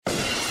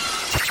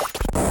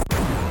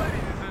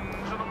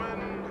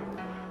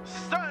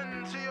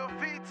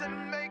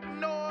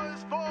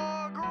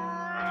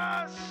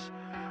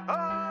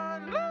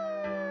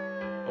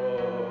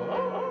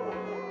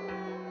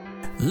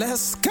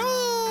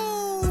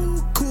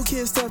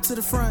Getting stuff to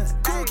the front.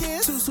 Cool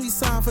kids. Too sweet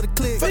sign for the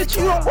click. But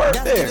you don't work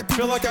there.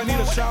 Feel like I need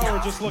a shower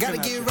just looking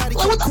at you. Right,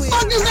 what the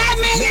fuck does that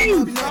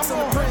mean?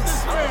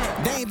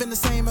 They ain't been the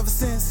same ever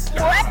since.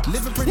 What?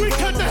 Living pretty well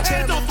cut the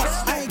head off a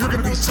snake. You're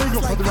gonna be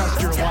single for the rest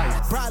of your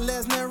life. Brock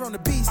Lesnar on the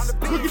beast.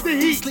 Look at the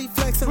heat. Sleep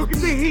flex on the Look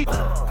at the beat. heat.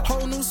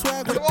 Whole new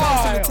swag with a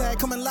pass on the tag.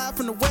 Coming live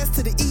from the west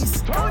to the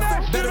east.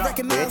 Better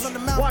recognize on the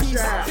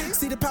mouthpiece.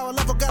 See the power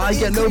level got I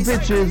get no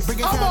bitches.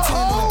 Bringing content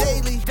on the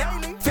daily.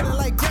 Feeling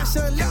like Grash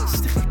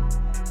Unleashed.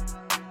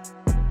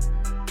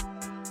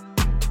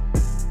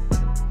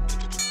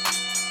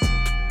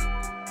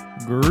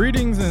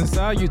 Greetings and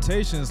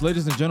salutations,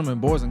 ladies and gentlemen,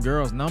 boys and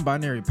girls,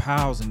 non-binary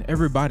pals, and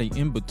everybody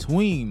in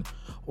between.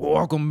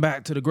 Welcome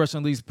back to the Grash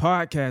Unleashed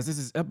podcast. This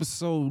is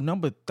episode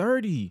number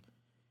 30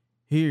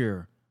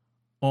 here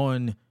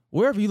on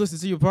wherever you listen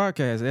to your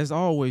podcast. As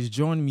always,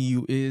 joining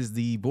me is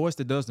the voice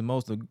that does the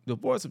most, the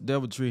voice of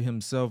deviltry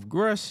himself,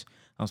 Gresh.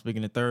 I'm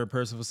speaking in third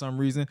person for some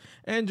reason.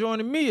 And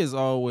joining me, as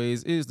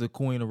always, is the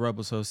queen of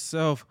rebels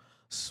herself,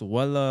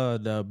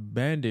 Swella the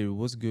Bandit.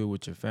 What's good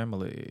with your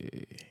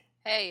family?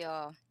 Hey,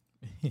 y'all.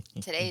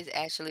 Today is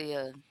actually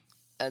a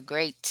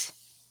great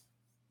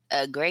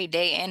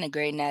day and a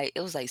great night.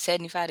 It was like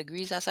 75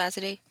 degrees outside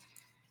today.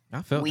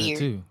 I felt Weird. that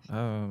too.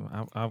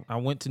 I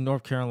went to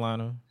North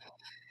Carolina.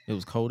 It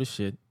was cold as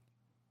shit.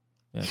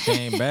 I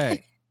came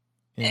back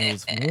and it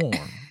was warm.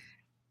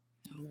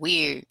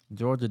 Weird.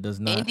 Georgia does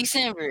In not.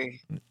 December.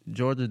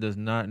 Georgia does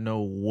not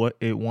know what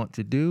it wants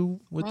to do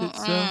with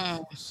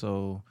itself.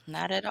 So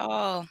Not at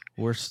all.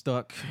 we're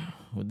stuck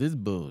with this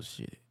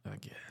bullshit, I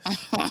guess.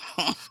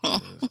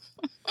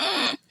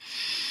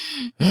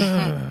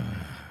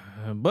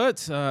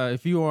 But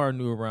if you are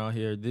new around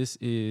here, this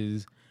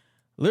is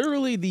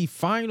literally the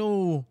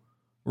final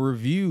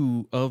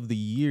review of the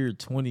year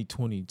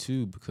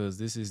 2022, because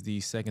this is the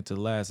second to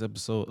last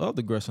episode of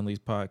the Grash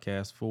Unleashed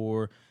podcast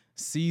for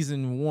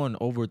season 1.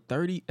 Over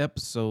 30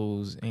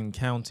 episodes and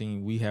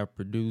counting we have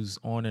produced,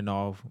 on and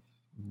off,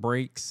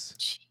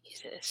 breaks,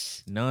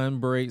 Jesus. none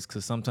breaks,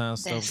 because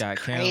sometimes That's stuff got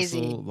crazy.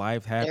 canceled,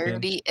 life happened.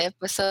 30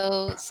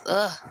 episodes.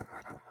 Ugh.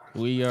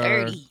 We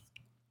are 30.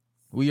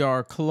 we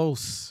are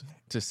close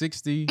to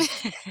 60,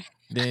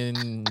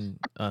 then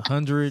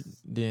 100,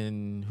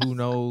 then who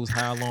knows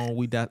how long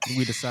we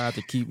decide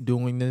to keep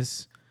doing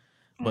this.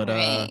 But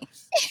Man.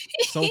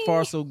 so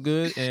far so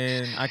good,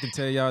 and I can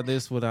tell y'all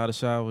this without a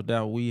shadow of a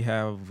doubt: we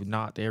have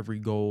knocked every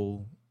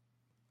goal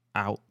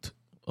out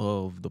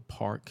of the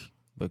park,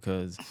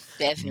 because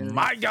Definitely.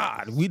 my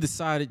God, we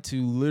decided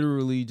to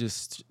literally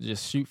just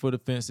shoot for the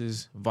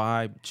fences,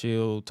 vibe,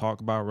 chill, talk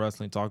about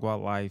wrestling, talk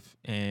about life,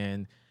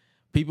 and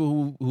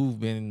people who've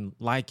been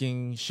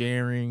liking,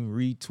 sharing,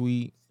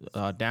 retweet,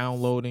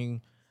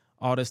 downloading,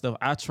 all that stuff.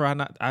 I try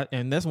not,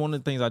 and that's one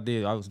of the things I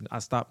did. I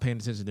stopped paying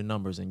attention to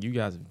numbers, and you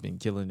guys have been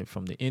killing it,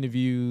 from the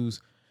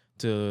interviews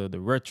to the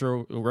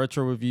retro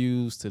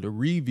reviews to the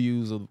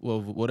reviews of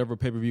whatever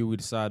pay-per-view we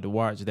decide to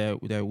watch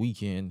that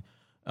weekend.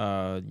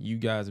 You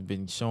guys have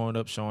been showing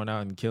up, showing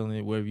out, and killing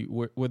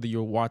it. Whether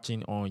you're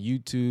watching on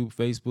YouTube,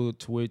 Facebook,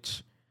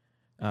 Twitch,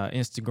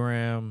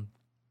 Instagram.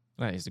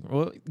 Not Instagram.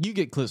 Well, you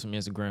get clips from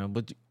Instagram,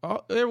 but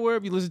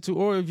wherever you listen to,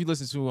 or if you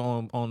listen to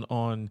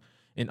on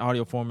in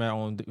audio format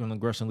on the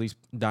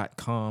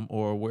GrashUnleashed.com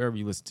or wherever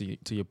you listen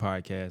to your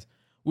podcast,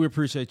 we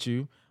appreciate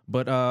you.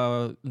 But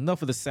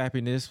enough of the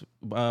sappiness.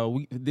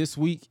 This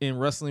week in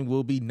wrestling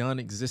will be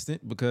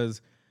non-existent,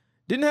 because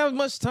didn't have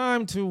much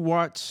time to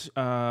watch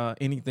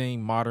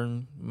anything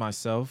modern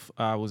myself.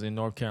 I was in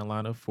North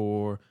Carolina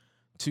for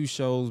 2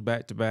 shows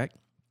back to back.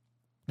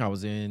 I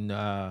was in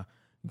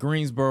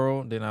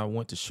Greensboro, then I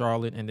went to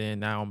Charlotte, and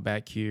then now I'm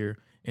back here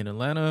in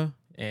Atlanta.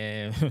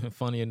 And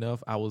funny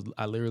enough, I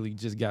literally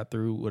just got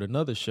through with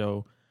another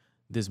show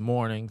this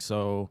morning.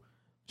 So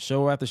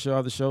show after show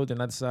after show, then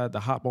I decided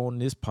to hop on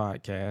this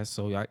podcast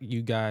so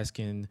you guys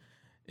can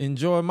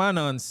enjoy my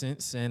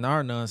nonsense and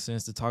our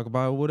nonsense to talk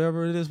about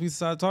whatever it is we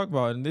decide to talk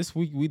about. And this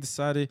week we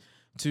decided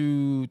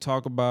to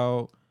talk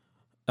about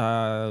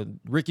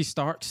Ricky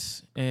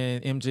Starks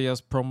and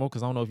MJF's promo,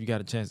 because I don't know if you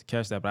got a chance to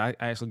catch that, but I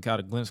actually got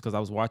a glimpse because I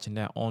was watching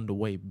that on the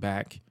way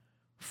back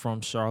from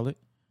Charlotte,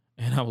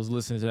 and I was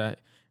listening to that.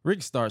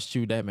 Ricky Starks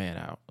chewed that man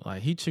out.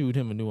 Like, he chewed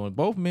him a new one.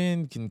 Both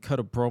men can cut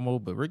a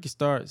promo, but Ricky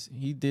Starks,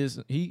 he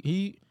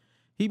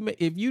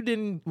if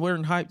you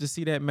weren't hyped to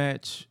see that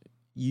match,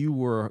 you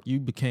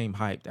became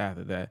hyped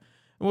after that.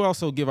 And we'll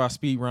also give our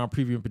speed round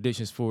preview and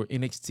predictions for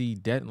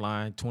NXT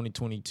Deadline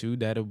 2022.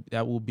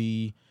 That will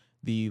be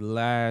the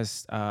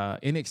last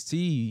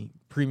NXT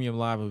premium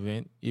live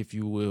event, if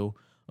you will,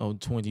 on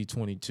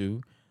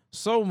 2022.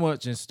 So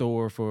much in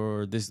store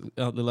for this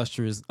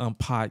illustrious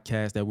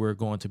podcast that we're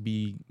going to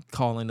be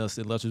calling us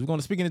illustrious. We're going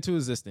to speak it into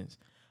existence.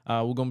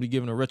 We're going to be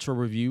giving a retro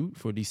review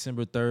for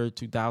December 3rd,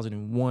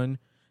 2001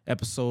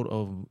 episode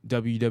of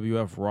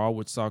WWF Raw,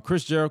 which saw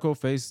Chris Jericho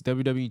face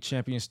WWE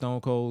champion Stone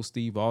Cold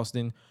Steve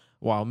Austin,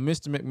 while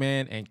Mr.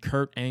 McMahon and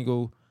Kurt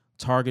Angle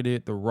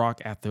targeted The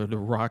Rock after The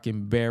Rock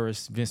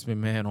embarrassed Vince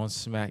McMahon on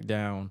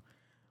SmackDown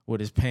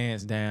with his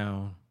pants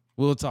down.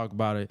 We'll talk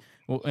about it.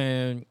 Well,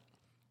 and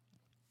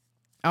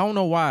I don't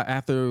know why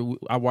after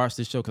I watched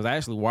this show, because I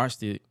actually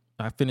watched it.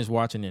 I finished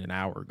watching it an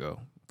hour ago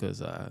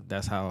because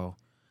that's how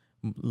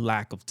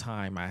lack of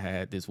time I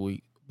had this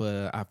week.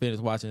 But I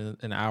finished watching it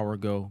an hour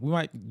ago. We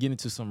might get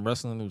into some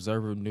Wrestling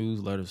Observer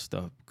newsletter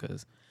stuff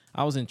because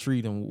I was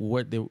intrigued in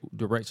what the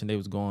direction they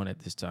was going at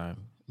this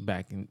time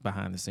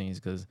behind the scenes,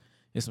 because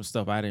there's some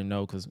stuff I didn't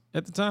know, because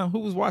at the time, who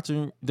was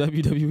watching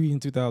WWE in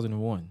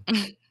 2001?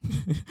 I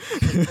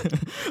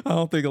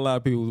don't think a lot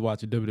of people was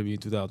watching WWE in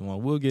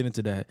 2001. We'll get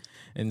into that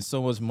and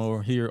so much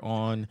more here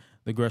on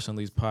the Gresham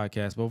League's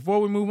podcast. But before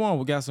we move on,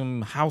 we got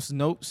some house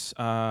notes.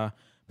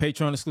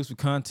 Patreon exclusive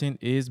content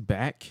is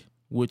back,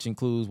 which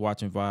includes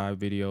watching Vibe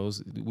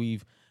videos.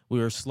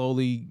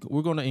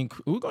 We're going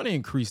to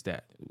increase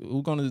that.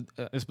 We're going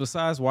to,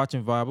 besides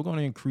watching Vibe, we're going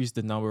to increase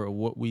the number of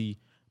what we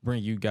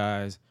bring you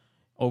guys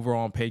over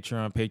on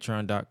Patreon,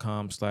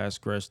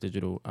 patreon.com/Gresh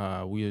Digital.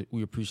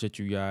 We appreciate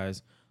you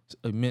guys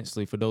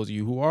immensely, for those of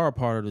you who are a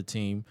part of the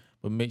team.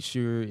 But make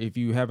sure, if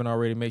you haven't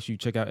already, make sure you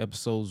check out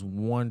episodes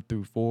 1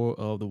 through 4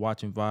 of the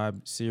Watching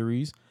Vibe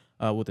series,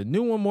 with a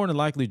new one more than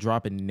likely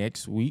dropping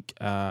next week.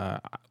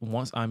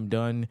 Once I'm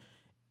done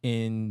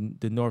in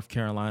the North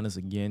Carolinas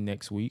again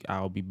next week,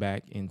 I'll be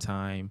back in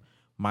time.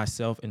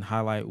 Myself and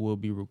Highlight will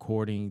be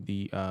recording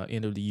the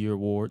end of the year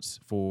awards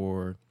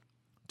for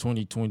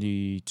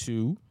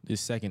 2022,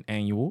 this second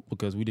annual,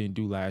 because we didn't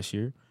do last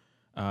year.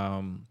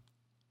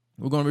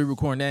 We're going to be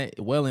recording that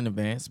well in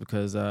advance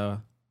because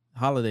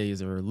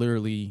holidays are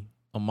literally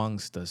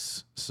amongst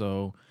us.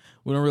 So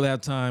we don't really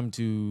have time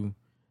to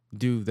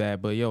do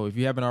that. But, if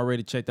you haven't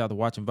already checked out the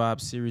Watching Vibe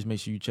series,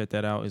 make sure you check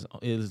that out. It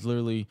is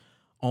literally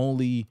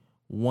only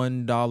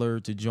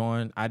 $1 to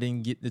join. I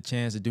didn't get the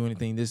chance to do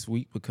anything this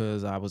week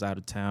because I was out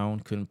of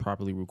town, couldn't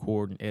properly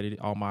record and edit.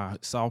 All my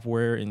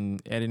software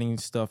and editing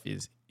stuff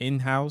is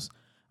in-house.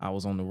 I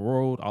was on the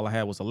road. All I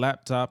had was a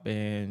laptop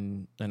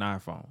and an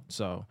iPhone.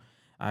 So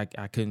I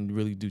couldn't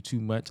really do too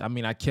much. I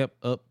mean, I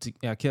kept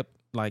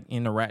like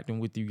interacting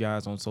with you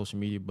guys on social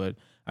media, but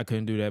I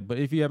couldn't do that. But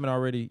if you haven't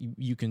already,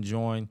 you can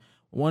join.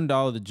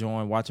 $1 to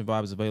join. Watching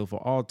Vibe is available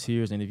for all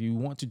tiers. And if you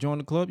want to join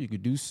the club, you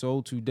could do so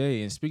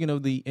today. And speaking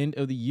of the end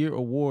of the year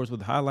awards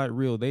with Highlight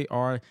Reel, they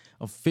are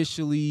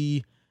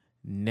officially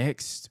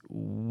next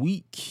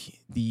week.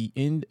 The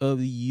end of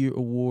the year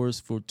awards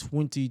for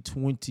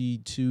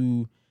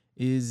 2022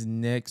 is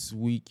next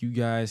week. You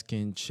guys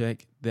can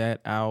check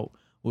that out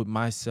with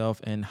myself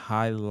and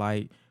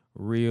Highlight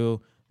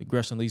Reel. The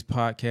Gresham League's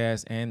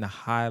podcast and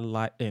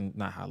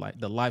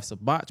the Life's a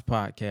Botch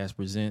podcast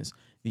presents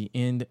the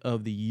end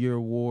of the year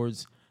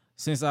awards.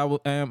 Since I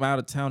am out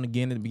of town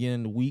again at the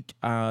beginning of the week,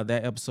 that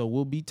episode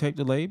will be tape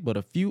delayed, but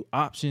a few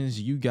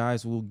options you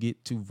guys will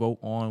get to vote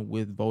on,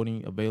 with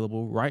voting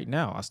available right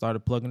now. I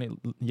started plugging it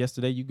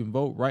yesterday. You can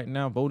vote right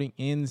now. Voting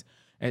ends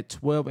at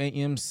 12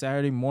 a.m.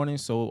 Saturday morning,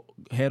 so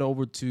head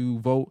over to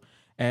vote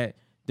at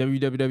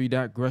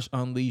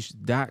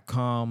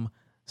www.greshunleashed.com/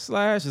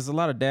 there's a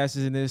lot of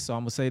dashes in this, so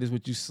I'm gonna say this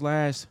with you,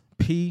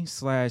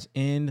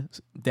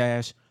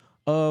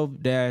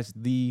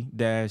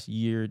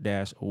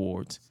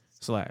 /P/N-of-the-year-awards/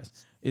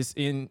 It's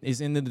in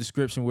the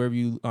description wherever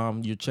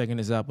you're checking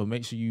this out. But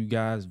make sure you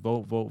guys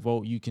vote.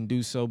 You can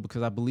do so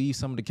because I believe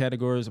some of the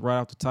categories right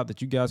off the top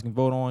that you guys can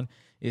vote on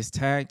is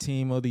Tag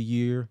Team of the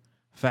Year,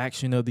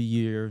 Faction of the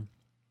Year.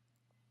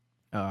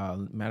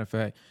 Matter of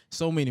fact,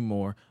 so many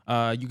more.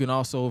 You can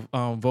also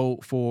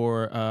vote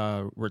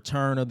for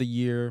Return of the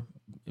Year,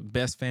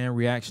 Best Fan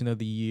Reaction of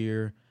the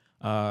Year,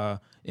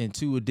 and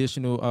 2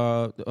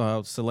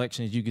 additional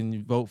selections. You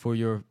can vote for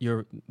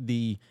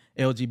the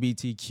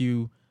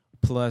LGBTQ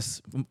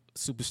plus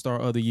Superstar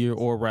of the Year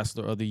or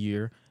Wrestler of the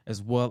Year,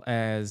 as well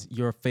as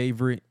your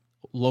favorite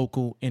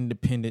local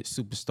independent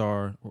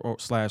superstar or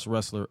 /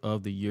 wrestler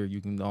of the year.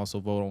 You can also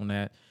vote on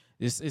that.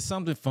 It's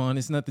something fun.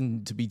 It's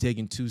nothing to be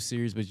taken too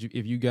serious, but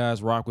if you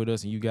guys rock with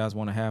us and you guys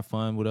want to have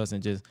fun with us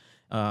and just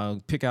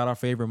pick out our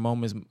favorite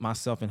moments,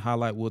 myself and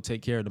Highlight will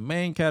take care of the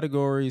main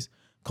categories,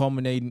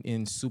 culminating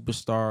in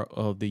Superstar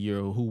of the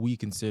Year, who we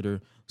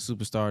consider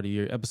Superstar of the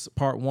Year.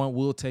 Part 1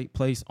 will take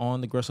place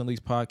on the Gresham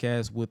League's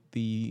podcast, with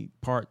the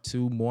part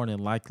 2 more than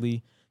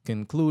likely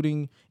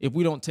concluding. If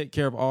we don't take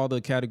care of all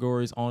the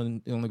categories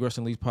on the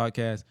Gresham League's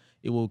podcast,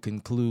 it will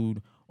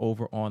conclude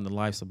over on the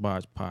Life's a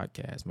Botch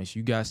podcast. Make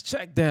sure you guys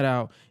check that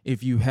out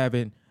if you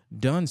haven't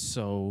done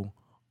so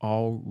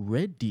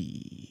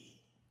already.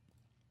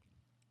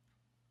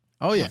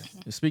 Oh, yeah.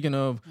 Speaking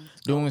of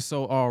doing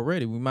so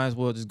already, we might as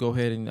well just go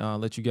ahead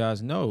and let you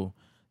guys know.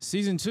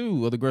 Season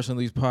 2 of the Gresham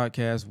League's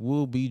podcast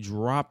will be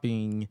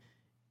dropping.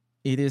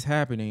 It is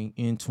happening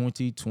in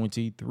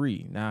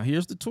 2023. Now,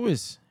 here's the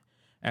twist.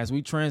 As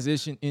we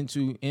transition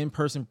into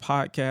in-person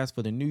podcasts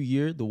for the new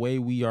year, the way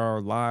we are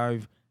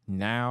live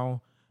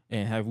now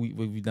and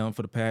we've done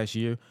for the past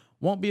year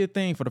won't be a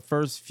thing for the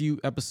first few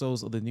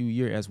episodes of the new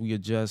year as we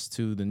adjust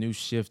to the new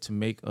shift to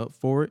make up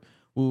for it.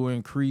 We will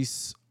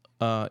increase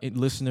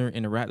listener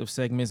interactive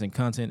segments and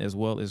content, as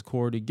well as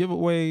quarterly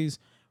giveaways.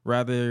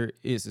 Whether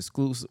it's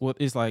exclusive or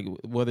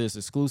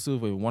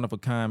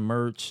one-of-a-kind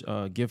merch,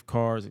 gift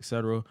cards,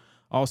 etc.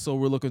 Also,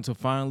 we're looking to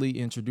finally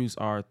introduce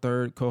our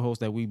third co-host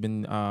that we've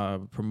been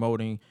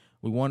promoting.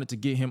 We wanted to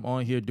get him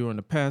on here during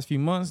the past few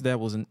months.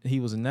 He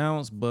was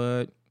announced,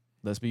 but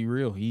let's be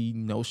real, he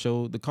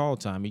no-showed the call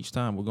time each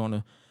time. We're going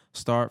to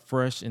start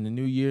fresh in the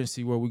new year and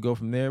see where we go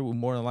from there. We're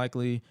more than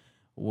likely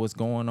what's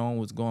going on,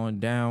 what's going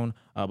down.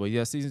 But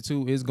yeah, season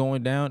 2 is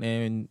going down,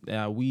 and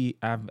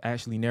I've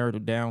actually narrowed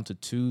it down to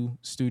 2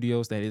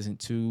 studios that isn't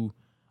too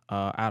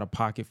out of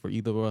pocket for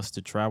either of us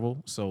to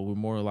travel. So we're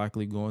more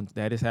likely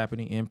that is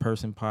happening.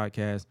 In-person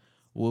podcast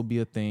will be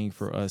a thing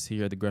for us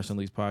here at the Gresham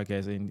Leaks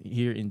podcast, and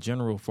here in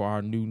general for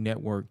our new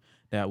network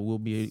that will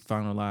be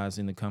finalized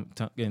in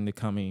the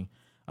coming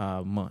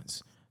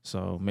months.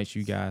 So make sure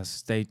you guys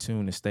stay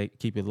tuned and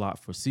keep it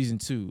locked for season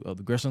 2 of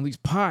the Gresham Leaks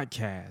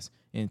podcast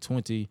in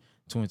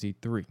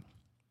 2023.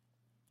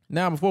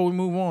 Now, before we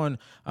move on,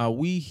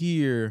 we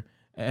here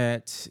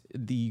at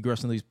the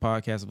Gresham Leaks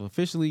podcast have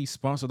officially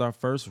sponsored our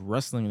first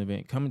wrestling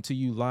event, coming to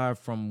you live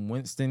from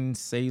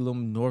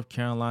Winston-Salem, North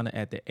Carolina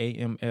at the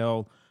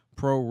AML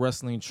Pro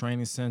Wrestling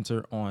Training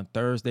Center on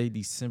Thursday,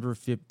 December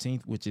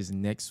 15th, which is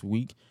next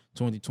week,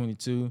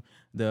 2022.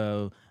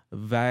 The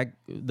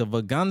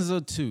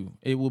Vaganza 2.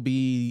 It will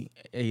be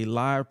a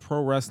live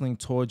pro wrestling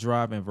toy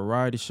drive and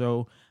variety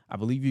show. I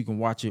believe you can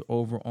watch it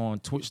over on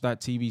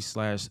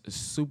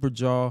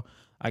twitch.tv/superjaw.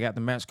 I got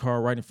the match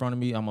card right in front of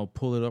me. I'm going to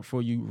pull it up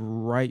for you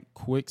right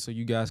quick so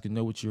you guys can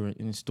know what you're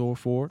in store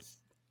for.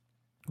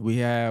 We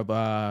have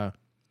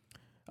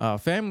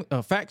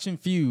Faction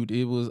Feud.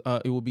 It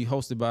will be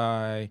hosted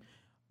by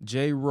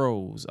Jay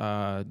Rose.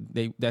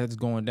 That's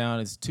going down.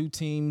 It's 2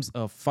 teams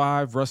of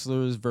 5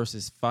 wrestlers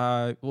versus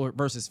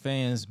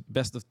fans,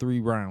 best of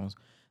 3 rounds.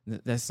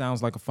 That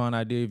sounds like a fun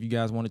idea. If you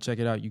guys want to check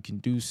it out, you can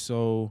do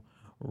so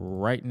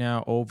right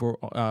now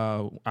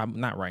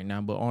not right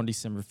now, but on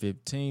December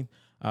 15th.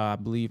 I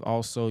believe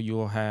also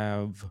you'll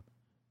have,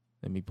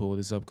 let me pull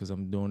this up because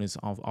I'm doing this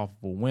off of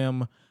a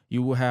whim.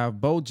 You will have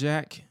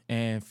Bojack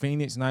and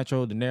Phoenix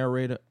Nitro, the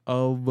narrator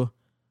of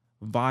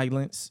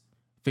Violence.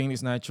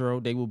 Phoenix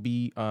Nitro, they will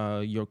be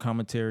your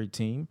commentary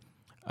team.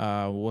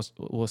 Let's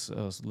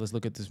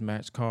look at this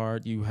match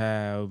card. You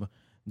have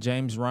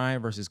James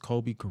Ryan versus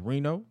Kobe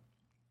Carino.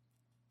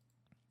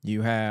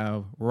 You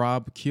have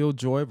Rob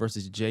Killjoy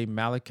versus Jay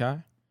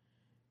Malachi.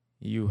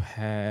 You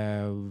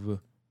have,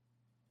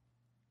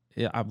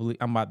 I believe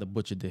I'm about to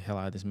butcher the hell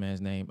out of this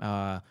man's name.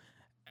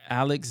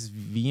 Alex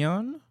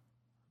Vian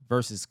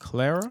versus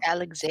Clara.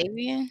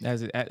 Alexavian?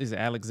 Is it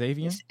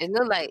Alexavian? It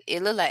look like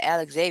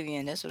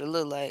Alexavian. That's what it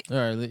look like. All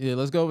right, yeah,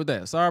 let's go with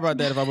that. Sorry about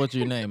that if I butchered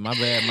your name. My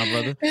bad, my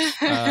brother.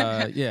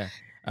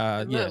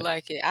 Look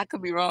like it. I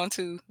could be wrong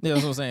too. Yeah,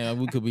 that's what I'm saying.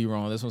 We could be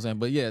wrong. That's what I'm saying.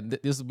 But yeah,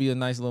 this will be a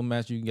nice little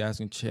match you guys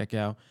can check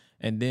out.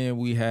 And then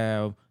we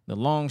have the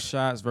Long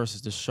Shots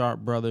versus the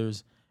Sharp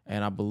Brothers.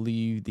 And I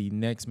believe the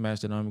next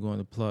match that I'm going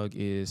to plug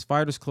is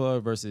Fighters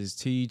Club versus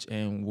Teach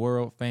and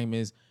world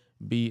famous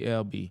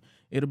BLB.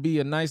 It'll be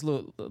a nice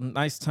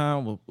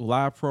time with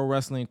live pro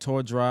wrestling,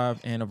 toy drive,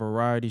 and a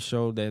variety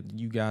show that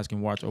you guys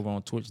can watch over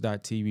on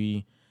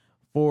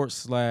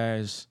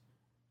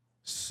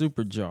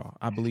twitch.tv/Superjaw.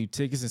 I believe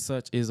tickets and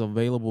such is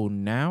available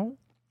now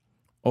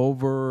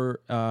over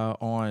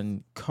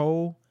on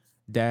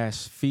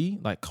co-fee,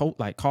 like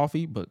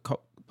coffee, but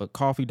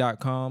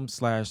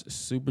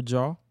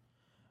coffee.com/Superjaw.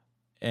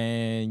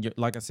 And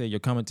like I said, your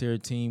commentary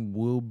team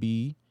will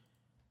be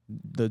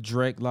the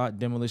Dreadlock,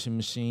 Demolition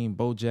Machine,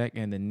 Bojack,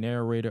 and the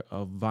narrator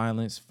of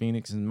Violence,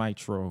 Phoenix and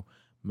Nitro.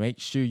 Make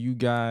sure you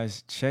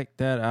guys check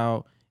that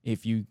out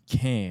if you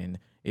can.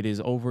 It is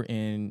over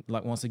in,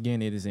 once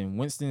again, it is in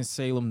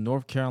Winston-Salem,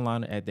 North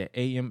Carolina at the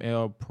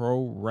AML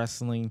Pro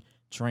Wrestling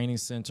Training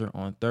Center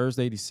on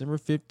Thursday, December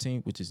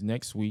 15th, which is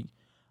next week.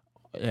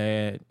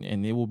 And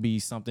it will be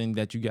something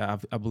that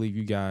I believe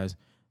you guys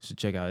should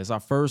check out. It's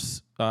our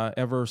first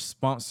ever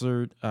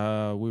sponsored. We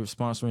were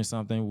sponsoring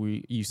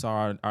something. You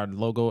saw our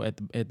logo at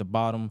the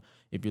bottom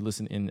if you're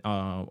listening in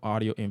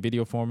audio and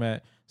video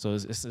format. So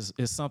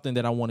it's something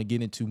that I want to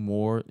get into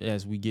more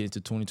as we get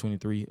into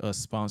 2023,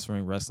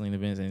 sponsoring wrestling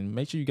events. And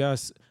make sure you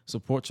guys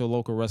support your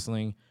local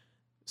wrestling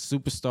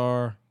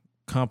superstar,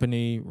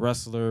 company,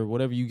 wrestler,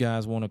 whatever you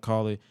guys want to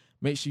call it.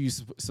 Make sure you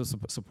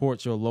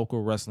support your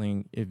local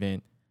wrestling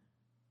event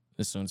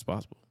as soon as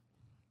possible.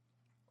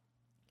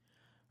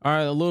 All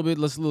right,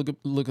 let's look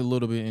a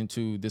little bit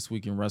into this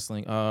week in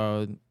wrestling.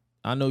 I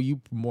know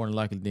you more than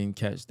likely didn't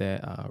catch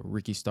that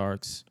Ricky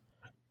Starks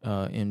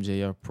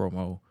MJF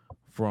promo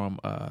from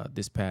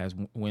this past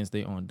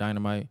Wednesday on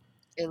Dynamite.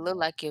 It looked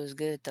like it was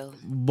good though.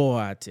 Boy,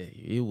 I tell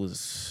you,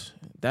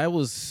 that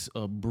was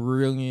a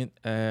brilliant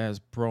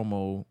ass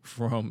promo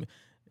from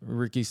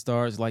Ricky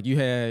Starks. Like, you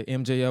had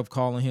MJF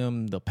calling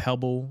him the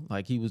Pebble,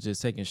 like he was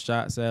just taking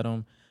shots at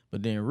him.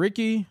 But then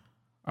Ricky,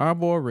 our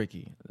boy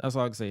Ricky, that's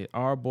all I can say.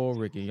 Our boy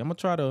Ricky. I'm gonna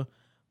try to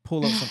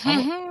pull up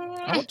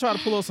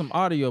some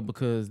audio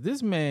because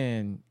this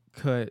man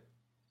cut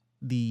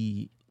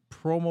the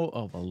promo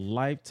of a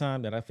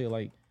lifetime that I feel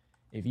like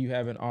if you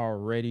haven't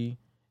already,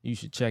 you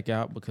should check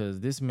out, because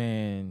this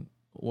man,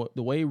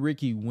 the way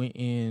Ricky went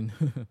in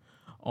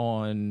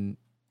on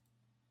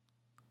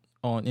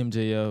on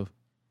MJF.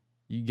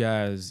 You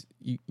guys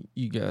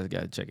got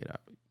to check it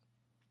out.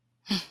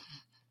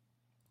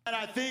 And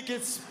I think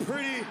it's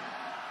pretty...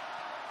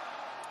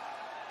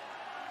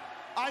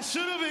 I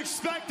should have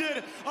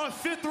expected a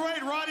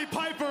fifth-rate Roddy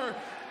Piper.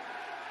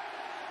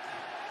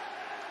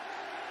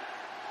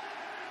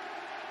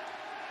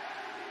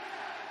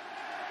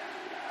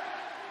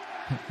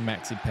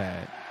 Maxi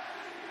pad.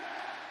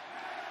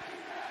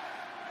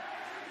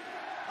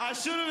 I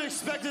should have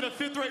expected a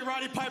fifth-rate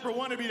Roddy Piper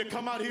wannabe to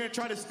come out here and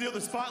try to steal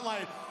the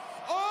spotlight.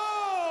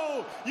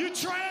 Oh, you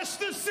trashed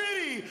the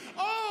city.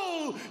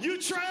 Oh, you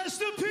trashed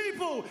the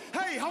people.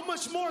 Hey, how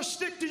much more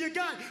shtick do you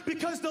got?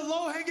 Because the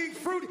low-hanging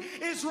fruit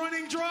is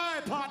running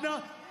dry,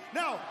 partner.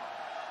 Now,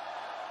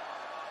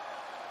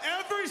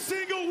 every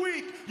single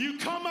week, you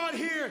come out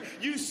here,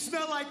 you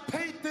smell like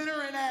paint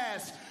thinner and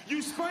ass.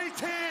 You spray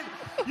tan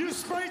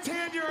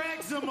your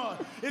eczema.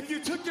 If you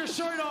took your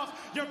shirt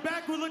off, your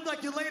back would look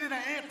like you laid in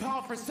an ant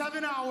pile for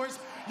 7 hours.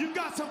 You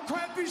got some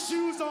crappy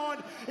shoes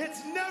on.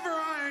 It's never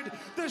ironed.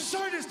 The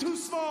shirt is too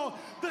small.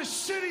 The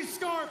shitty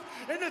scarf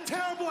and the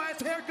terrible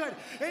ass haircut.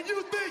 And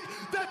you think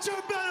that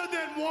you're better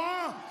than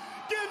moi?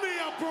 Give me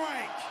a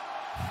break.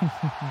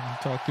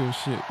 Talk your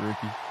shit,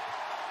 Ricky.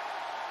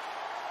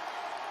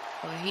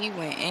 Oh, he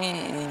went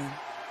in.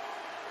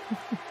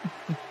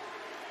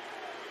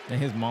 And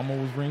his mama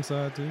was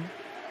ringside too.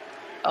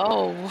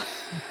 Oh.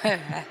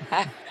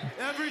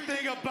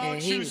 Everything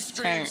about you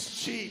screams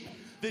cheap.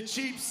 The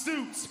cheap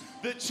suits,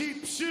 the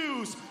cheap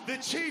shoes, the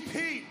cheap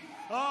heat.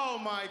 Oh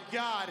my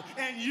God.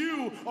 And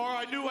you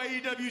are a new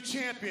AEW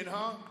champion,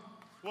 huh?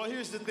 Well,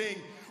 here's the thing.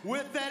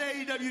 With that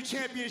AEW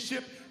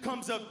championship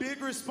comes a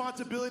big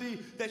responsibility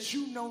that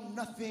you know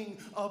nothing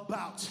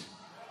about.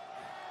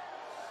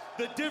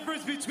 The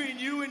difference between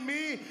you and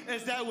me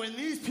is that when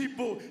these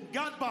people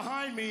got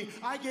behind me,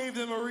 I gave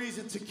them a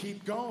reason to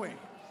keep going.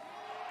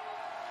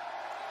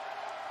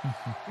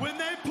 When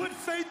they put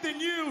faith in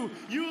you,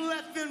 you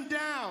let them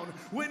down.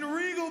 When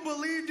Regal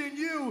believed in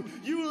you,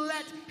 you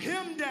let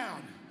him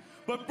down.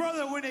 But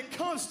brother, when it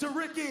comes to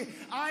Ricky,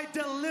 I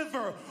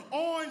deliver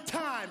on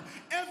time,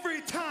 every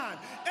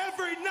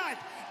night,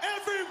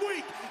 every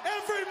week,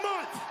 every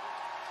month.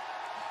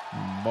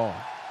 Boy.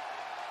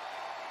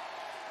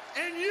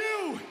 And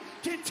you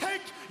can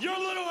take your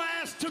little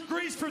ass to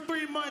Greece for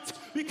 3 months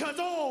because,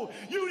 oh,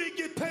 you didn't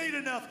get paid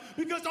enough,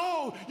 because,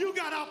 oh, you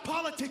got out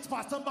politics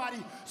by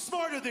somebody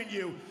smarter than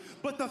you.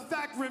 But the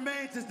fact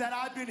remains is that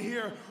I've been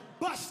here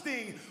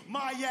busting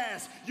my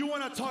ass. You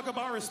want to talk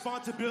about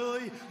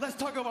responsibility? Let's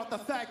talk about the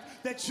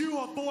fact that you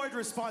avoid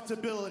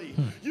responsibility.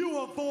 You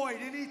avoid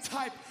any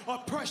type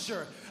of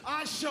pressure.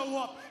 I show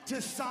up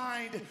to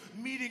signed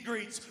meet and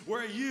greets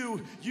where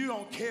you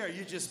don't care.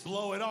 You just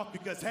blow it off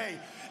because, hey,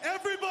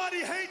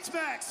 everybody hates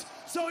Max,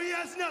 so he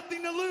has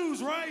nothing to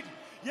lose, right?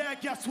 Yeah,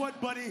 guess what,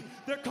 buddy?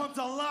 There comes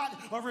a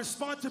lot of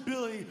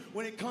responsibility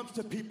when it comes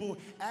to people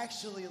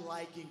actually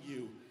liking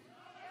you.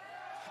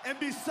 And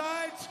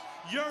besides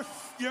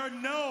your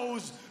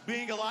nose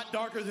being a lot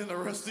darker than the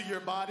rest of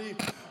your body,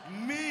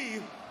 me,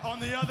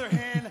 on the other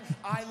hand,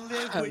 I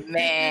live with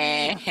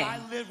dignity. I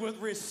live with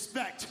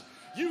respect.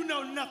 You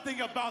know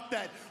nothing about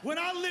that. When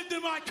I lived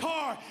in my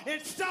car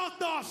in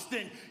South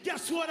Austin,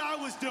 guess what I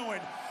was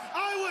doing?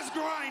 I was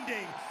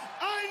grinding.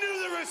 I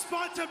knew the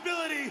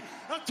responsibility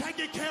of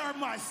taking care of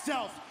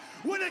myself.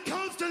 When it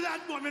comes to that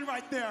woman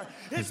right there,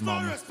 it's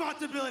my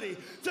responsibility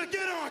to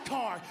get her a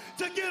car,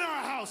 to get her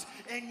a house.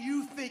 And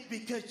you think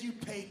because you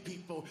pay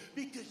people,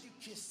 because you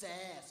kiss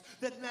ass,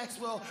 that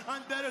Maxwell,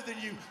 I'm better than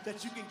you,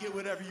 that you can get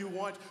whatever you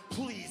want.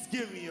 Please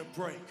give me a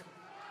break.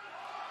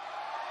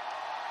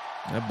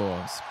 That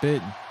boy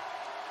spitting.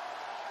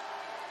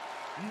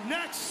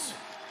 Next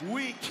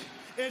week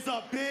is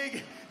a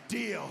big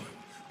deal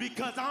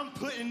because I'm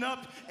putting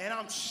up and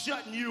I'm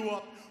shutting you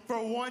up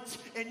for once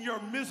in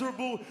your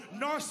miserable,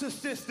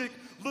 narcissistic,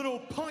 little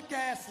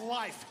punk-ass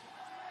life.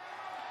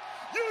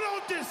 You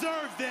don't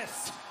deserve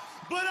this,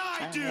 but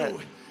I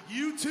do.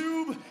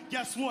 YouTube,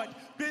 guess what?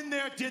 Been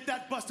there, did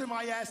that, busted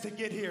my ass to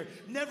get here.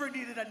 Never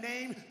needed a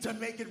name to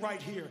make it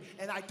right here.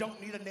 And I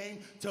don't need a name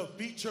to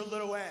beat your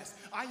little ass.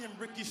 I am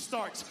Ricky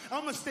Starks.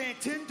 I'm gonna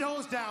stand 10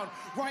 toes down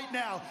right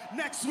now.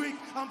 Next week,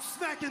 I'm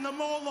smacking the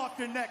mole off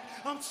your neck.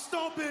 I'm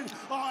stomping an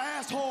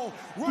asshole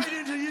right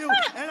into you,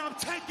 and I'm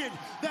taking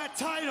that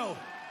title.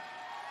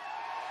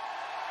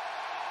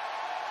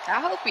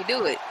 I hope you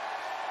do it.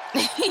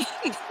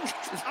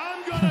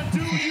 I'm gonna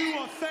do you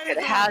a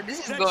favor How this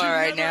is that going you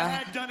right never now.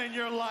 had done in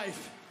your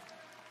life.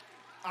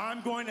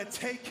 I'm going to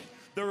take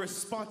the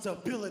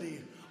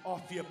responsibility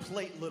off your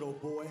plate, little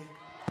boy.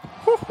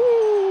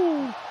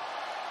 Hoo-hoo.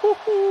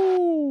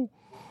 Hoo-hoo.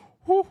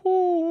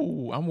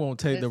 Hoo-hoo. I'm gonna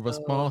take the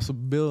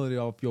responsibility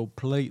off your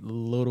plate,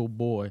 little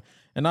boy.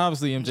 And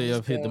obviously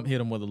MJF hit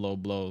him with a low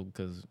blow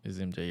because it's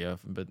MJF,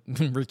 but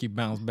Ricky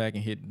bounced back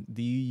and hit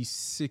the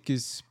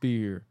sickest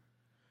spear.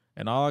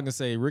 And all I can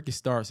say, Ricky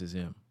Starks is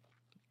him.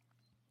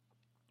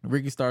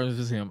 Ricky Starks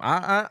is him.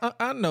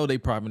 I know they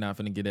probably not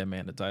finna get that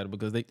man the title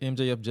because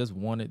MJF just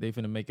won it. They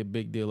finna make a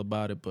big deal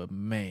about it, but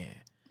man.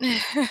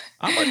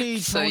 I'm gonna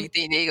need So you Tony.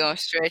 think they gonna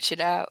stretch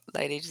it out?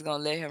 Like they just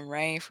gonna let him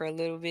reign for a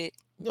little bit?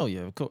 Oh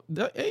yeah,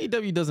 the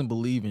AEW doesn't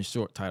believe in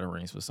short title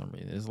reigns for some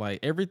reason. It's like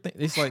everything.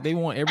 It's like they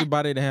want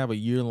everybody to have a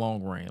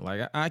year-long reign.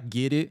 Like I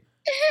get it.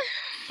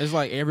 It's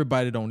like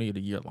everybody don't need a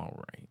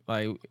year-long reign.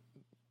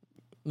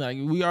 Like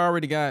we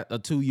already got a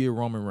 2-year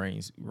Roman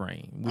Reigns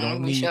reign. We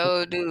don't We need.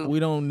 sure do.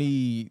 We don't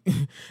need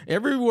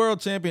every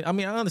world champion. I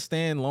mean, I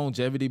understand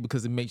longevity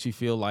because it makes you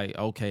feel like,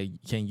 okay,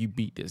 can you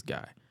beat this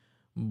guy?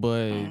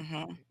 But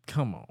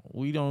come on,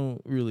 we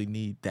don't really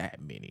need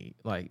that many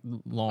like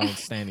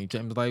long-standing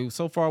champions. Like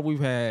so far, we've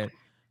had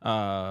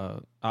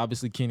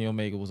obviously Kenny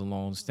Omega was a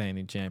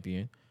long-standing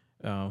champion.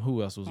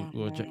 Who else was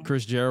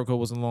Chris Jericho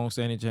was a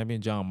long-standing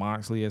champion. John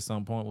Moxley at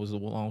some point was a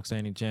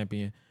long-standing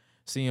champion.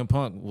 CM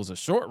Punk was a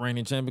short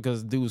reigning champion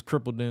because the dude was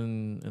crippled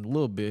in a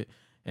little bit.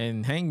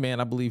 And Hangman,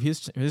 I believe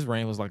his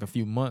reign was like a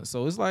few months.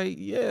 So it's like,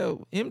 yeah,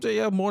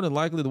 MJF more than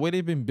likely the way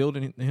they've been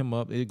building him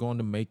up, they're going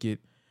to make it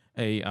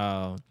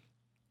a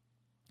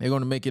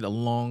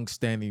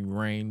long-standing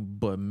reign.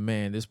 But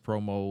man, this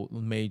promo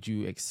made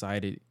you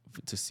excited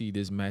to see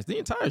this match. The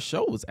entire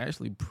show was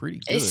actually pretty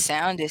good. It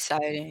sounded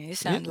exciting. It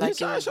sounded like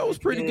the entire show was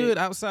pretty good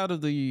outside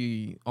of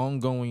the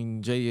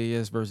ongoing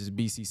JAS versus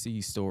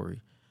BCC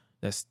story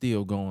that's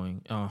still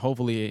going.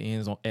 Hopefully it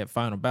ends at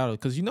Final Battle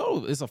because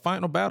it's a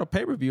Final Battle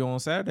pay-per-view on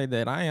Saturday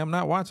that I am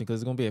not watching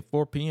because it's gonna be at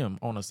 4 p.m.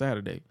 on a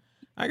Saturday.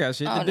 I got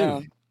shit to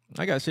do.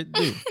 I got shit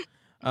to do.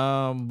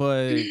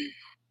 But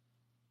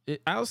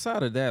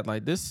outside of that,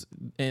 like this,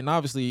 and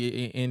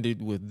obviously it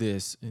ended with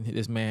this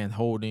man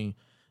holding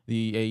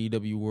the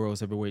AEW World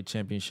Heavyweight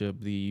Championship,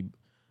 the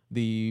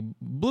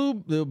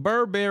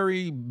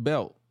Burberry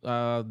belt,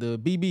 the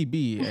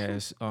BBB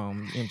as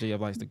MJF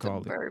likes to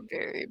call it.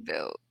 Burberry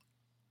belt.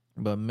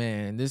 But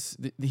man, they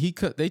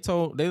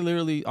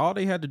literally all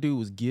they had to do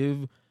was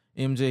give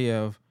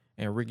MJF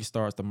and Ricky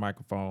Starks the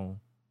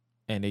microphone,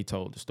 and they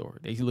told the story.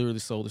 They literally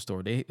sold the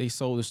story. They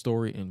sold the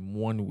story in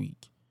 1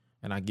 week,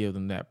 and I give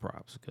them that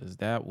props because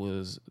that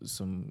was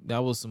some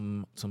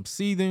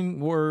seething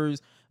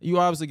words. You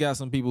obviously got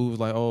some people who was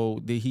like, oh,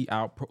 did he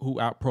out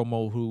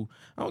promote who?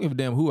 I don't give a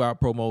damn who out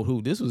promote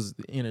who. This was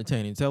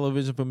entertaining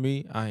television for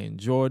me. I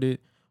enjoyed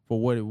it for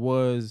what it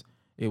was.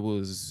 It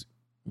was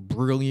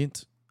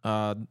brilliant.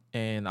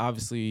 And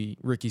obviously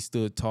Ricky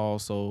stood tall.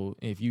 So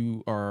if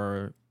you've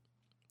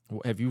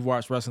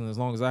watched wrestling as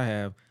long as I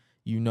have,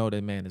 you know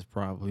that man is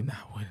probably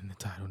not winning the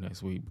title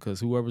next week because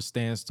whoever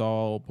stands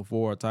tall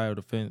before a title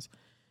defense,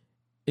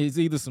 it's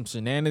either some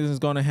shenanigans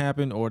going to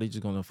happen or they're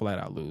just going to flat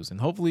out lose.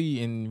 And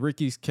hopefully in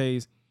Ricky's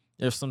case,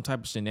 there's some type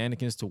of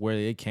shenanigans to where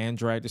they can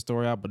drag the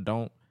story out, but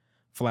don't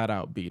flat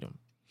out beat him.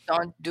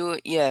 Don't do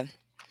it. Yeah.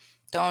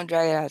 Don't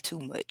drag it out too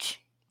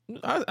much.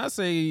 I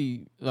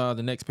say the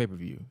next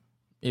pay-per-view.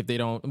 If they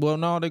don't, well,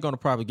 no, they're going to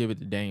probably give it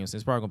to Danielson.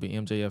 It's probably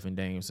going to be MJF and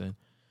Danielson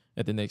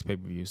at the next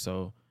pay-per-view.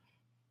 So,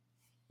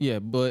 yeah,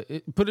 but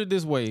put it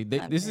this way.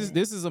 This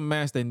is a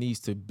match that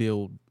needs to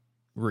build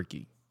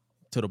Ricky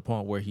to the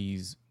point where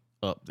he's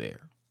up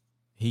there.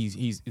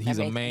 He's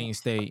a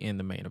mainstay in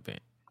the main event.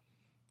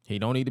 He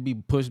don't need to be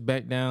pushed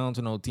back down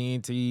to no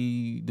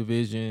TNT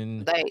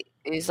division. Like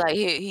it's like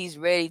he's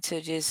ready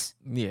to just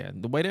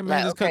the way that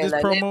man just cut this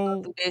promo.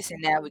 Let's do this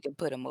and now we can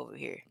put him over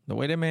here. The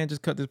way that man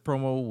just cut this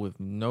promo with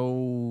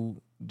no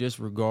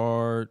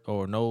disregard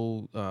or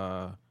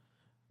no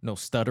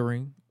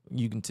stuttering.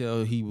 You can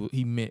tell he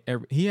meant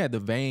he had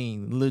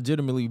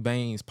legitimately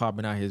veins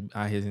popping out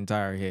his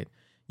entire head.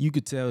 You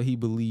could tell he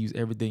believes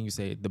everything you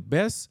say. The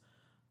best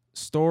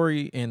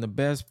story and the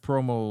best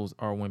promos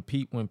are when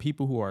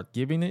people who are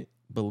giving it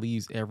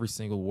believes every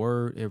single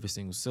word, every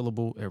single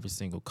syllable, every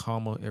single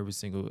comma, every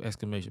single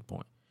exclamation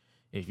point.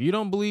 If you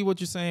don't believe what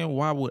you're saying,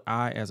 why would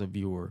I, as a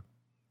viewer,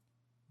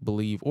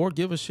 believe or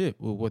give a shit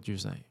with what you're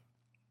saying?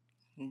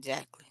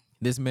 Exactly.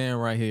 This man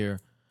right here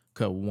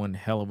cut one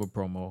hell of a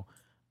promo.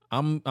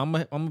 I'm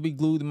gonna be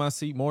glued in my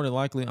seat more than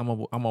likely. I'm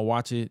gonna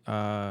watch it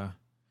when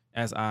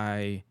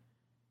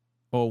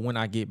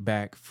I get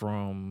back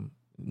from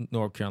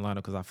North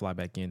Carolina because I fly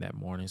back in that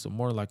morning. So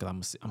more likely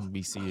I'm gonna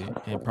be seeing it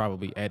and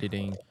probably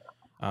editing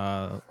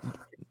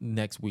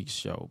next week's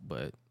show.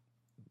 But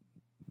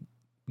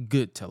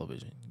good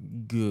television.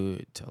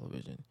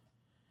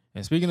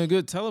 And speaking of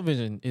good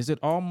television, is it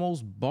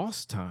almost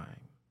boss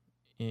time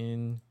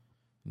in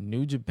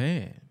New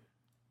Japan?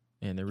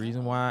 And the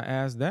reason why I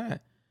asked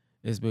that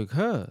is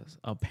because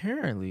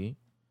apparently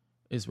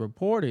it's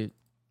reported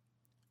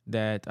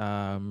that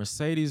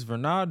Mercedes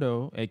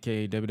Varnado,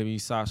 aka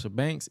WWE Sasha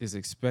Banks, is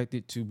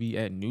expected to be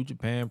at New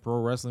Japan Pro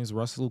Wrestling's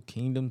Wrestle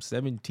Kingdom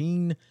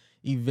 17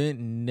 event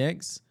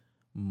next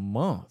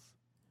month.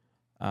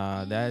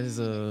 That is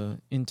a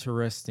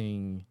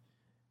interesting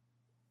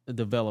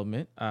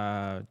development.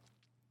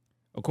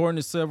 According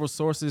to several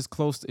sources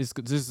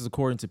this is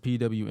according to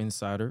PW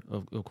Insider.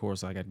 Of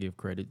course, I got to give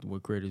credit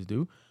where credit is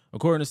due.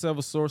 According to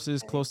several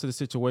sources close to the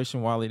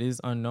situation, while it is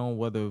unknown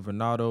whether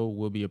Varnado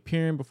will be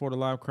appearing before the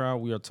live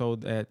crowd, we are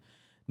told that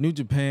New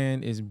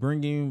Japan is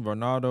bringing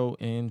Ronaldo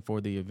in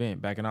for the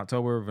event. Back in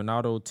October,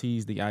 Ronaldo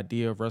teased the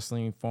idea of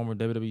wrestling former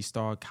WWE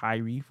star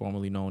Kairi,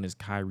 formerly known as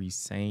Kairi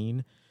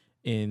Sane,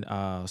 in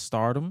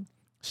Stardom.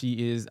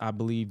 She is, I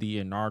believe, the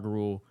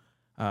inaugural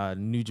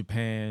New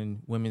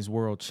Japan Women's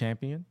World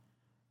Champion,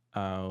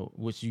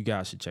 which you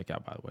guys should check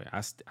out, by the way.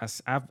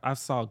 I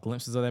saw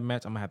glimpses of that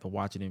match. I'm going to have to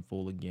watch it in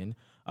full again,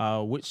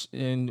 which,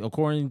 and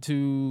according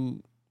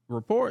to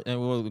report, and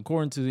well,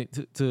 according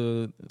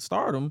to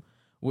Stardom,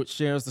 which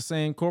shares the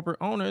same corporate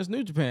owner as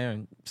New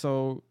Japan.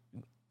 So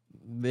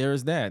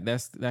there's that.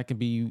 That can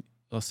be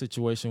a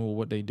situation with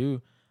what they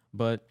do.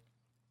 But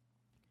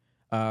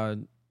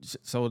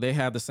so they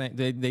have the same.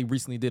 They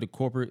recently did a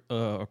corporate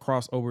a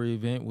crossover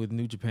event with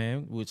New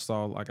Japan, which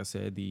saw, like I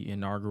said, the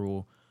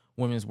inaugural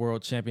Women's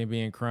World Champion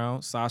being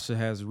crowned. Sasha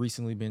has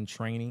recently been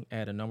training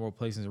at a number of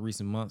places in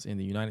recent months in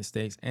the United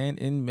States and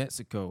in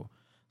Mexico.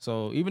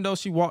 So even though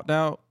she walked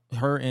out,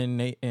 her and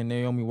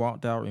Naomi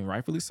walked out, and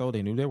rightfully so,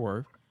 they knew their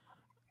worth.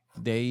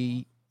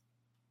 She's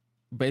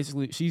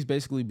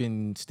basically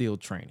been still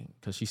training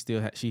because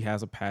she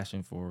has a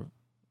passion for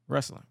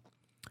wrestling.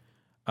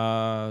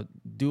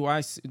 Do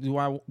I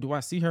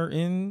see her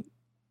in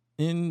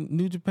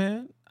New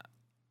Japan?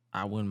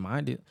 I wouldn't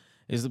mind it.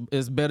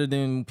 It's better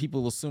than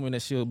people assuming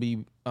that she'll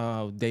be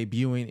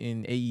debuting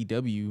in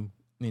AEW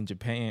in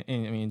Japan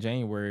in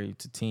January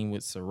to team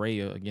with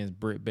Saraya against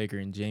Britt Baker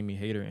and Jamie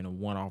Hayter in a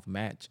one-off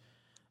match.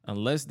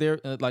 Unless they're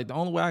like, the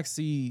only way I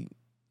see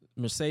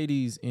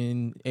Mercedes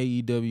in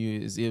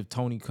AEW is if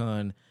Tony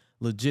Khan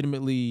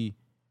legitimately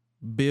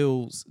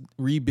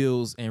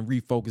rebuilds and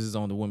refocuses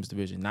on the women's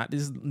division, not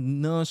this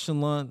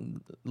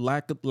nonchalant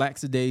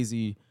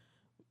lackadaisy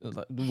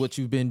what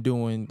you've been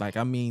doing. Like,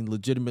 I mean,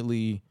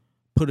 legitimately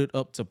put it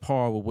up to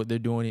par with what they're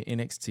doing in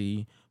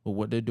NXT, with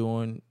what they're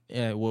doing,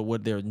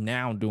 what they're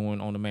now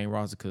doing on the main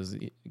roster.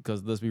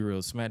 Because let's be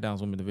real,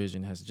 SmackDown's women's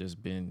division has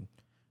just been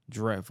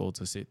dreadful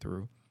to sit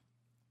through.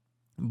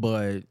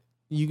 But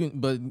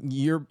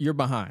you're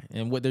behind,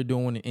 and what they're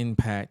doing in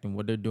Impact and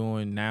what they're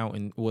doing now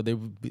and what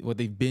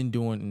they've been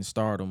doing in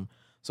Stardom.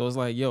 So it's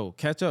like, yo,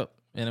 catch up.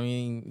 And I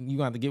mean,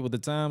 you have to get with the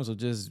times. So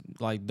just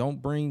like, don't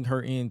bring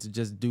her in to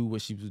just do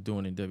what she was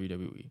doing in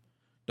WWE.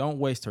 Don't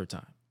waste her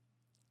time.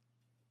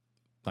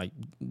 Like,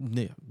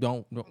 yeah,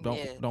 don't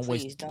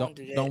waste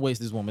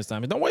this woman's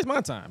time, and don't waste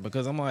my time,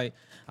 because I'm like,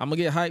 I'm gonna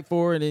get hyped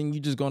for it, and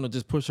you just gonna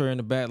just push her in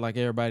the back like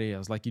everybody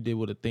else, like you did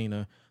with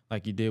Athena,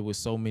 like you did with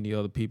so many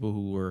other people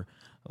who were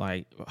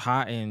like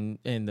hot in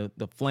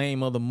the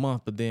flame of the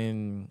month, but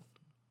then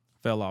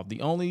fell off.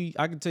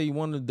 I can tell you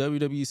one of the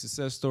WWE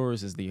success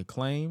stories is the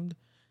Acclaimed,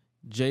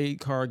 Jade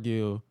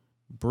Cargill,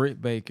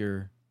 Britt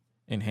Baker,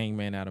 and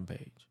Hangman Adam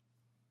Page.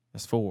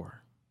 That's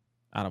 4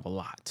 out of a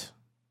lot.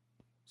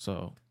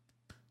 So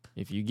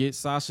if you get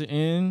Sasha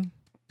in,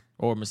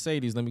 or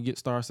Mercedes, let me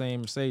start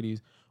saying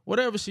Mercedes,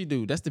 whatever she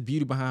do, that's the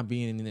beauty behind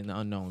being in the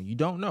unknown. You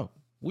don't know.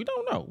 We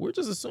don't know. We're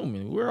just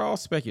assuming. We're all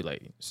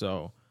speculating.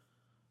 So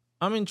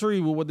I'm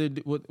intrigued with what they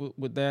do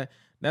with that.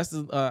 That's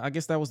I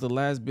guess that was the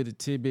last bit of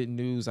tidbit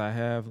news I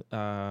have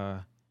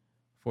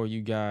for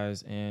you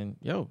guys. And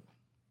yo,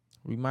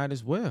 we might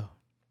as well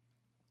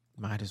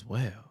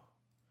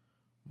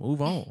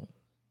move on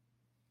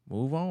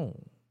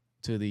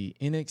to the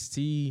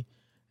NXT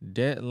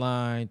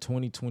Deadline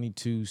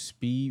 2022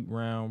 Speed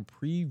Round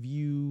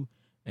Preview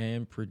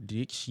and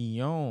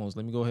Predictions.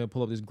 Let me go ahead and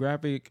pull up this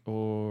graphic,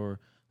 or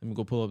let me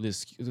go pull up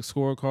this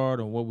scorecard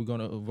on what we're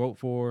gonna vote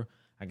for.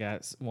 I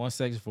got one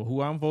section for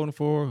who I'm voting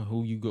for,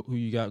 who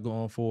you got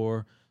going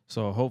for.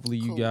 So hopefully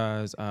you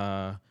guys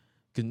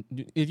can,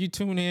 if you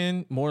tune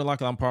in, more than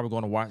likely I'm probably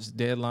going to watch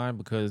Deadline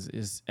because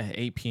it's at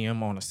 8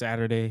 p.m. on a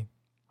Saturday.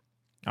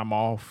 I'm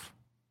off.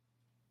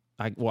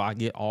 I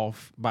get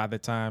off by the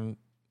time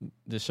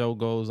the show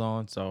goes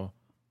on, so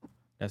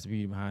that's the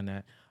beauty behind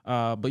that.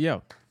 But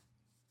yo,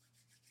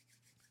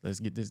 let's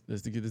get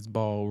this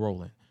ball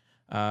rolling.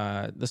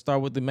 Let's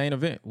start with the main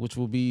event, which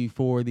will be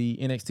for the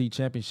NXT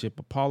Championship: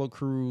 Apollo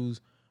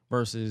Crews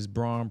versus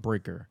Braun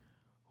Breaker.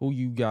 Who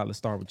you got? Let's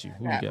start with you.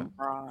 Who you got?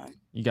 LeBron.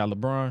 You got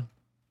LeBron.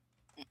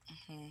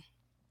 Mm-hmm.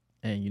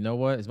 And you know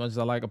what? As much as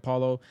I like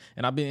Apollo,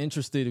 and I've been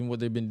interested in what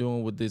they've been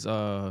doing with this,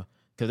 because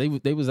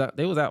they was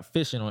out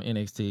fishing on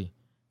NXT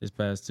this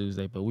past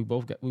Tuesday, but we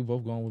both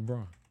going with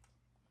Braun.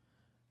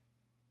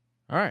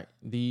 All right,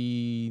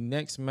 the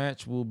next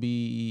match will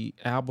be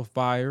Alba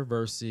Fire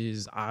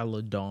versus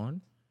Isla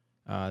Dawn.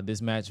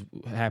 This match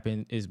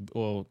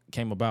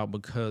came about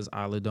because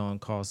Isla Dawn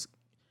cost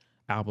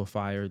Alba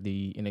Fire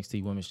the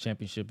NXT Women's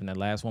Championship in that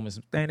last women's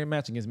standing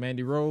match against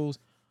Mandy Rose.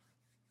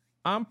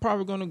 I'm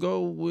probably gonna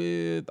go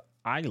with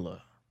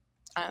Isla.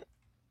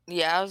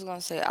 Yeah, I was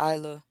gonna say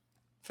Isla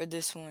for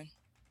this one.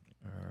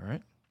 All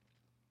right.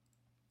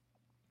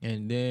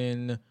 And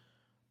then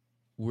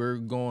we're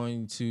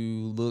going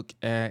to look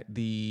at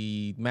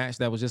the match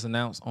that was just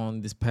announced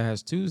on this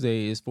past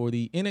Tuesday. Is for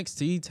the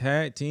NXT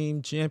Tag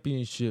Team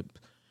Championship.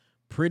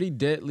 Pretty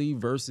Deadly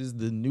versus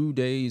the New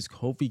Day's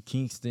Kofi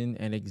Kingston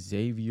and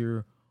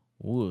Xavier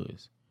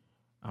Woods.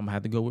 I'm going to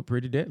have to go with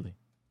Pretty Deadly.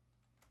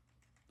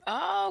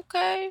 Oh,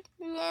 okay.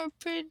 You are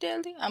pretty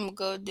deadly. I'm gonna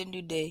go with the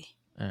New Day.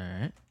 All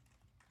right.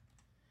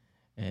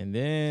 And I ain't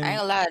then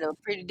gonna lie though,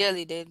 pretty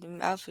deadly. The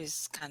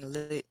outfit's kind of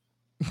lit.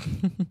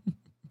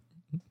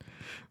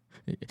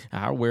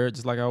 I wear it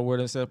just like I wear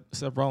the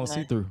Seth Rollins see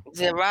Like, through.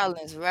 Zed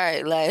Rollins,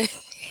 right? Like,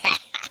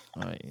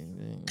 All right. And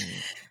then,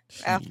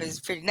 outfit's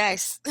pretty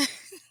nice.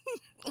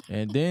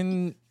 and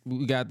then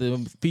we got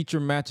the feature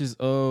matches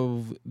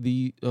of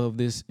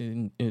this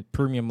in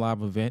premium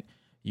live event.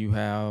 You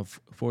have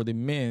for the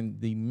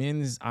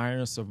men's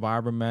Iron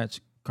Survivor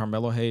match,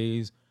 Carmelo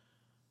Hayes,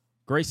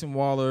 Grayson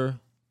Waller,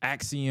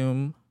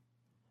 Axiom,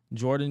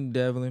 Jordan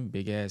Devlin,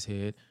 big ass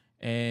head,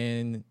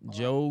 and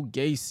Joe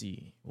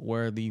Gacy,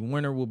 where the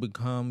winner will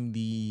become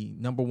the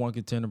number one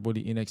contender for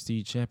the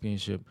NXT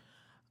championship.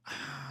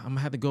 I'm gonna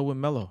have to go with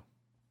Melo.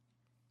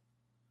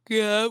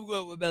 Yeah, I'm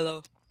going with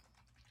Melo.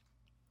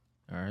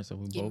 All right, so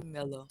Give me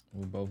Melo.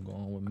 we're both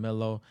going with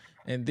Melo.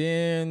 And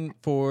then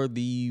for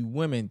the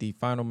women, the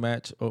final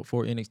match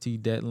for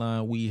NXT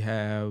Deadline, we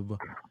have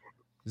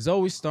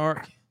Zoe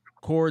Stark,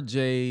 Cora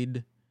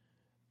Jade,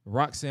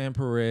 Roxanne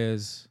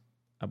Perez.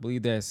 I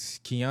believe that's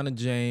Kiana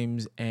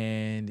James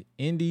and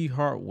Indy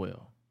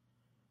Hartwell.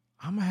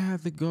 I'm gonna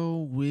have to go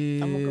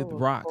with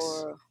Rox.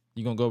 Cora.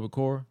 You gonna go with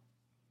Cora?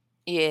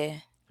 Yeah.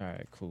 All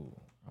right,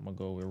 cool. I'm gonna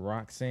go with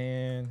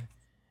Roxanne,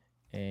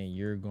 and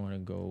you're gonna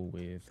go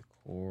with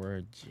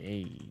Cora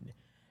Jade.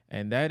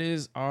 And that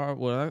is our.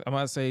 Well, I'm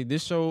gonna say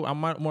this show. I'm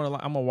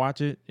gonna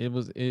watch it.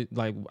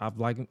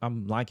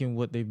 I'm liking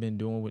what they've been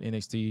doing with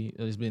NXT.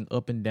 It's been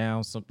up and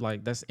down. Some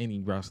like that's any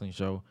wrestling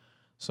show.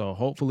 So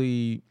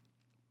hopefully,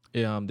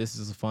 this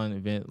is a fun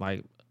event.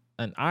 Like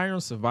an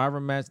Iron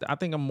Survivor match. I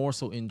think I'm more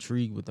so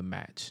intrigued with the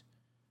match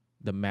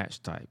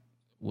type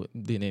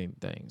than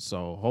anything.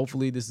 So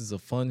hopefully this is a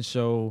fun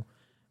show,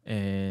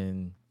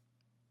 and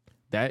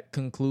that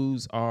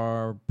concludes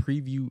our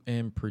preview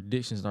and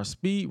predictions, our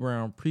speed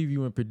round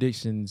preview and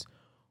predictions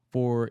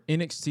for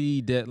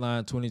NXT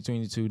Deadline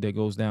 2022 that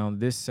goes down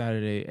this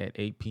Saturday at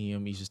 8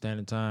 p.m. Eastern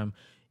Standard Time.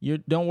 You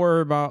don't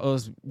worry about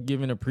us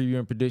giving a preview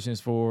and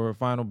predictions for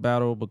Final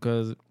Battle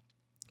because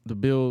the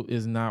bill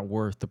is not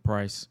worth the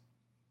price.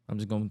 I'm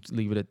just going to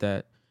leave it at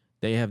that.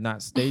 They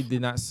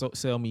did not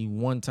sell me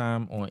one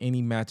time on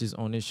any matches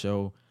on this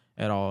show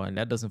at all, and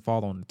that doesn't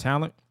fall on the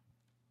talent.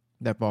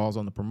 That falls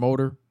on the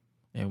promoter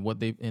and what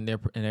they in their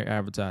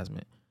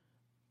advertisement.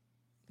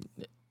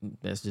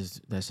 That's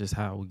just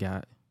how we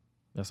got.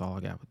 That's all I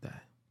got with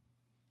that.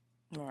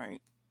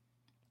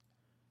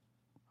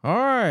 All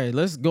right,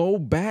 let's go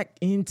back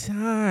in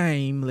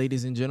time,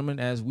 ladies and gentlemen,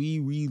 as we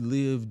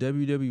relive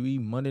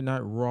WWE Monday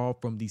Night Raw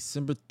from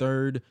December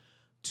 3rd,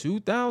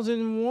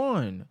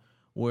 2001,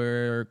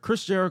 where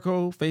Chris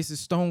Jericho faces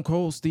Stone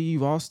Cold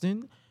Steve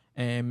Austin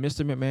and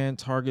Mr. McMahon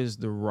targets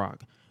The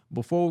Rock.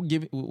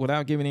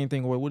 Without giving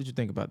anything away, what did you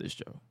think about this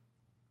show?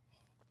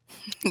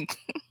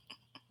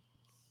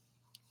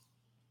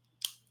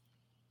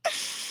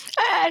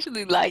 I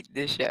actually liked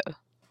this show.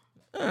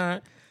 All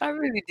right. I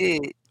really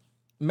did.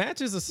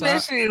 Matches aside,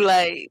 Especially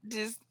like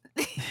just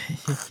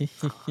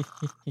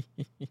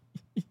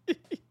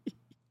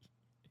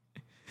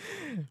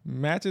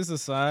matches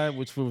aside,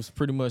 which was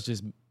pretty much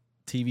just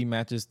TV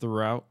matches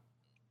throughout.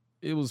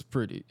 It was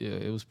pretty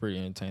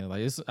entertaining.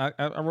 Like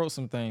I wrote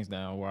some things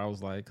down where I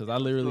was like, because I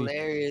literally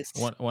hilarious.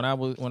 when I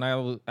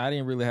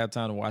didn't really have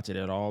time to watch it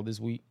at all this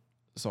week,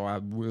 so I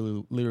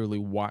really literally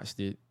watched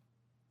it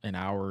an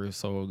hour or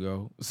so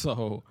ago.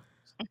 So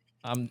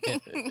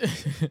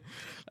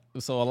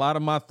so a lot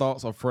of my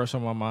thoughts are fresh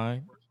on my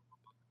mind.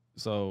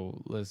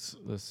 So let's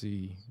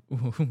see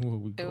where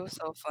we go. It was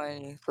so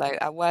funny. Like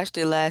I watched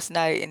it last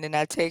night and then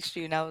I texted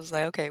you and I was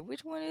like, okay,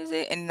 which one is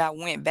it? And then I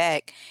went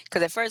back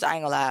because at first I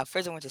ain't gonna lie.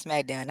 First I went to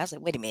SmackDown. And I was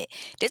like, wait a minute,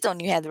 this don't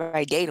even have the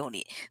right date on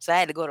it. So I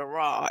had to go to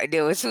Raw. And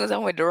then as soon as I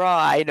went to Raw,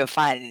 I ended up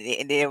finding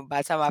it. And then by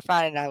the time I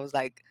found it, I was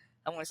like,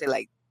 I want to say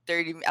like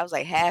 30. I was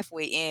like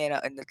halfway in,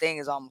 and the thing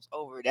is almost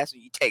over. That's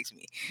when you text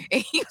me,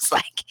 and he was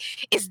like,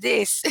 "It's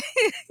this.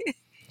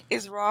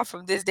 It's Raw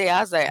from this day."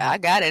 I was like, "I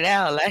got it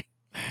now." Like.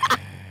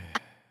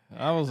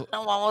 I'm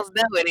almost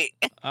done with it.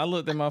 I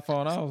looked at my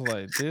phone. I was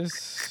like,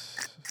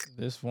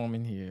 this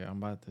woman here. I'm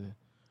about to.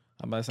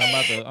 Because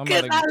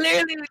I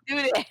literally would do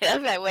that. I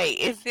was like, wait,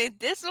 is it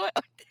this one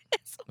or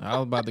this one? I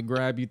was about to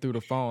grab you through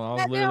the phone. I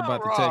was literally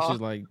about to text you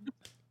like,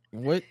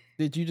 what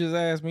did you just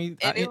ask me?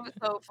 And it was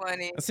so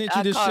funny. I sent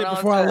you this shit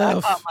before I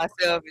left. I caught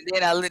myself, and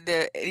then I looked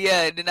at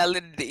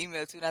the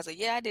email too, and I said,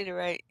 yeah, I did it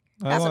right.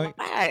 I was like,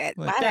 why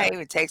did I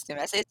even text him?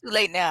 I said, it's too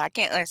late now. I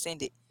can't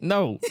unsend it.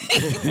 No.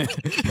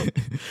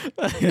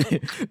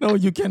 No,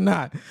 you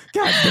cannot.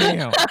 God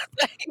damn.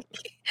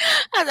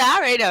 I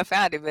already done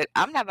found it, but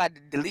I'm not about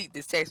to delete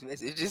this text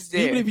message. Just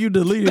there. Even if you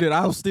deleted it,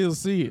 I'll still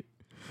see it.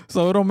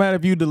 So it don't matter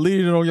if you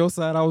deleted it on your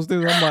side. I'm like,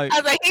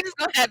 he's just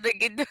gonna have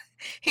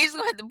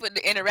to put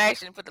the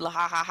interaction, put the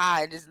ha ha ha,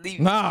 and just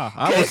leave it. Nah,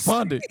 I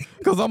responded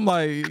because I'm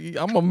like,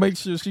 I'm gonna make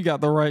sure she got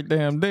the right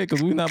damn day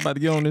because we're not about to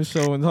get on this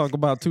show and talk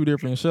about two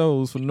different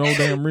shows for no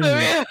damn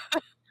reason.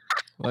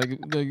 Come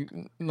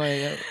Like,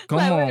 wait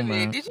a on, minute,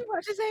 man. did you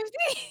watch the same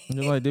thing?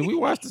 You're like, did we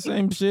watch the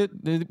same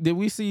shit? Did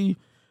we see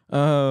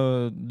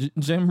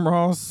Jim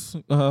Ross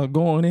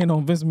going in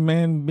on Vince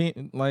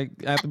McMahon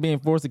after being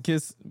forced to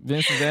kiss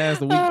Vince's ass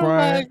the week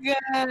prior? Oh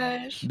my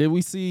gosh. Did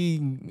we see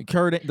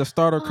the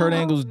starter Kurt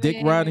Angle's dick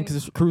riding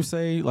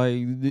crusade?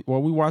 Like, were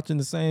we watching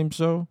the same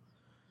show?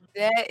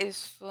 That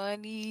is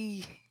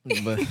funny.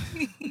 But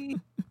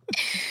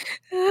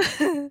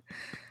I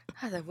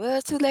was like, well,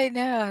 it's too late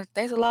now.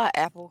 Thanks a lot,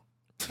 Apple.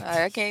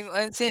 I can't even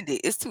unsend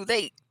it. It's too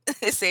late.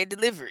 It said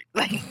delivered.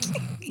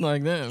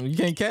 like damn, you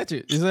can't catch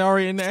it. It's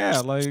already in the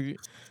app. Like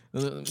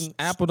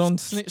Apple done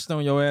snitched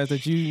on your ass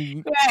that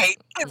you right.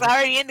 It's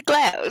already in the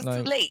cloud. It's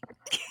like, too late.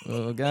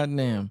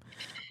 Goddamn.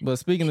 But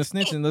speaking of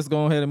snitching, let's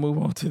go ahead and move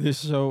on to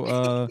this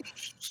show.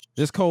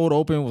 This cold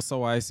open was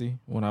so icy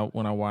when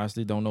I watched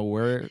it. Don't know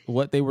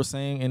what they were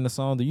saying in the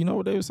song. Do you know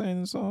what they were saying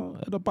in the song?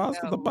 At the boss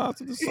of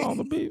the song,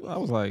 the beat. I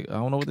was like, I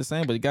don't know what they're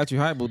saying, but it got you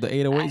hyped with the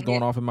 808s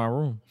going off in my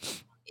room.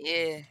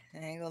 Yeah, I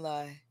ain't gonna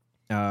lie.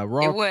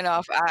 Raw. It went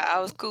off. I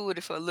was cool with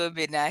it for a little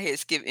bit. Now I hit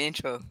skip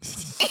intro.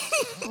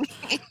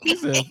 He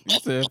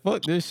said,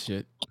 fuck this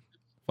shit.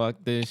 Fuck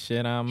this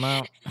shit, I'm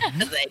out. I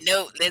was like,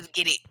 nope, let's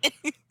get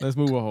it. Let's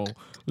move on.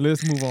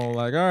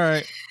 Like, all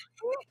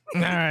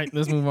right,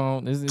 let's move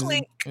on.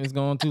 It's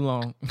going too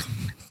long.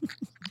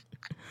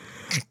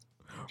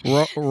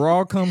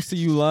 Raw comes to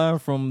you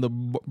live from the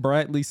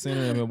Bradley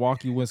Center in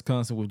Milwaukee,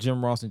 Wisconsin, with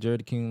Jim Ross and Jerry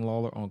the King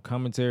Lawler on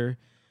commentary.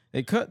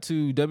 They cut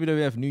to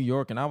WWF New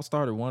York, and I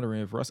started wondering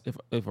if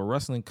a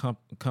wrestling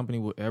company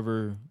would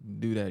ever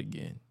do that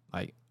again,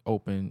 like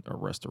open a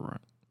restaurant.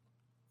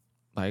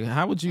 Like,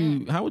 how would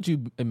you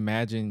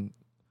imagine,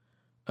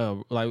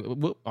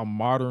 a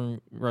modern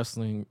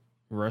wrestling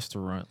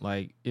restaurant?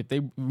 Like, if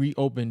they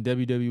reopened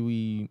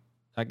WWE,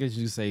 I guess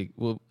you say,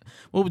 well,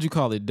 what would you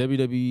call it?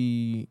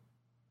 WWE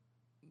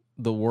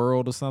The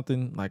World or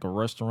something, like a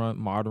restaurant,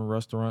 modern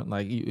restaurant.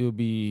 Like, it would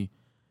be,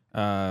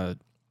 the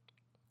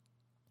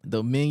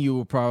menu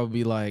would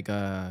probably be like,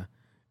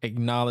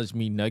 acknowledge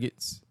me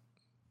nuggets,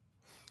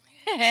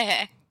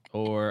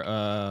 or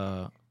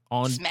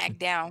on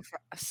SmackDown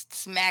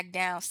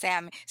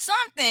salmon,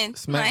 something.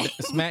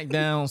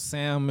 SmackDown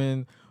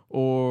salmon,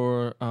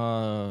 or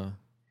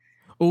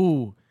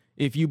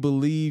if you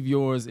believe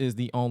yours is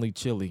the only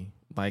chili,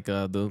 like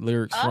the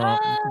lyrics from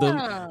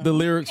the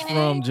lyrics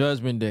from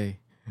Judgment Day,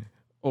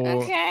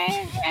 or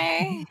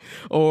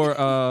or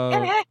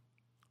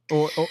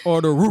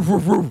the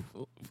roof,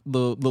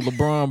 the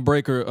LeBron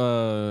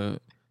Breaker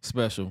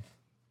special.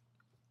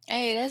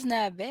 Hey, that's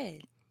not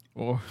bad.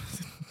 Or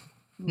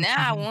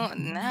Now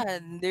I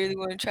literally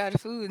want to try the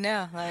food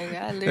now. Like,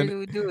 I literally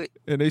would do it.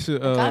 and they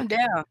should Calm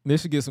down. They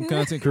should get some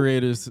content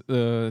creators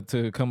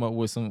to come up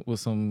with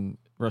some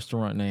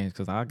restaurant names,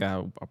 because I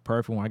got a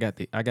perfect one. I got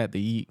the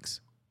Yeeks.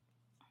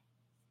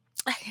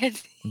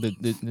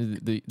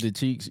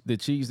 the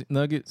cheese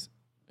nuggets.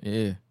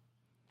 Yeah.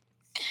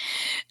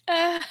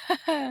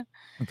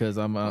 Because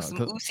I'm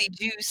some oozy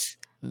juice.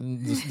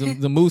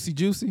 The moosey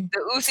juicy. The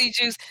oozy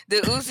juice.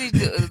 The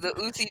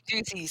oozy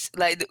juices.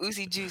 Like the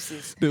oozy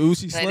juices. The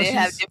oozy Like slushies. they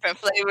have different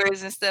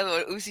flavors and stuff,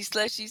 or oozy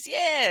slushies.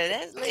 Yeah,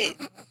 that's lit.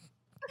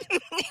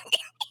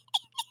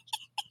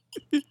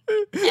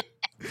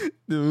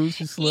 The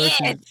oozy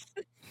slushies.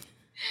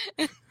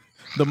 Yes.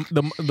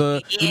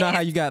 The you know how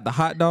you got the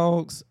hot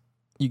dogs?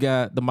 You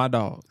got the My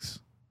Dogs.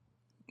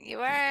 You're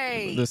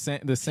right. The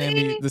Sami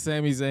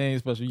Zayn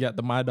special. You got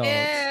the My Dogs.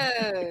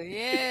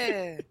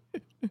 Yeah.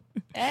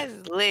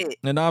 That's lit.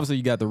 And obviously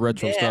you got the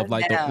retro stuff,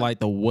 like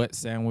the wet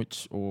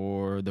sandwich,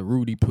 or the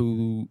Rudy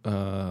Poo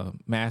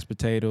mashed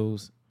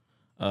potatoes.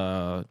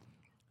 The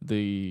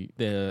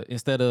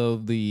instead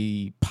of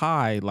the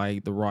pie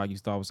like the Rock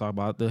used to always talk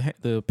about,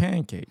 the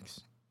pancakes,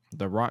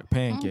 the Rock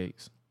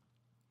pancakes.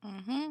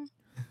 Mm-hmm.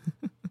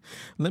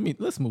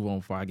 Let's move on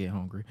before I get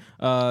hungry.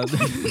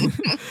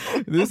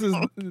 This is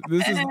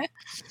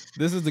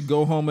the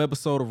go home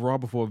episode of Raw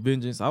Before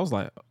Vengeance. I was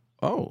like,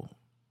 oh.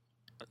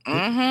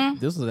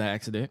 This was an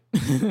accident.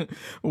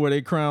 Where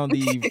they crowned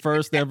the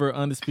first ever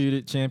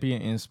undisputed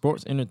champion in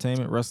sports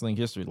entertainment wrestling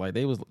history. Like,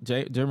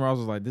 Jim Ross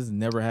was like, this has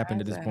never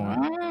happened at this point.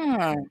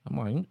 I'm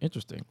like,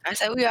 interesting. I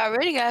said, we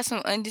already got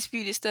some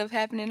undisputed stuff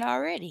happening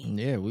already.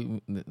 Yeah,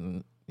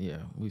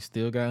 we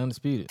still got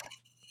undisputed.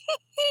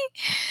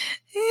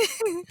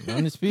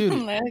 Undisputed.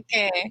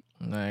 Okay.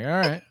 Like, all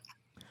right.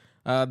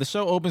 The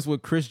show opens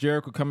with Chris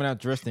Jericho coming out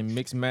dressed in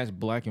mixed match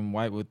black and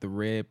white with the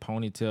red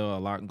ponytail. A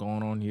lot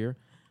going on here.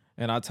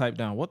 And I typed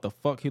down, what the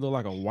fuck? He looked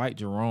like a white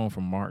Jerome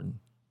from Martin.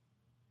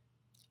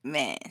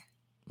 Man.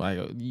 Like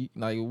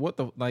what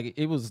the, like,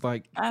 it was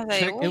like,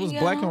 it was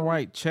black and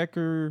white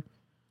checker.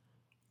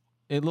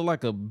 It looked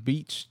like a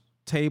beach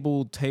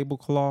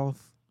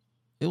tablecloth.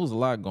 It was a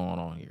lot going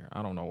on here.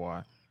 I don't know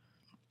why.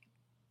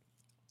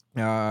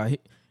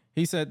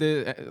 He said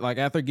that, like,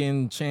 after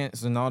getting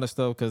chants and all that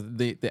stuff, because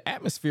the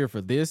atmosphere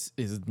for this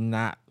is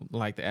not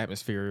like the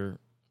atmosphere,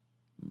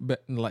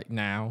 but like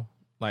now.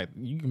 Like,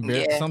 you can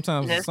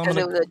sometimes it was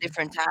a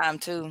different time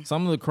too.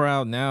 Some of the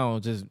crowd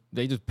now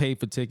they just pay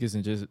for tickets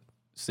and just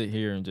sit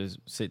here and just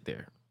sit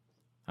there.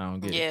 I don't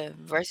get it. Yeah,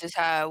 versus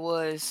how it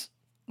was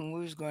when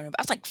we was growing up.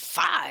 I was like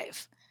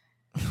 5.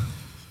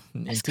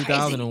 In That's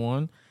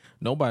 2001,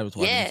 nobody was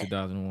watching in Yeah.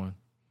 2001.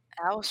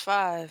 I was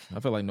 5. I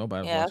feel like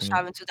nobody was Yeah, I was watching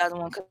 5 in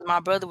 2001 because my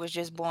brother was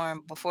just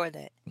born before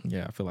that. it.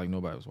 Yeah, I feel like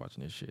nobody was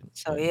watching this shit.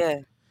 So yeah,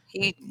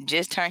 he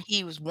just turned.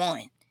 He was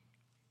 1.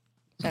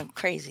 Something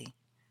crazy.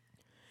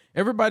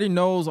 Everybody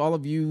knows, all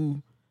of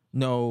you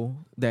know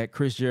that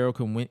Chris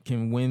Jericho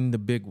can win the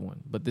big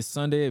one. But this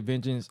Sunday at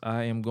Vengeance,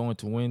 I am going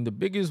to win the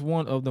biggest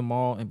one of them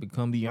all and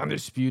become the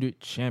undisputed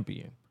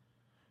champion.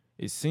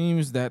 It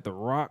seems that The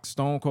Rock,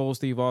 Stone Cold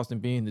Steve Austin,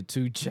 being the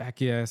two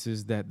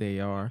jackasses that they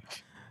are,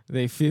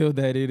 they feel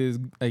that it is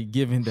a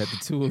given that the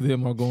two of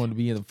them are going to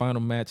be in the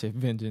final match at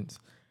Vengeance.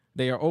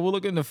 They are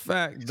overlooking the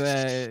fact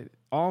that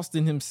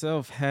Austin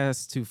himself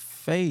has to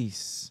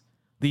face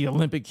the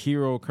Olympic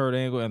hero Kurt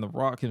Angle, and The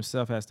Rock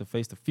himself has to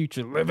face the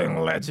future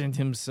living legend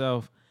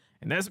himself,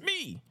 and that's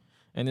me.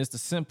 And it's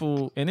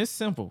simple.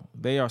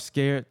 They are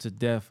scared to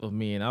death of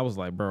me, and I was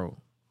like, bro,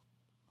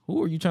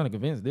 who are you trying to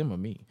convince, them or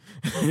me?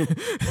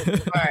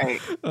 Right.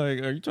 Like,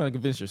 are you trying to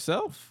convince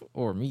yourself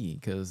or me?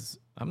 Because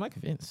I'm not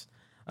convinced.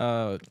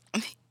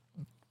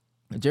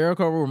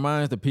 Jericho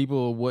reminds the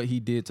people of what he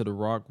did to The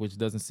Rock, which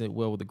doesn't sit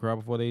well with the crowd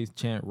before they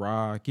chant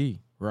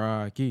Rocky,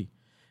 Rocky.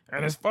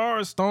 And as far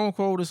as Stone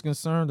Cold is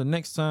concerned, the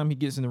next time he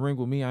gets in the ring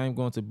with me, I am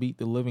going to beat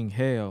the living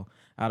hell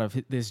out of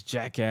this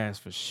jackass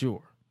for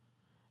sure.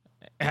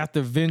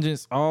 After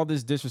Vengeance, all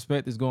this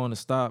disrespect is going to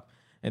stop.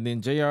 And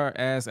then JR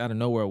asks out of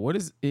nowhere, what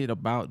is it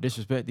about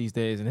disrespect these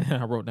days? And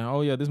then I wrote down,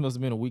 oh yeah, this must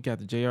have been a week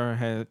after JR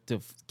had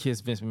to kiss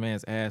Vince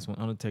McMahon's ass when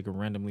Undertaker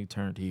randomly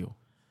turned heel.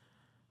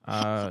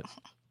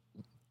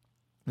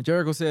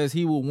 Jericho says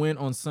he will win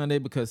on Sunday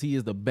because he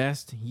is the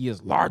best. He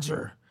is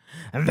larger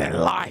than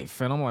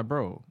life. And I'm like,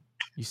 bro,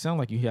 you sound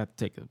like you have to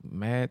take a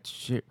mad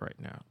shit right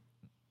now.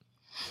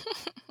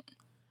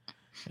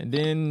 And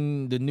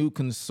then the new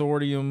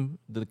consortium,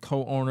 the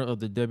co-owner of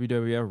the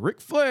WWF,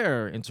 Ric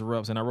Flair,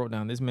 interrupts. And I wrote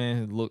down, this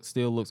man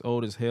still looks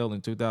old as hell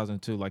in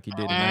 2002 like he did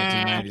in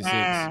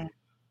 1996.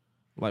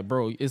 Like,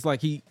 bro, it's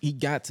like he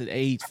got to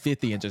age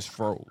 50 and just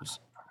froze.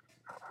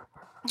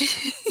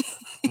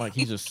 Like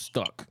he's just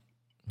stuck.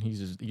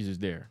 He's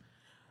just there.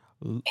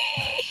 I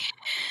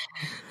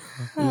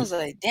was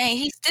like, dang,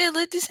 he still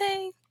look the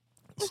same.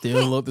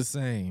 Still look the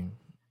same.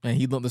 And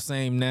he look the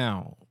same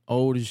now.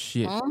 Old as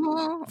shit.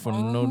 For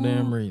no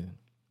damn reason.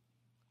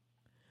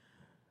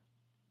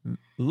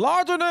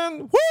 Larger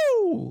than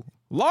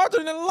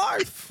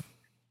life.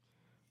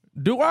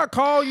 Do I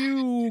call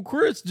you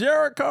Chris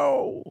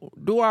Jericho?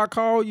 Do I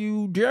call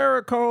you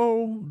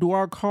Jericho? Do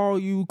I call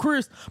you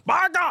Chris?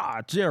 My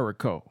God,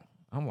 Jericho.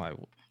 I'm like,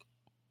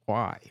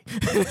 why?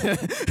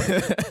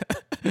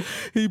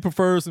 He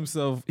prefers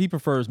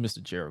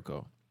Mr.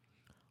 Jericho.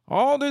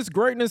 All this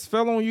greatness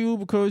fell on you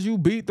because you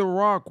beat The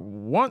Rock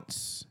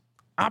once.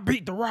 I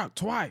beat The Rock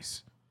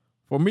twice.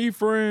 For me,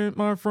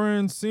 my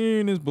friend,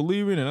 seeing is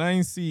believing, and I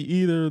ain't see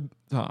either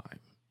time,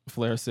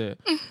 Flair said.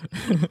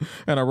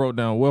 And I wrote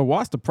down, well,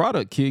 watch the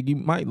product, kid. You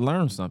might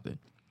learn something.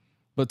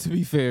 But to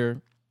be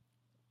fair,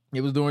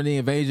 it was during the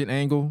invasion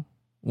angle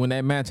when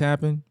that match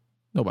happened.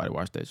 Nobody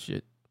watched that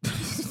shit.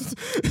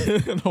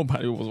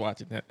 Nobody was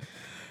watching that.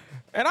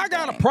 And I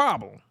got a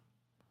problem.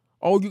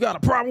 Oh, you got a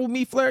problem with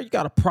me, Flair? You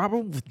got a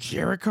problem with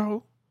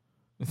Jericho?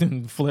 And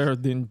then Flair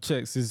then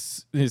checks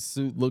his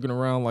suit, looking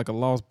around like a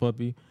lost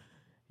puppy.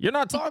 You're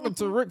not talking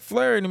to Ric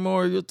Flair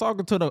anymore. You're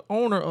talking to the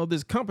owner of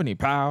this company,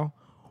 pal.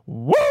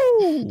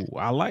 Woo!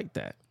 I like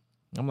that.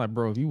 I'm like,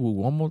 bro, if you woo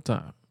one more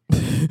time.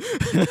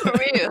 For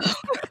real.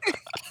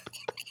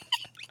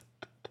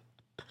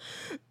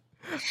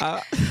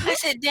 I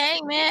said,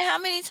 dang, man, how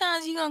many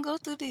times you gonna go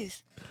through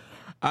this?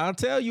 I'll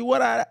tell you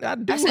what, I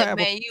do I said, have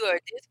man, you are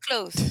this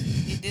close.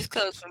 You're this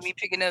close from me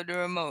picking up the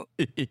remote.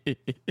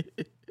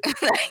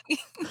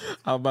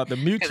 I'm about to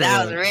mute you. Because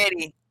I was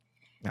ready.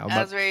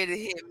 I was ready to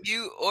hit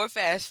mute or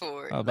fast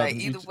forward. Like,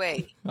 either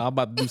way. I'm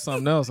about to do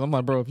something else. I'm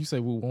like, bro, if you say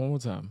woo one more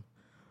time.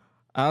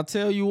 I'll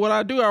tell you what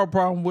I do have a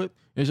problem with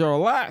is your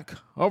lack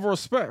of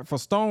respect for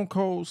Stone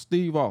Cold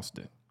Steve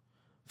Austin.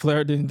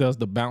 Flair then does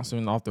the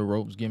bouncing off the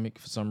ropes gimmick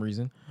for some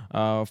reason.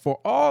 For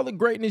all the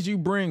greatness you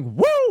bring,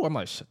 woo! I'm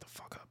like, shut the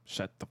fuck up.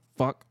 Shut the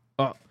fuck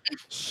up.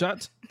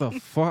 Shut the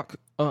fuck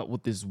up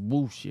with this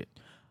woo shit.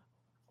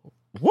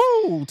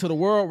 Woo to the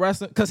World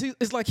Wrestling. Because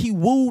it's like he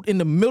wooed in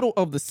the middle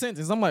of the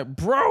sentence. I'm like,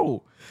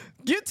 bro,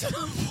 get to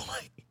the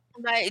point.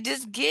 Like,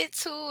 just get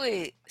to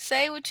it.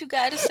 Say what you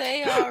got to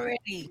say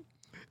already.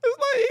 It's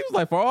like he was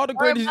like, for all the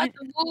greatness you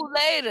woo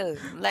later.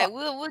 Like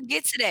we'll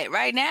get to that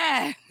right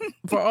now.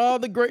 For all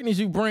the greatness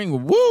you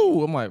bring,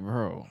 woo. I'm like,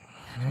 bro.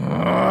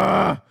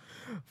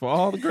 For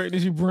all the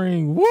greatness you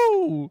bring,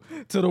 woo,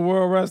 to the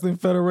World Wrestling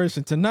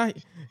Federation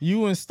tonight,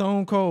 you and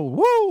Stone Cold,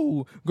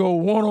 woo, go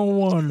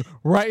one-on-one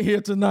right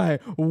here tonight.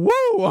 Woo!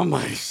 I'm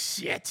like,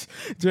 shit.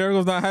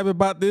 Jericho's not happy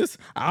about this.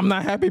 I'm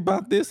not happy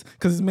about this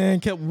because this man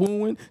kept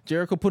wooing.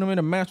 Jericho put him in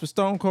a match with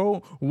Stone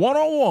Cold.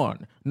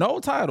 One-on-one. No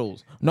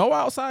titles. No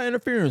outside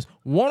interference.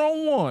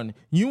 One-on-one.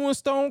 You and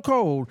Stone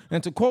Cold.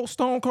 And to quote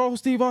Stone Cold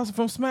Steve Austin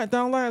from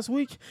SmackDown last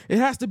week, it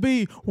has to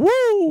be,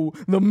 woo,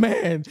 the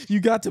man. You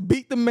got to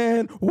beat the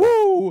man.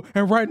 Woo!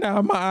 And right now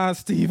in my eyes,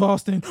 Steve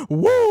Austin,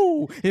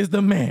 woo, is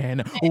the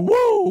man.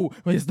 Woo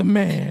is the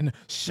man.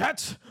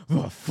 Shut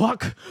the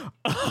fuck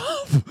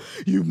up.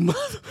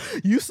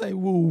 You say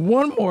woo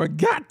one more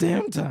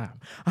goddamn time.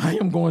 I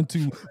am going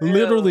to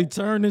literally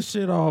turn this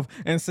shit off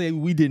and say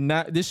we did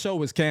not, this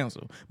show is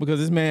canceled because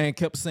this man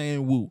kept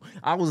saying woo.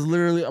 I was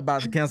literally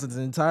about to cancel this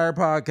entire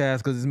podcast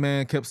because this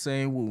man kept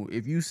saying woo.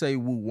 If you say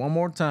woo one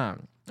more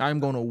time, I'm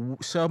going to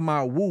shove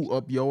my woo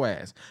up your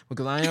ass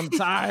because I am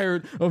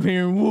tired of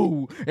hearing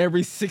woo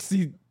every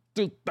 60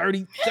 to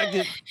 30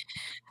 seconds.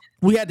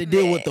 We had to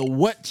deal with the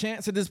what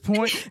chants at this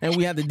point, and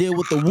we had to deal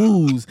with the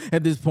woos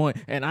at this point,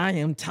 and I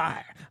am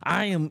tired.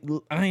 I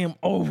am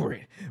over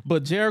it.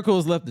 But Jericho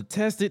is left to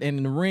test it and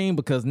in the ring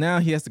because now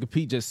he has to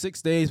compete just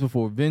 6 days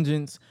before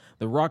Vengeance.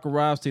 The Rock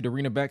arrives to the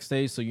arena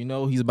backstage, so you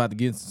know he's about to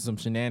get into some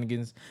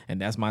shenanigans, and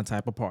that's my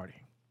type of party.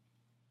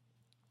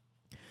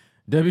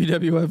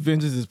 WWF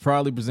Vengeance is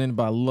proudly presented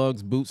by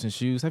Lugz Boots and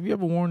Shoes. Have you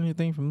ever worn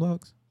anything from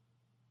Lugz?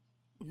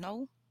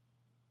 No.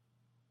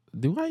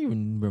 Do I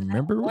even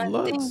remember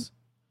Lugz? Thing.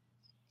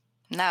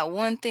 Not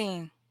one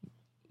thing.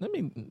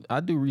 I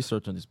do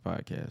research on this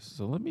podcast,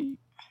 so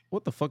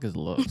what the fuck is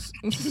Lugz?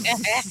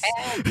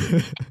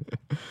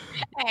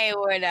 I ain't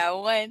worn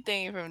out one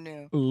thing from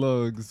them.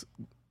 Lugz.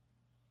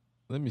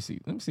 Let me see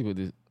what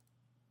this.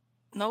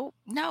 No,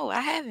 I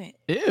haven't.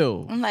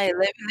 Ew. I'm like,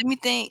 let me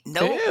think.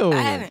 Nope, Ew.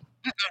 I haven't.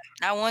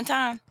 Not one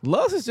time.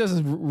 Lugz is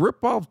just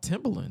rip off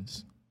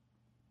Timberlands.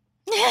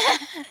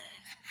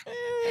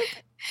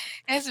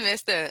 That's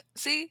messed up.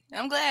 See,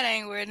 I'm glad I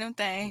ain't wearing them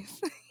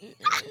things.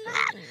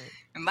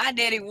 My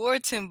daddy wore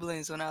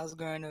Timberlands when I was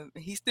growing up.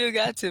 He still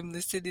got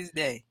Timberlands to this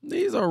day.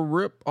 These are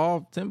rip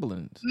off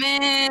Timberlands.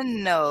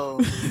 Man,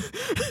 no.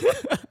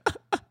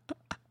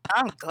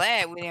 I'm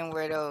glad we didn't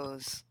wear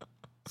those.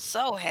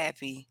 So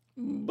happy.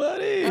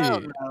 Buddy. Oh,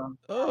 no.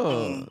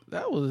 Oh,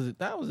 that was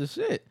the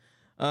shit.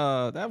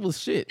 That was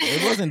shit.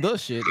 It wasn't the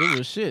shit. It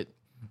was shit.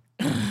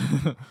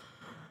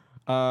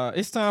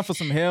 It's time for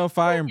some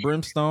hellfire and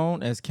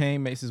brimstone as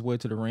Kane makes his way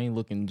to the ring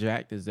looking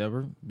jacked as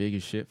ever. Big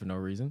as shit for no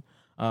reason.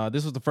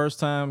 This was the first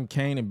time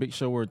Kane and Big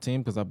Show were a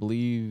team because I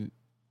believe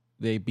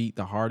they beat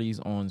the Hardys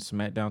on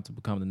SmackDown to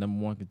become the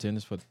 #1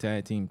 contenders for the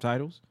tag team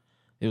titles.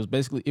 It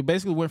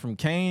basically went from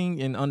Kane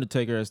and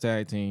Undertaker as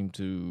tag team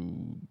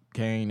to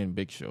Kane and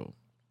Big Show.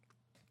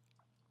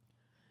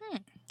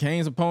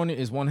 Kane's opponent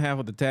is one half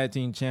of the tag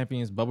team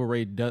champions, Bubba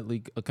Ray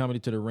Dudley,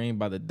 accompanied to the ring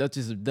by the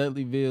Duchess of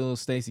Dudleyville,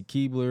 Stacy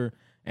Keibler,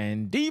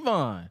 and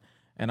Devon.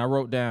 And I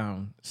wrote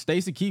down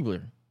Stacy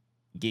Keibler,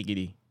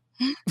 giggity.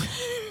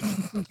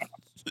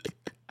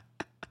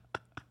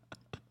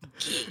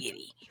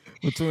 Giggity.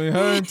 Between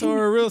her and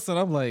Tori Wilson,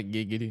 I'm like,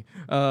 giggity.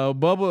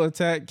 Bubba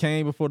attacked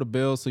Kane before the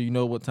bell, so you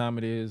know what time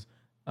it is.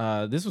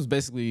 This was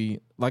basically,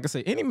 like I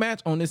said, any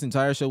match on this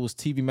entire show was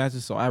TV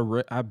matches, so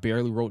I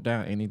barely wrote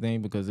down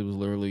anything because it was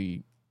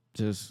literally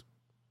just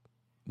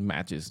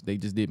matches. They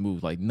just did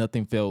moves. Like,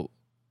 nothing felt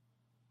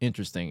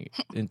interesting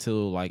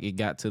until like it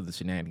got to the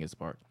shenanigans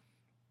part.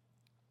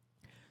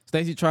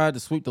 Stacey tried to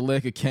sweep the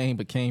leg of Kane,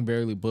 but Kane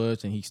barely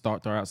budged, and he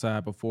stalked her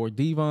outside before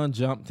Devon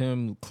jumped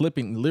him,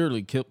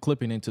 literally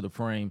clipping into the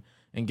frame,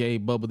 and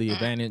gave Bubba the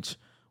advantage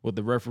with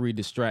the referee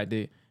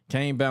distracted.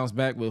 Kane bounced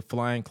back with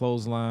flying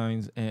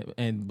clotheslines,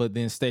 but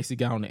then Stacey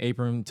got on the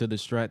apron to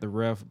distract the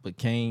ref, but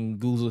Kane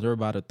goozled her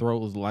by the throat,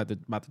 was like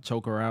about to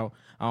choke her out.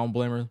 I don't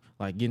blame her.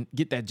 Like,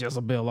 get that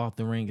Jezebel off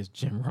the ring, as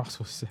Jim Ross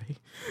would say.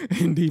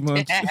 And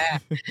Devon,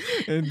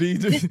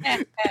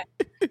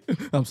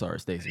 I'm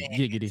sorry, Stacey.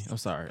 Giggity. I'm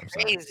sorry.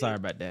 Sorry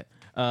about that.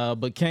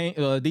 But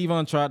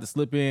Devon tried to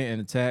slip in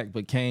and attack,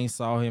 but Kane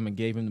saw him and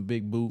gave him the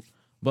big boot.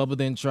 Bubba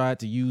then tried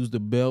to use the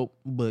belt,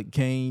 but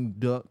Kane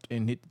ducked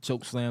and hit the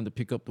choke slam to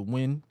pick up the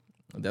win.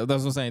 That's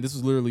what I'm saying. This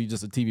was literally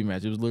just a TV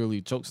match. It was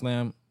literally choke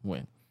slam,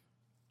 win.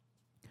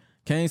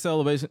 Kane's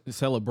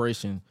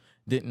celebration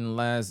didn't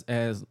last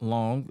as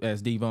long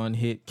as Devon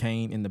hit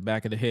Kane in the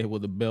back of the head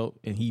with a belt,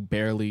 and he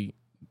barely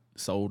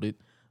sold it.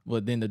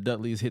 But then the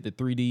Dudleys hit the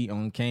 3D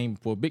on Kane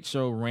before Big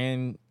Show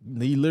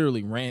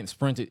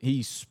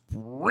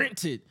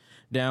sprinted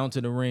down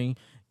to the ring,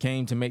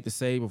 came to make the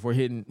save before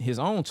hitting his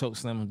own choke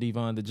slam on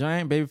Devon. The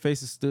giant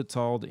babyfaces stood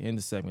tall to end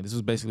the segment. This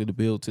was basically the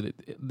build to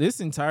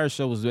this entire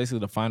show was basically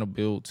the final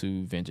build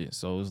to Vengeance.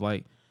 So it was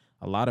like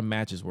a lot of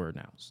matches were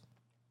announced.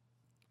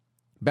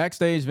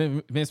 Backstage,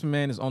 Vince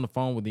McMahon is on the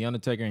phone with The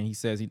Undertaker, and he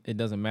says it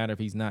doesn't matter if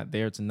he's not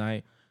there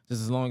tonight,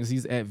 just as long as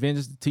he's at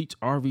Vengeance to teach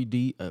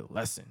RVD a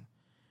lesson.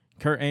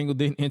 Kurt Angle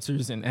then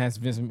enters and asks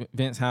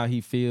Vince how he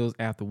feels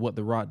after what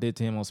The Rock did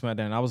to him on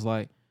SmackDown. And I was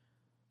like,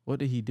 what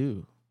did he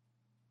do?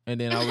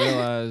 And then I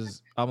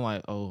realized, I'm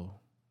like, oh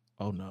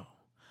no.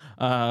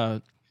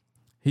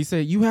 He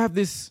said, you have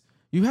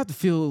to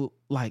feel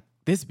like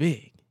this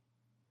big.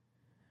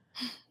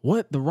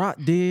 What The Rock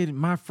did,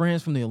 my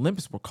friends from the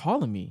Olympics were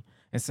calling me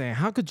and saying,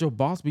 how could your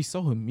boss be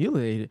so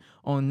humiliated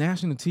on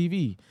national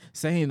TV?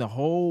 Saying the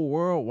whole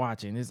world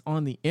watching. It's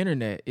on the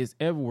internet. It's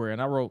everywhere.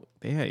 And I wrote,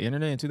 they had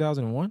internet in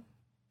 2001?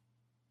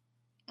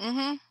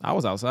 Mm-hmm. I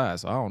was outside,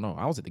 so I don't know.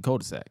 I was at the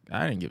cul-de-sac.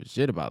 I didn't give a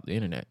shit about the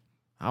internet.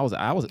 I was.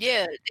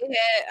 Yeah,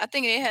 I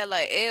think they had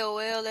like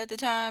AOL at the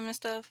time and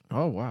stuff.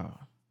 Oh, wow.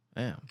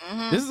 Damn.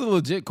 Mm-hmm. This is a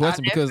legit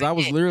question because I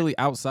was did. literally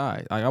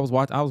outside. Like I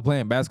was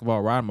playing basketball,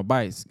 riding my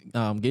bikes,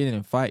 getting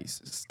in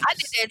fights. I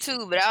did that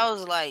too, but I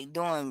was like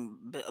doing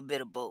a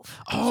bit of both.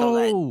 Oh, so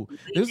like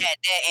we had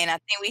that, and I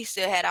think we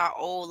still had our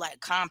old like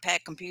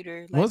compact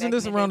computer. Like, wasn't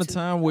this around the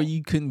time where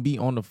you couldn't be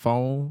on the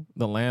phone,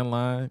 the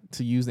landline,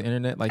 to use the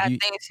internet? Like I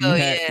think so.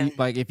 Yeah.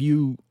 Like if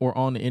you were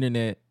on the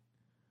internet,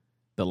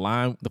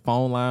 the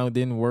phone line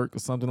didn't work or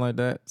something like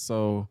that.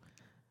 So,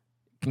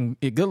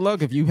 good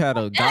luck if you had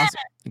a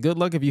gossip. Good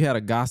luck if you had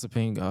a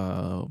gossiping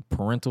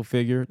parental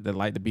figure that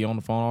liked to be on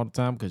the phone all the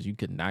time because you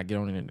could not get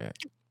on the internet.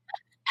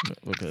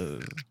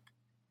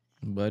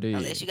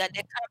 Unless you got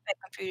that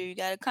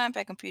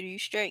compact computer, you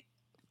straight.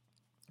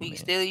 You can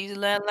still use a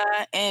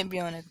landline and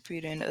be on a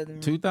computer in the other room.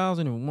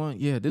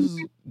 2001, yeah, this is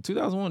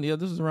 2001. Yeah,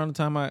 this is around the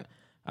time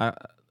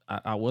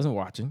I wasn't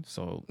watching,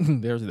 so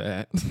there's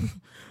that.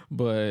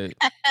 But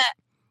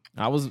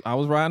I was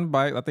riding a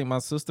bike. I think my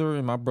sister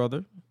and my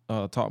brother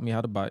taught me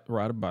how to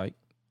ride a bike.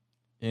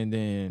 And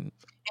then, and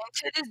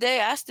to this day,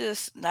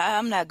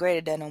 I'm not great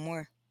at that no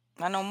more.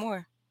 Not no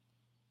more.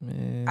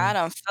 Man, I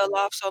done fell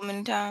off so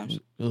many times.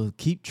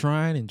 Keep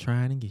trying and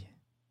trying again.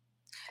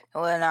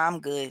 Well, no, I'm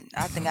good.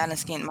 I think I done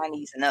skinned my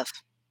knees enough.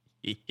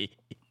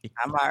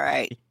 I'm all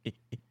right.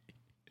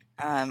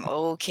 I'm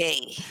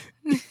okay.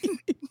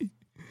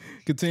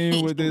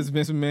 Continuing with this,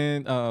 Vince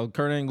McMahon,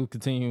 Kurt Angle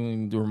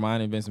continuing to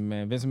remind Vince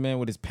McMahon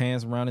with his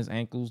pants around his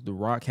ankles. The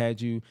Rock had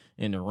you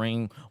in the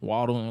ring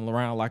waddling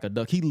around like a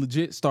duck. He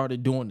legit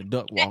started doing the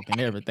duck walk and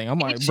everything. I'm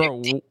like,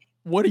 bro,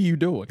 what are you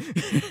doing?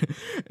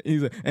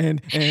 He's like,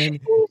 and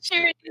he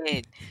sure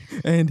did.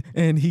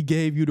 And he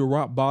gave you the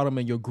rock bottom,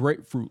 and your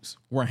grapefruits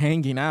were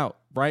hanging out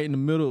right in the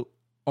middle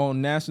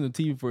on national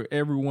TV for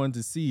everyone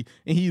to see.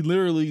 And he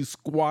literally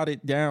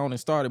squatted down and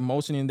started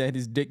motioning that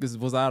his dick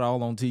was out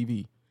all on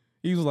TV.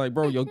 He was like,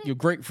 bro, your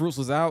grapefruits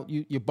was out.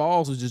 Your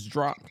balls was just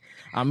dropped.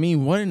 I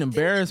mean, what an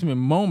embarrassment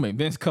moment.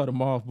 Vince cut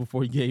him off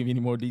before he gave any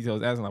more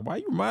details, asking like, why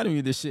you reminding me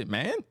of this shit,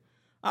 man?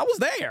 I was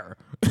there.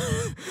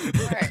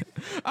 Right.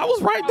 I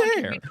was right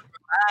there.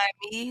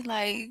 Me,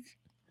 like.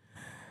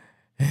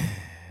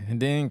 And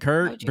then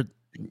Kurt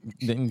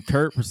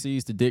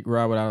proceeds to dick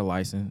ride without a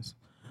license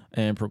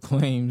and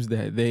proclaims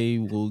that they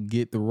will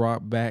get The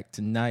Rock back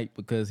tonight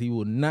because he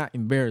will not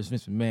embarrass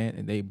Vince McMahon,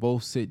 and they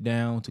both sit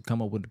down to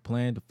come up with a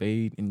plan to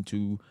fade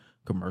into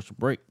commercial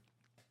break.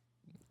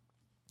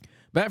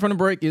 Back from the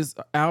break is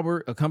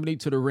Albert, accompanied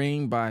to the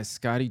ring by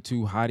Scotty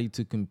 2 Hotty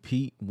to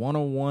compete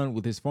one-on-one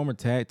with his former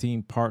tag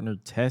team partner,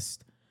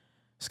 Test.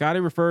 Scotty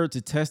referred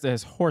to Test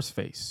as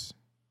Horseface.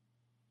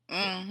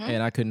 Mm-hmm.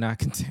 And I could not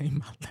contain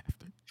my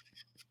laughter.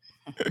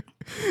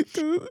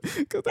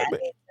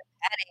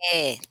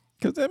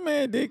 Because that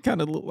man did kind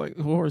of look like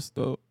a horse,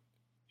 though,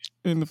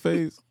 in the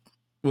face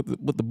with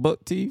the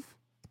buck teeth.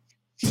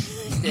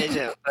 That's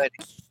so funny.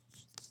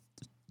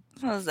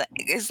 I was like,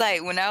 it's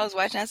like when I was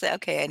watching, I said,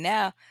 okay,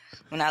 now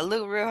when I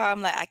look real hard,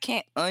 I'm like, I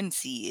can't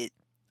unsee it.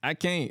 I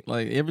can't.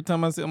 Like, every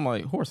time I see it, I'm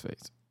like, horse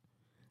face.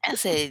 I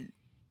said,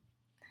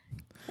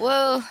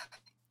 well,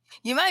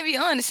 you might be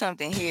onto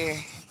something here.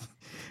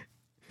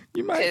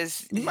 You might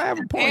have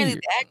a point. Apparently,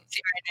 the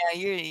accuracy right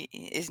now,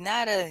 it's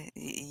not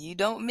you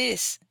don't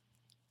miss.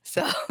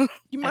 So I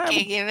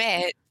can't get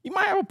mad. You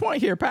might have a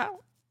point here,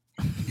 pal.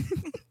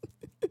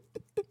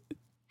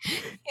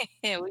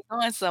 Yeah, we're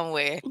going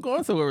somewhere. We're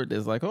going somewhere with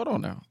this. Like, hold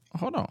on now.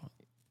 Hold on.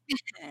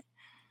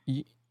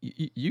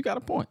 You got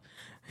a point.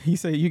 He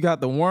said you got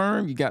the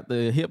worm, you got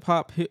the hip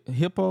hop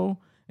hippo,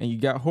 and you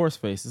got horse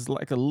face. It's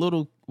like a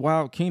little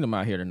wild kingdom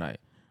out here tonight.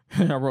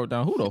 And I wrote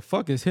down, who the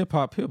fuck is hip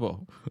hop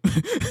hippo?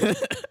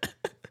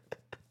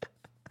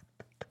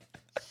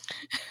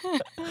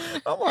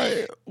 I'm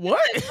like,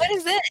 what? What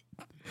is that?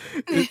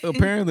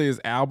 Apparently it's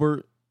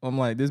Albert. I'm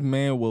like, this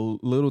man with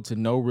little to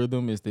no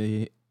rhythm is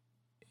the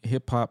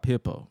hip hop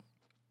hippo.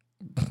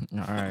 All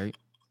right.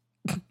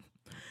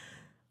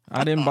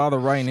 I didn't bother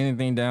writing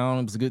anything down.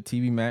 It was a good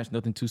TV match,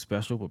 nothing too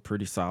special, but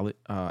pretty solid.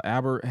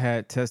 Albert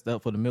had Test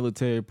up for the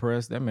military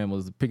press. That man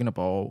was picking up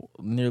a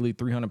nearly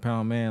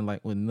 300-pound man like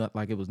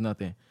it was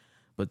nothing.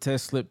 But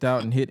Test slipped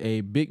out and hit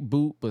a big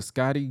boot, but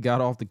Scotty got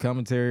off the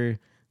commentary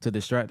to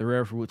distract the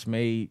referee, which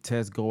made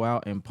Test go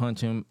out and punch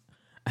him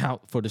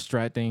out for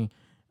distracting,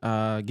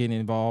 getting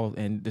involved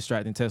and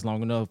distracting Test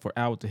long enough for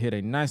Albert to hit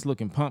a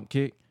nice-looking pump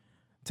kick.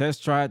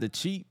 Test tried to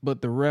cheat,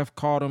 but the ref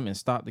caught him and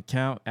stopped the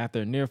count.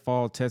 After a near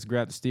fall, Test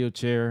grabbed the steel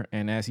chair,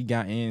 and as he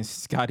got in,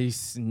 Scotty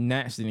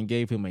snatched it and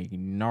gave him a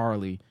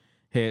gnarly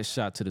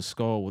headshot to the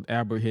skull, with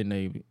Albert hitting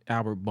a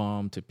Albert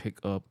bomb to pick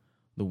up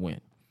the win.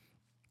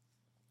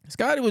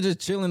 Scotty was just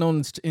chilling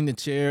in the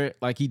chair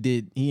like he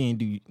did. He ain't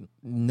do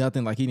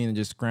nothing. Like he didn't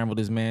just scramble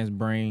this man's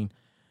brain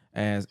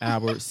as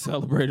Albert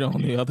celebrated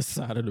on the other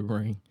side of the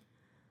ring.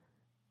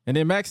 And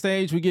then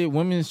backstage, we get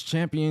women's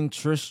champion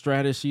Trish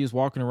Stratus. She is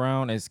walking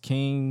around as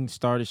King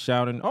started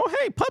shouting, "Oh,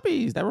 hey,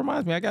 puppies. That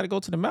reminds me, I got to go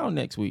to the mountain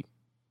next week."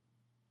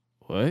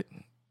 What?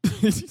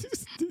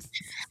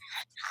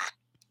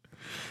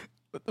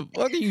 What the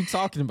fuck are you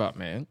talking about,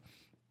 man?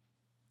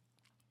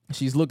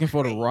 She's looking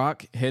for The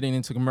Rock, heading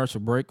into commercial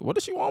break. What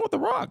does she want with The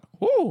Rock?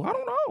 Oh, I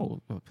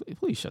don't know.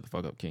 Please shut the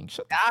fuck up, King.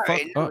 Shut the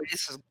fuck up.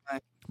 This was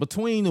going.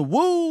 Between the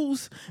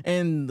woos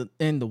and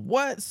the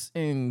whats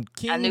and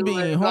King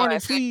being horny,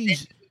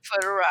 please. For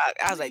The Rock.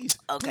 I was like,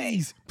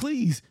 okay.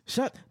 Please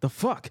shut the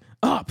fuck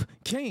up,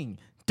 King.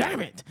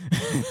 Damn it.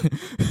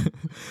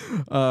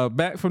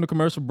 Back from the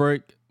commercial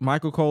break,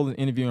 Michael Cole is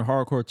interviewing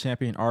hardcore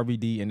champion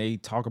RVD, and they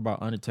talk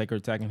about Undertaker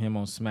attacking him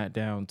on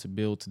SmackDown to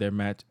build to their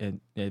match at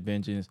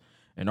Vengeance.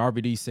 And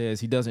RVD says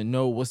he doesn't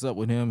know what's up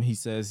with him. He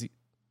says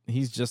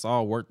he's just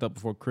all worked up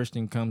before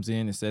Christian comes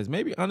in and says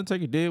maybe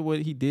Undertaker did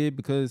what he did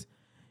because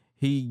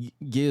he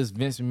gives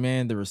Vince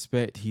McMahon the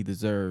respect he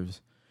deserves.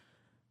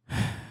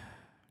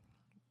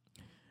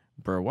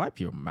 Bro, wipe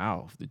your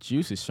mouth. The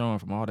juice is showing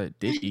from all that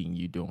dick eating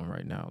you doing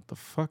right now. What the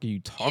fuck are you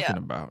talking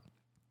about?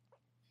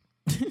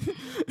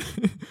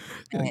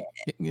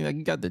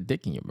 You got the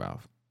dick in your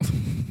mouth.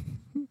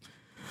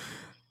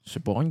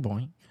 Shaboing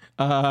boing.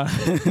 I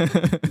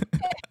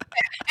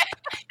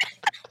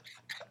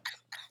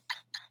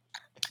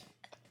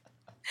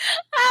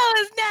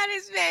was not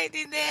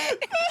expecting that.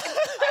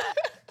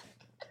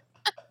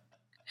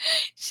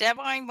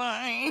 Shaboing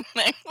boing.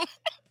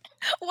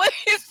 What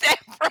is that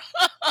from?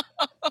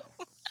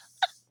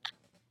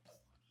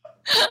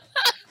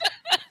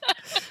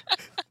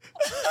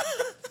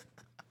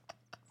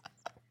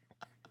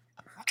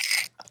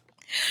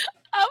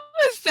 I'm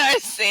gonna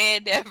start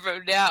saying that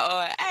from now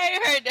on. I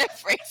ain't heard that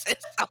phrase in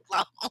so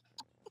long.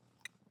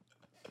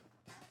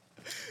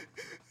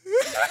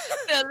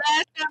 The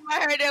last time I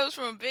heard that was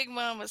from Big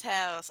Mama's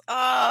house.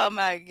 Oh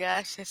my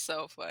gosh, that's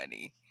so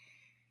funny.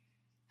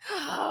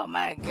 Oh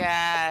my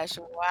gosh,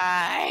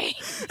 why?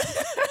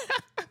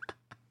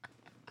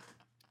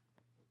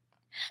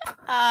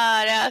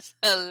 Oh, that's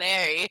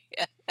hilarious.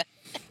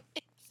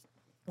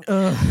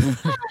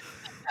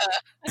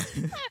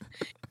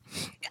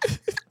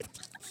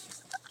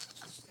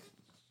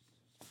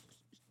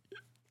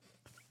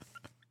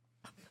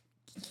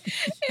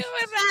 It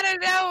was out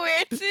of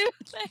nowhere too.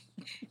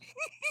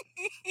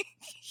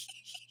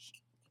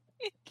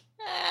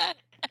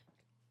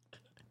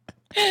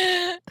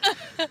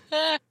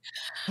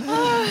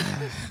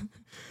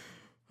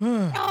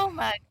 Oh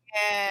my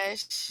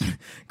gosh.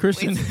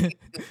 Christian.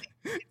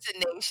 It's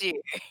next year.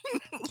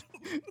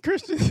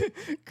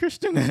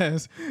 Christian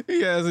asks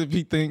if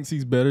he thinks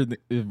he's better than,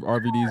 if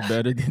RVD is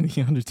better than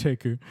the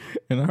Undertaker,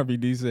 and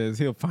RVD says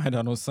he'll find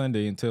out on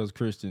Sunday and tells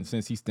Christian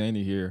since he's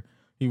standing here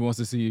he wants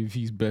to see if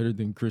he's better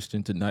than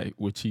Christian tonight,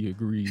 which he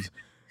agrees.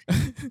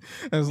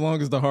 As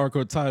long as the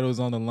hardcore title is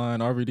on the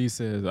line, RVD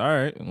says, all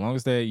right, as long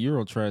as that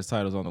Euro trash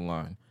title's on the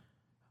line.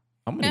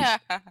 I'm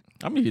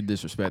gonna get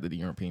disrespected the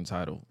European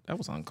title. That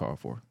was uncalled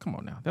for. Come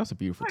on now. That was a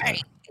beautiful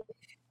title.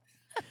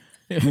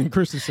 And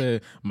Christian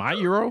said, my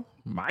Euro?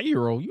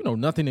 You know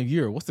nothing of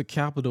Euro. What's the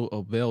capital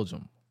of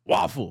Belgium?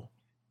 Waffle.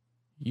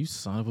 You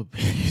son of a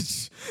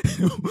bitch.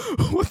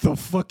 What the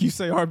fuck you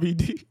say,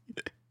 RVD?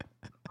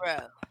 Bro.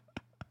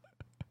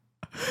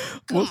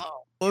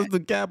 What's the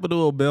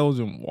capital of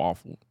Belgium?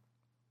 Waffle.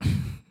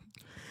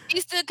 He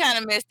still kind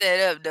of messed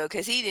that up though,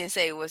 because he didn't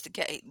say what's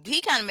the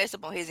he kind of messed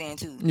up on his end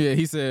too. Yeah,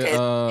 he said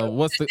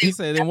what's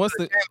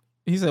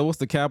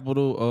the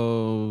capital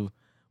of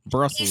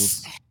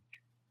Brussels?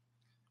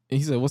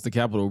 He said what's the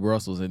capital of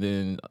Brussels, and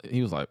then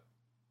he was like,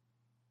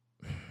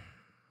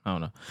 I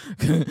don't know,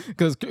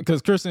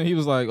 because Christian, he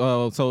was like,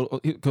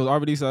 so because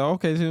RVD said,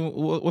 okay, so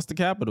what's the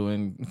capital,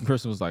 and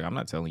Christian was like, I'm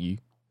not telling you.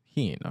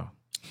 He ain't know.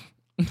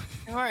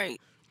 All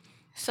right.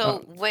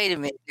 So wait a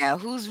minute now,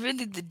 who's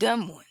really the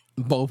dumb one?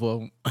 Both of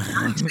them.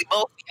 Actually,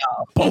 both of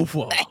y'all. Both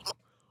of them.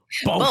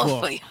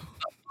 Both of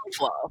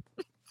y'all.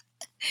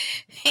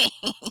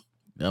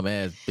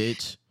 Dumbass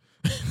bitch.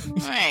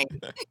 Right.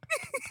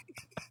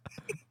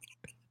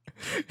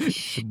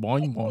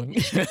 Boing boing.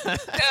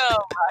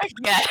 Oh my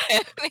god.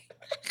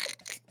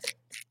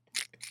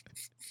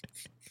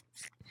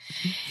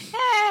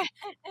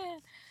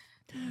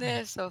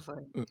 That's so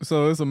funny.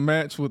 So it's a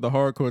match with the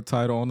hardcore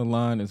title on the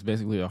line. It's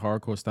basically a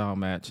hardcore style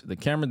match. The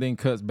camera then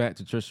cuts back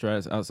to Trish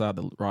Stratus outside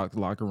the Rock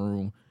locker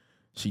room.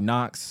 She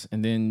knocks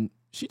and then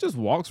she just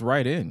walks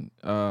right in.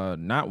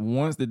 Not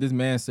once did this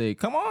man say,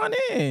 come on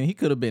in. He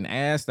could have been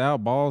assed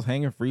out, balls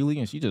hanging freely,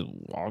 and she just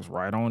walks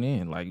right on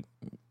in. Like,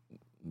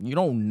 you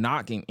don't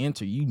knock and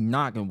enter. You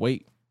knock and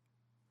wait.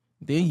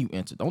 Then you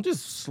enter. Don't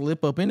just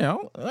slip up in there.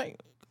 Like,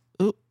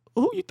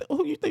 who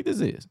you think this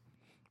is?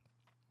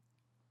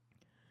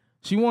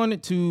 She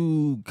wanted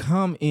to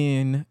come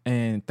in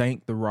and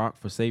thank The Rock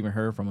for saving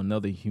her from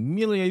another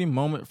humiliating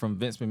moment from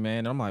Vince McMahon.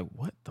 And I'm like,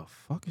 what the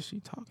fuck is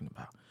she talking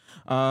about?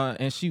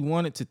 And she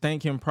wanted to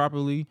thank him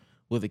properly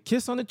with a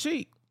kiss on the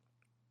cheek.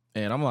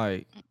 And I'm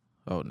like,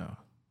 oh no,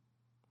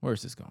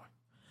 where's this going?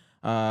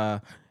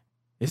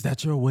 Is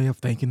that your way of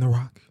thanking The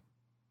Rock?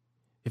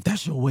 If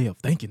that's your way of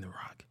thanking The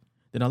Rock,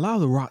 then allow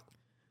The Rock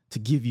to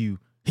give you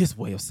his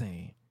way of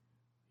saying,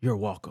 you're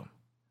welcome.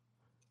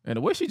 And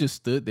the way she just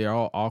stood there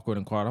all awkward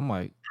and quiet, I'm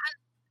like,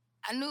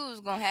 I knew it was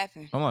gonna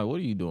happen. I'm like, what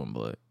are you doing,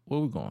 bud? Where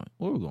we going?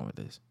 Where we going with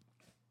this?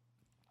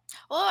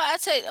 Well, I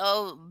say,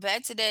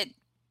 back to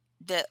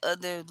that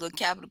other little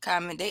capital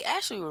comment. They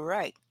actually were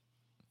right.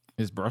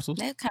 It's Brussels?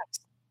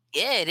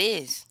 Yeah, it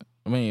is.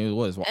 I mean, it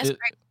was.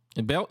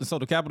 So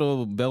the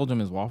capital of Belgium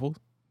is waffles?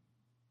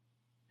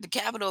 The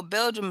capital of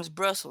Belgium is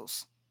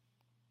Brussels.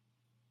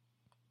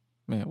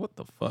 Man, what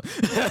the fuck?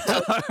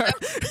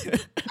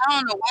 I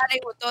don't know why they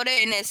would throw that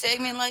in that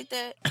segment like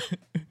that.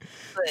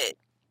 But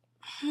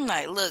I'm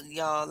like, look,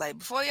 y'all, like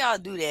before y'all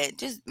do that,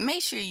 just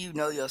make sure you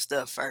know your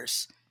stuff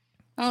first.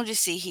 Don't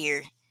just sit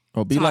here.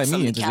 Or be like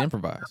me and just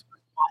improvise.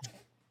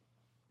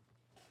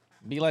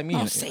 Be like me.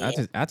 I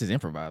just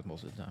improvise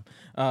most of the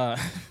time.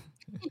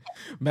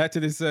 Back to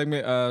this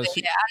segment. I know what that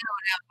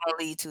was gonna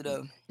lead to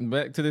though.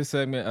 Back to this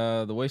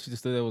segment. The way she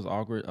just stood there was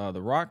awkward.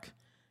 The Rock,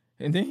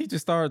 and then he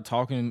just started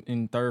talking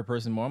in third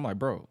person more. I'm like,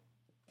 bro,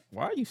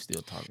 why are you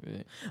still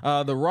talking?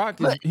 The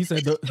Rock is. He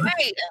said, "Hey,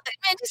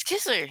 man, just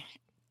kiss her."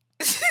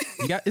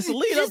 It's a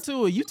lead up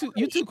to it.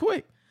 You too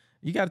quick.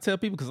 You got to tell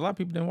people because a lot of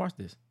people didn't watch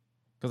this.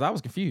 Because I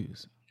was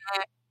confused.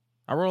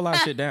 I wrote a lot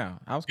of shit down.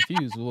 I was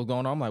confused with what's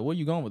going on. I'm like, where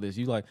you going with this?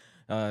 You like,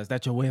 is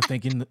that your way of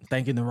thanking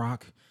The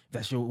Rock? If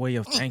that's your way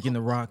of thanking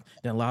The Rock,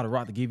 then allow The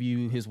Rock to give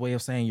you his way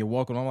of saying you're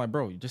welcome. I'm like,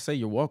 bro, you just say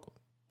you're welcome.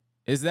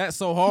 Is that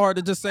so hard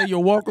to just say you're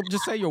welcome?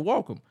 Just say you're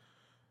welcome.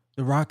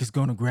 The Rock is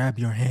going to grab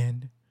your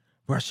hand,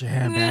 brush your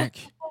hair back,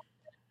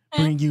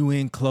 bring you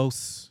in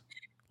close,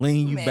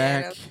 lean you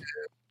back,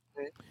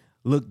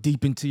 look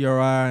deep into your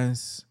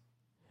eyes,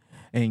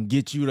 and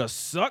get you to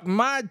suck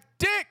my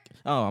dick.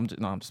 Oh, I'm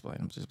just playing.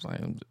 I'm just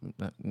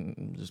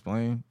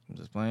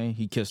playing.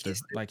 He kissed her,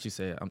 like she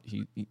said.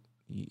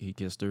 He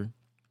kissed her.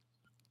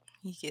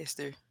 He kissed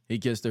her.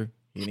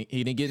 He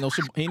didn't get no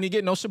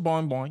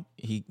shaboing boing.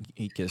 He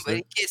kissed her. But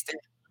he kissed her.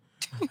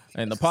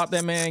 And the pop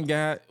that man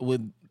got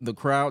with the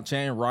crowd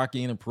chanting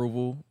Rocky in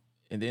approval,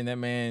 and then that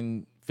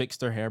man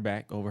fixed her hair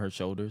back over her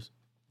shoulders,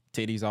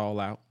 titties all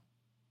out.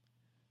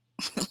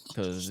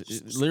 Because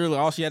literally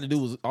all you had to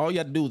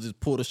do was just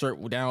pull the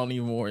shirt down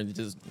even more and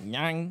just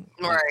yang,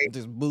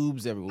 just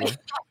boobs everywhere.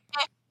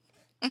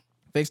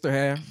 Fixed her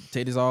hair,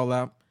 titties all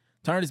out,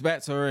 turned his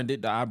back to her and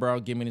did the eyebrow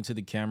giving into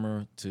the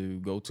camera to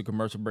go to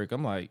commercial break.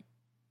 I'm like,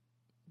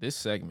 this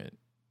segment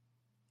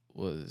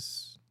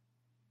was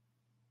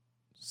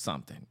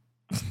something.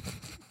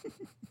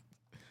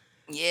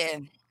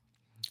 Yeah,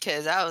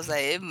 because I was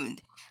like,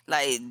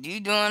 you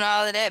doing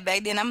all of that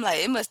back then. I'm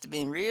like, it must have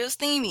been real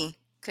steamy.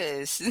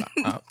 Cause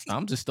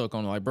I'm just stuck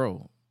on like,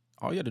 bro,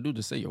 all you had to do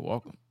is say you're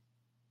welcome.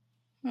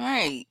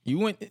 Right. You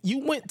went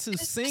to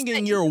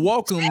singing you're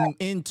welcome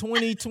in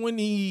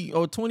 2020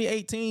 or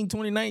 2018,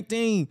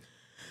 2019.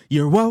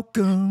 You're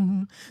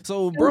welcome.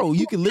 So, bro,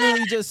 you can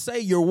literally just say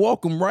you're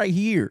welcome right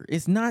here.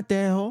 It's not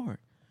that hard.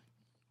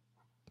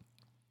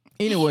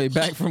 Anyway,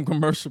 back from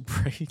commercial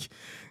break.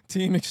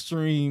 Team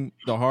Extreme,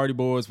 the Hardy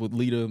Boys with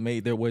Lita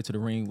made their way to the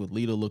ring with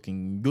Lita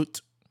looking good,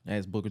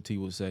 as Booker T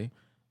would say.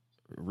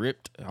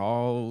 Ripped,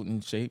 all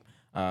in shape.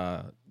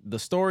 The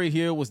story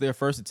here was their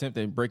first attempt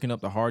at breaking up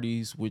the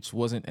Hardys, which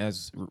wasn't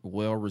as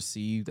well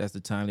received as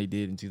the time they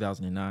did in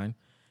 2009.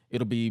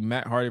 It'll be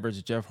Matt Hardy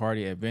versus Jeff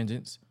Hardy at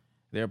Vengeance.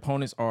 Their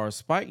opponents are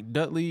Spike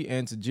Dudley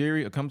and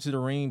Tajiri, accompanied to the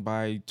ring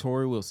by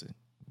Tori Wilson.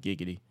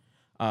 Giggity.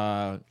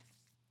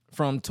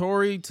 From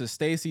Tori to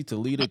Stacy to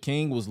Lita,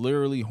 King was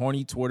literally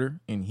horny Twitter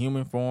in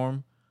human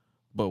form,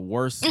 but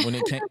worse when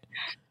it came.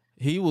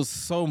 He was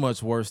so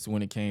much worse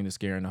when it came to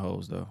scaring the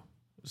hoes, though.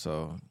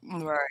 So,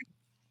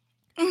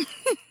 right.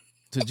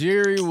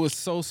 Tajiri was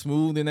so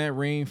smooth in that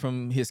ring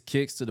from his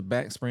kicks to the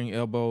back spring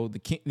elbow.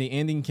 The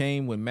ending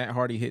came when Matt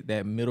Hardy hit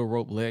that middle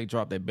rope leg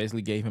drop that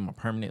basically gave him a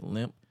permanent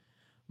limp,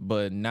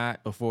 but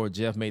not before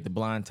Jeff made the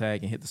blind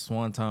tag and hit the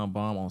swanton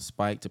bomb on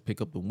Spike to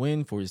pick up the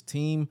win for his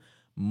team,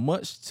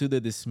 much to the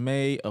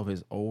dismay of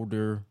his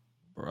older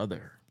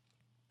brother.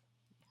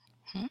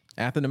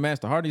 After the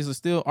match, the Hardys are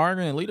still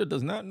arguing, and Lita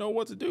does not know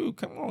what to do.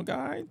 Come on,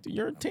 guys,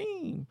 you're a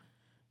team.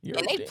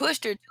 And they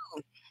pushed her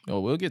too. Oh,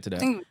 we'll get to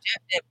that.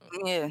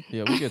 Yeah,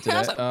 we'll get to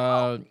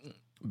that.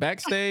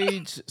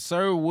 Backstage,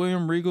 Sir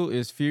William Regal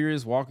is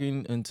furious,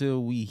 walking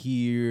until we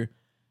hear,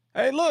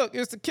 "Hey, look,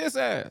 it's the kiss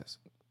ass.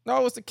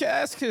 No, it's the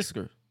ass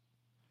kisser."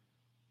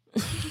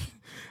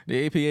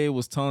 The APA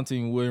was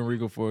taunting William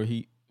Regal for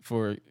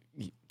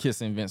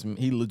kissing Vince.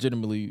 He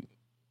legitimately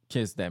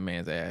kissed that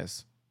man's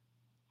ass.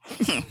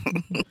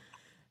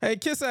 Hey,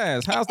 kiss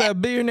ass, how's that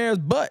billionaire's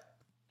butt?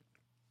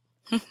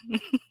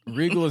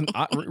 Regal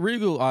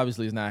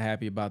obviously is not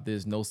happy about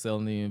this. No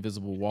selling the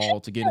invisible wall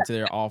to get into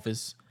their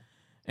office.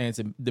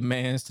 and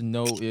demands to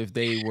know if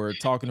they were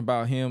talking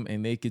about him,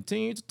 and they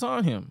continue to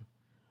taunt him.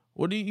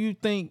 What do you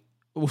think?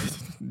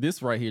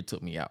 This right here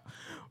took me out.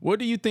 What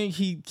do you think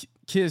he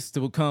kissed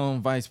to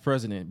become vice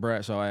president?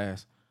 Bradshaw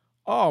asked.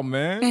 Oh,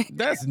 man,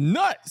 that's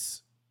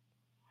nuts.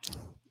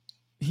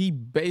 He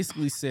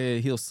basically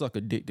said he'll suck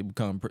a dick to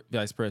become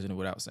vice president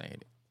without saying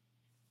it.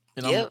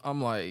 And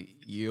I'm like,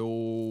 yo,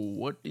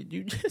 what did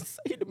you just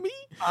say to me?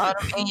 All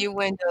them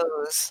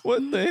innuendos.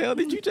 What the hell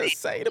did you just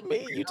say to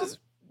me? You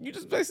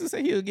just basically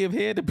say he'll give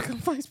head to become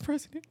vice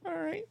president. All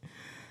right.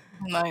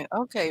 I'm like,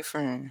 okay,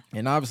 friend.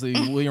 And obviously,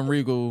 William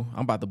Regal,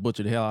 I'm about to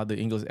butcher the hell out of the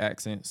English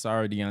accent.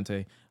 Sorry,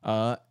 Deontay.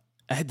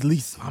 At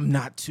least I'm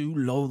not too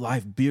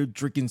low-life,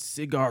 beer-drinking,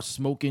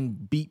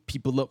 cigar-smoking, beat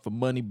people up for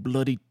money,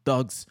 bloody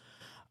thugs.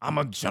 I'm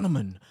a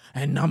gentleman,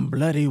 and I'm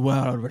bloody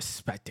well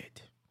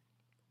respected.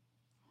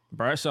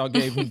 Bradshaw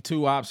gave him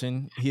two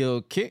options.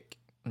 He'll kick,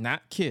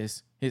 not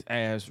kiss, his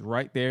ass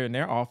right there in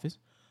their office,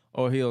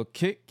 or he'll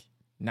kick,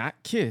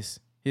 not kiss,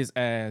 his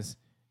ass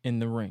in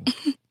the ring.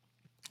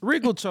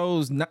 Regal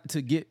chose not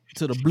to get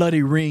to the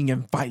bloody ring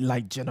and fight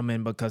like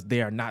gentlemen because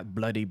they are not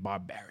bloody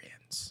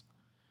barbarians.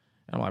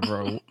 I'm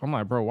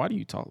like, bro, why do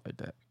you talk like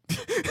that?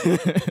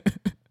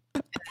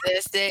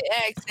 That's the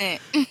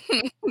accent.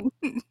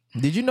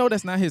 Did you know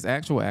that's not his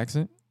actual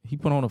accent? He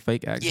put on a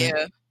fake accent.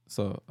 Yeah.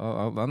 So I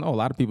know a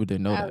lot of people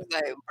didn't know that. I was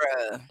like,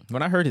 bruh.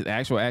 When I heard his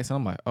actual accent,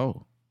 I'm like,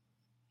 oh.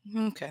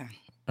 Okay.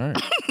 All right.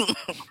 I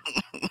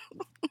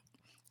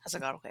was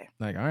like, okay.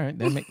 Like, all right,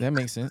 that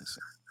makes sense.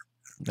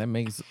 That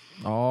makes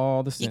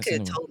all the sense. You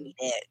could have told me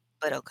that,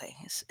 but okay,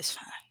 it's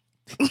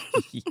fine.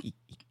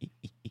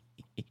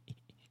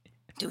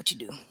 Do what you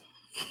do.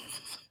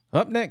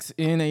 Up next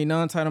in a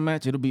non-title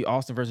match, it'll be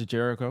Austin versus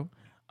Jericho.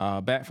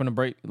 Back from the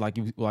break, like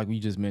we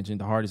just mentioned,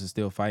 the Hardys is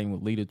still fighting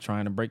with Lita,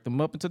 trying to break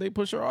them up until they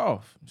push her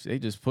off. They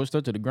just pushed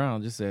her to the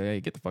ground, just said,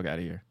 "Hey, get the fuck out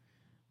of here,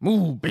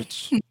 move,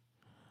 bitch."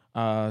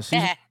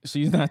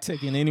 She's not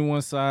taking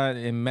anyone's side,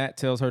 and Matt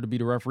tells her to be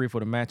the referee for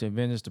the match and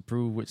Vengeance to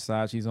prove which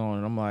side she's on.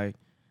 And I'm like,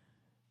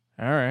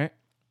 all right.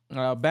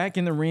 Back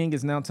in the ring,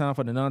 it's now time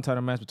for the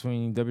non-title match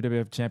between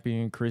WWF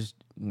champion Chris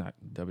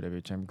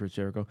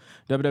Jericho,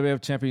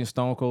 WWF champion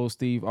Stone Cold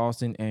Steve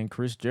Austin, and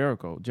Chris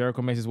Jericho.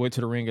 Jericho makes his way to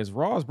the ring as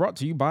Raw is brought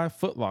to you by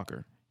Foot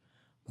Locker,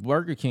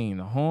 Burger King,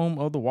 the home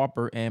of the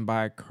Whopper, and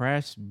by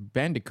Crash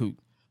Bandicoot,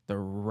 the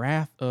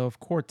Wrath of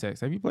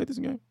Cortex. Have you played this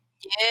game?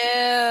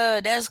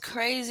 Yeah, that's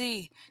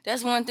crazy.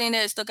 That's one thing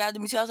that stuck out to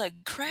me too. I was like,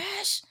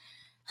 Crash?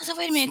 I said,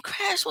 wait a minute,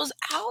 Crash was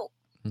out?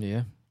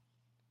 Yeah.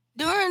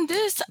 During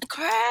this,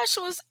 Crash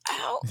was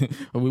out.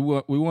 we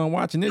weren't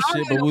watching this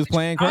shit, but we was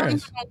playing Crash. I don't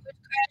know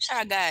which Crash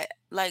I got,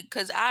 like,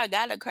 cause I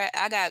got a Crash.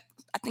 I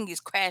think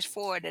it's Crash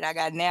 4 that I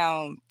got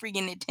now on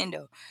freaking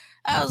Nintendo.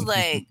 I was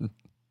like,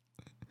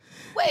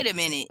 wait a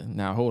minute.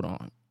 Now hold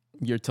on,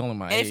 you're telling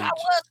my age. If I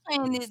was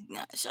playing this,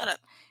 shut up.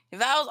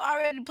 If I was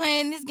already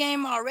playing this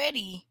game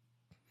already,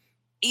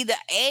 either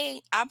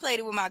A, I played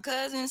it with my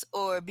cousins,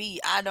 or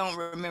B, I don't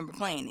remember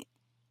playing it.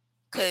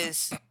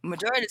 Cause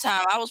majority of the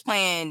time I was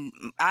playing,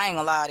 I ain't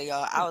gonna lie to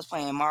y'all, I was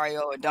playing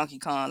Mario or Donkey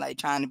Kong, like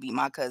trying to beat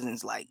my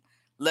cousins like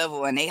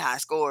level and they high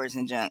scores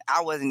and junk.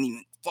 I wasn't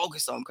even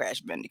focused on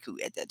Crash Bandicoot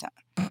at that time.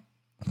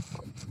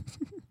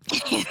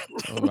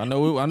 I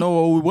know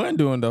what we weren't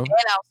doing though. And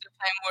I was still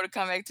playing Mortal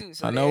Kombat too.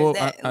 So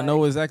I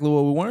know exactly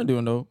what we weren't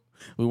doing though.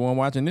 We weren't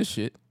watching this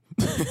shit.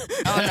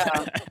 Oh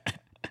no.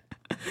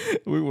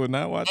 We were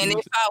not watching. And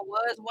if I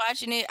was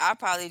watching it, I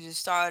probably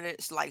just saw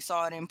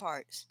it in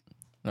parts.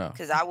 No.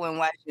 Because I wasn't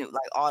watching it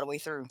like all the way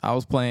through. I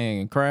was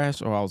playing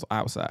Crash or I was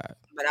outside.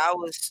 But I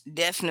was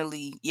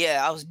definitely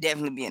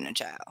being a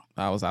child.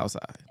 I was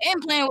outside.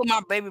 And playing with my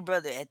baby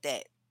brother at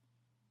that.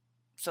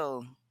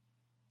 So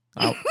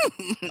I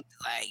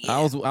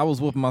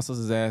was whooping my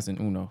sister's ass in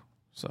Uno.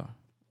 So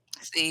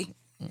see?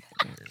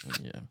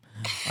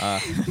 Yeah.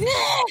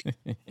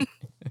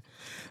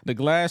 The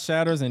glass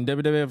shatters and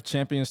WWF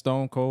champion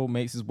Stone Cold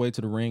makes his way to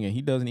the ring, and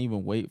he doesn't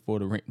even wait for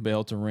the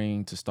bell to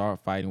ring to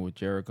start fighting with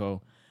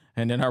Jericho.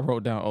 And then I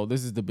wrote down, oh,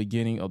 this is the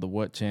beginning of the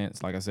what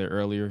chance. Like I said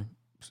earlier,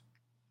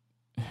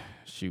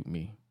 shoot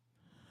me.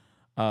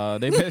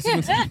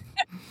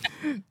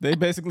 They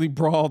basically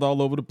brawled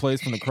all over the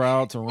place from the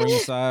crowd to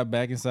ringside,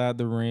 back inside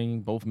the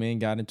ring. Both men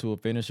got into a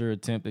finisher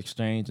attempt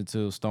exchange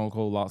until Stone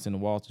Cold locks in the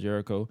wall to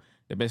Jericho.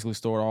 They basically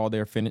stored all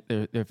their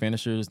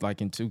finishers like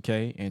in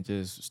 2K and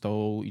just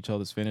stole each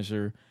other's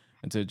finisher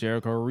until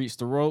Jericho reached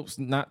the ropes.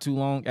 Not too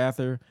long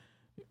after,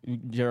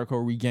 Jericho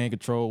regained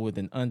control with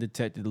an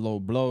undetected low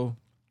blow.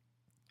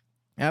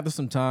 After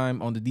some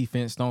time on the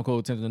defense, Stone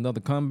Cold attempted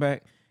another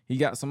comeback. He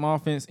got some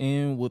offense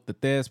in with the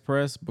Thez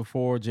press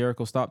before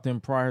Jericho stopped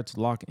him prior to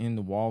locking in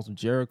the walls of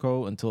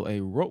Jericho until a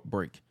rope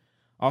break.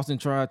 Austin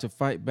tried to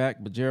fight back,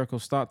 but Jericho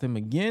stopped him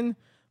again,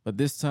 but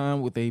this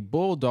time with a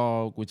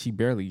bulldog, which he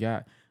barely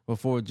got,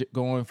 before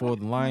going for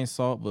the lion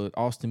salt, but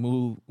Austin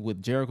moved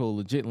with Jericho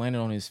legit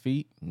landing on his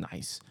feet.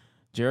 Nice.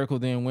 Jericho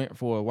then went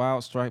for a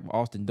wild strike, but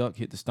Austin Duck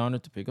hit the stunner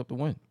to pick up the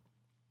win.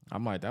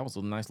 I'm like, that was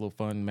a nice little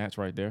fun match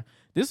right there.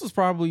 This was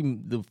probably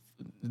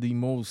the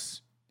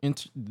most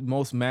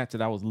most match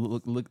that I was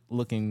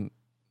looking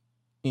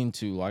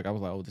into. Like, I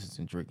was like, oh, this is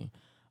intriguing.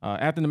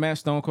 After the match,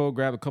 Stone Cold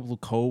grabbed a couple of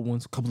cold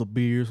ones, a couple of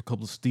beers, a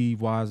couple of Steve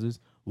Weisers.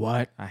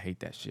 What? I hate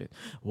that shit.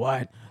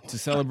 What? To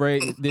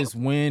celebrate this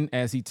win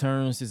as he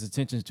turns his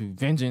attention to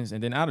vengeance.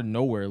 And then out of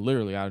nowhere,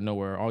 literally out of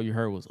nowhere, all you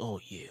heard was,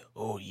 oh, yeah,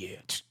 oh, yeah,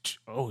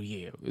 oh,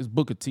 yeah. It's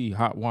Booker T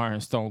hot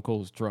wiring Stone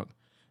Cold's truck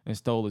and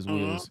stole his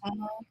wheels.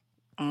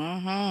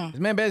 This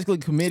man basically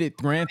committed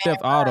Grand Theft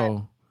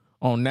Auto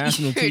on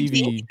national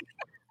TV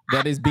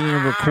that is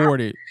being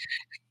recorded.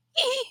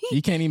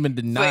 You can't even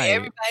deny it.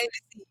 Everybody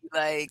to see,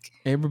 like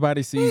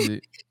everybody sees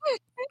it.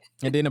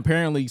 And then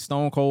apparently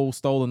Stone Cold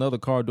stole another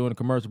car during a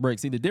commercial break.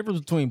 See, the difference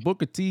between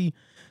Booker T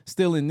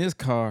stealing this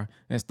car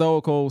and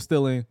Stone Cold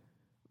stealing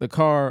the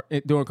car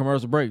during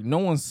commercial break. No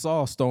one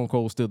saw Stone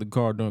Cold steal the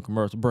car during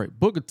commercial break.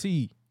 Booker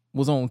T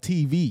was on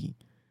TV,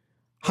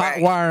 hot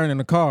wiring in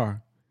the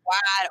car,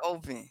 wide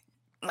open.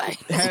 Like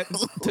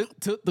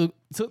took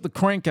the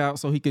crank out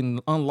so he can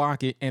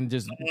unlock it and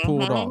just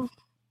pull it off.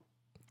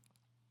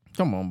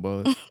 Come on,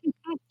 bud.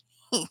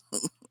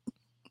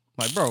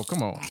 Like, bro,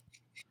 come on.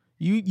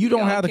 You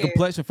don't have the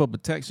complexion for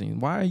protection.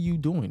 Why are you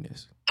doing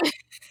this?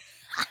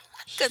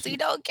 Because he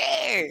don't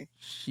care.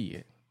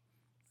 Shit.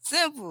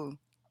 Simple.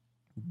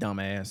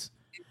 Dumbass.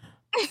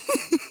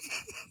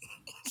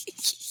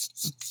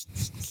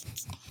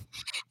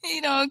 He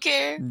don't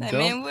care. I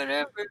mean,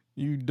 whatever.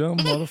 You dumb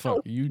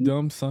motherfucker. You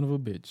dumb son of a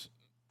bitch.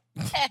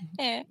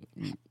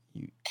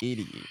 you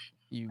idiot.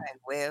 You. Like,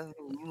 well,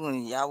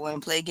 y'all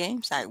want to play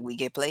games? Like, we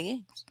get play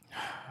games.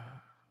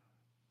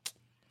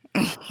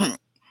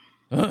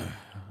 All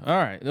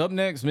right. Up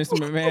next, Mr.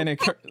 McMahon and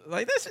Kurt.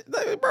 Like, that shit,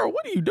 like, bro,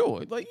 what are you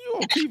doing? Like, you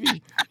on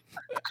TV.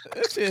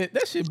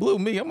 That shit blew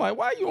me. I'm like,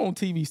 why are you on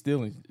TV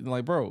stealing?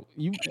 Like, bro,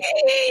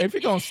 if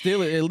you're gonna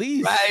steal it, at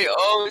least right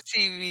on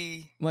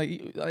TV.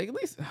 Like at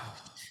least,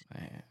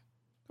 man.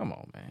 Come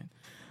on, man.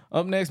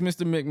 Up next,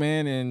 Mr.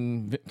 McMahon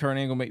and Kurt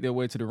Angle make their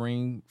way to the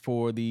ring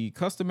for the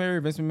customary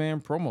Vince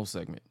McMahon promo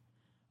segment.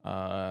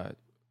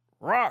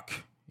 Rock,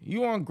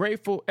 you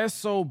ungrateful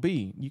SOB.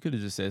 You could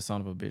have just said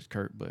son of a bitch,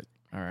 Kurt, but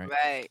all right.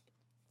 Right.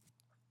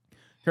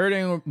 Kurt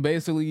Angle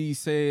basically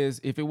says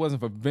if it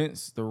wasn't for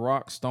Vince, The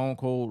Rock, Stone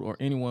Cold, or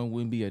anyone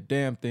wouldn't be a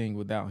damn thing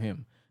without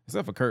him.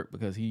 Except for Kurt,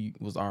 because he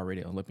was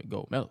already an Olympic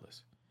gold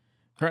medalist.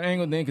 Kurt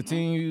Angle then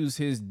continues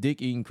his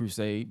dick-eating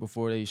crusade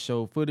before they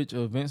show footage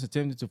of Vince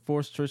attempting to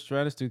force Trish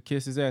Stratus to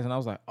kiss his ass. And I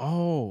was like,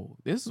 oh,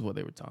 this is what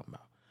they were talking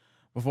about.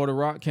 Before The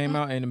Rock came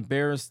out and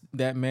embarrassed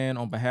that man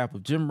on behalf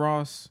of Jim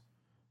Ross,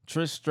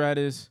 Trish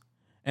Stratus,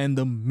 and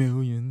the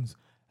millions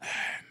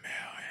and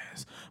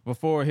millions.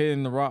 Before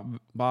hitting the rock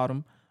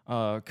bottom,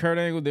 Kurt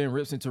Angle then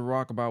rips into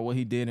Rock about what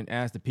he did and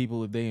asks the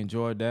people if they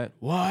enjoyed that.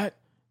 What?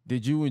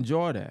 Did you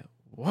enjoy that?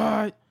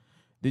 What?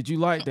 Did you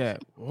like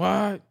that?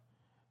 What?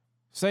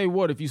 Say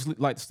what if you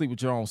like to sleep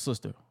with your own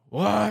sister?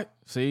 What?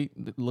 See?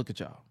 Look at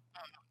y'all.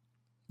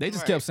 They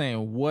just kept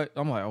saying what?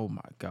 I'm like, oh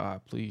my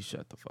God, please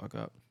shut the fuck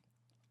up.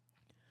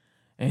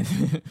 And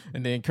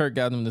then Kurt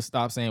got them to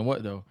stop saying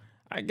what though?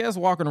 I guess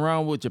walking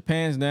around with your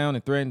pants down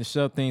and threatening to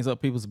shove things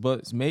up people's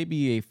butts may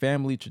be a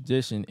family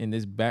tradition in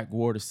this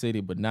backwater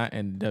city, but not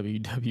in the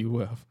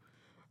WWF.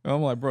 And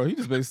I'm like, bro, he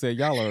just basically said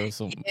y'all are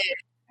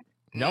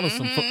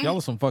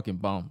some fucking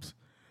bums.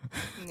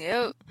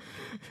 Yep.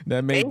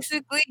 That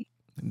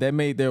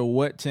made their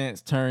what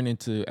chance turn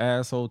into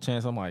asshole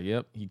chance. I'm like,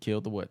 yep, he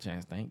killed the what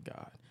chance. Thank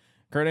God.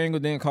 Kurt Angle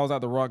then calls out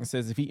The Rock and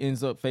says if he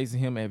ends up facing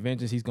him at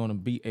Vengeance, he's going to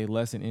beat a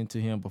lesson into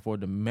him before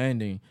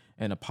demanding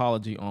an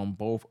apology on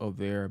both of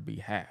their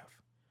behalf.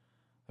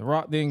 The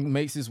Rock then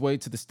makes his way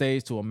to the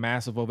stage to a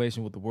massive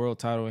ovation with the world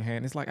title in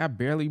hand. It's like I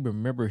barely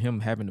remember him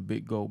having a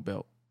big gold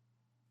belt.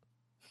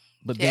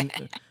 But then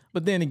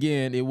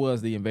again, it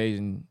was the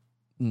invasion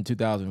in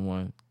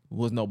 2001.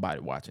 Was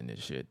nobody watching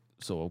this shit.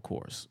 So of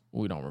course,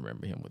 we don't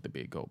remember him with the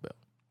big gold belt.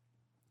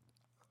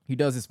 He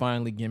does his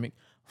finally gimmick.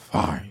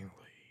 Finally.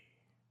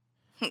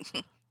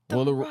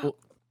 Will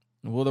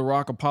the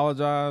Rock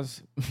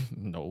apologize?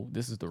 No,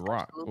 this is The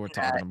Rock we're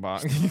talking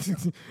about.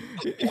 Absolutely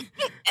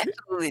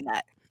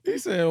not. He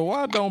said,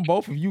 why don't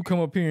both of you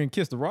come up here and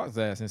kiss The Rock's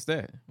ass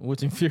instead?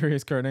 Which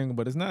infuriates Kurt Angle,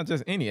 but it's not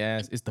just any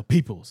ass, it's the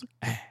people's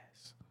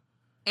ass.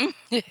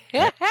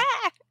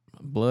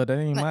 Blood, that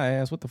ain't my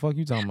ass. What the fuck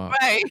you talking about?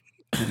 Right.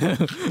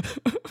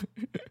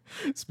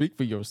 Speak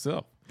for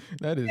yourself.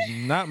 That is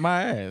not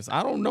my ass.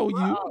 I don't know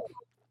you.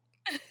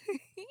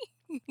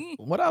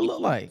 What I look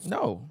like?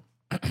 No.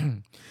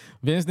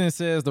 Vince then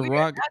says The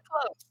Rock.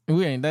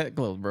 We ain't that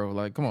close, bro.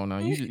 Like, come on now.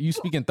 You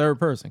speak in third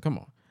person. Come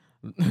on.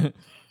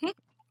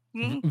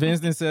 Vince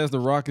then says The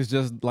Rock is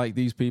just like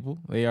these people.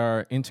 They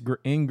are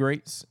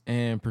ingrates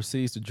and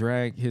proceeds to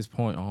drag his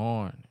point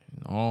on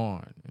and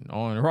on and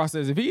on. And Rock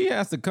says if he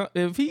has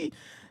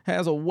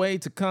a way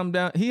to come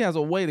down, he has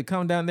a way to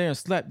come down there and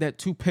slap that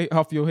toupee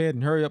off your head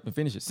and hurry up and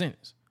finish your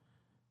sentence.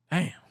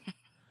 Damn.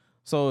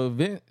 So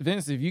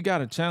Vince, if you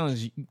got a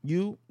challenge,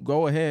 you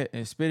go ahead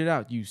and spit it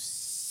out. You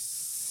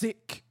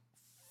sick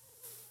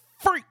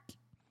freak.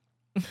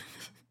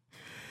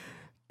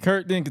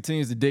 Kurt then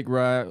continues the dick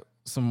ride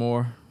some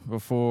more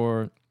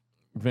before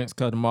Vince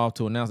cut him off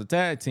to announce a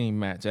tag team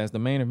match as the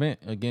main event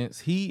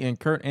against he and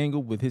Kurt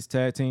Angle with his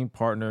tag team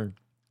partner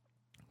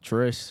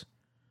Trish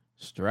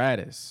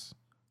Stratus.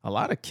 A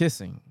lot of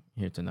kissing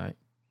here tonight.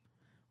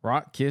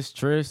 Rock kissed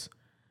Trish.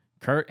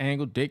 Kurt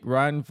Angle dick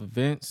riding for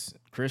Vince.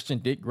 Christian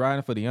dick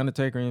riding for The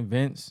Undertaker and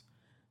Vince.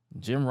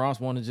 Jim Ross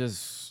wanted to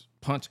just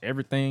punch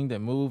everything that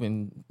moved,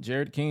 and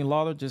Jared King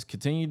Lawler just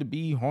continued to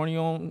be horny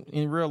on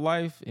in real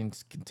life and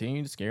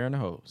continue to scare in the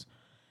hoes.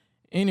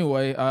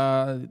 Anyway,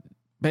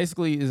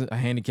 basically is a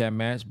handicap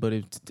match, but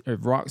if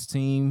Rock's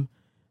team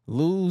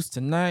lose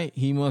tonight,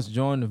 he must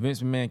join the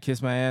Vince McMahon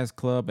Kiss My Ass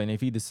Club, and if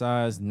he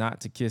decides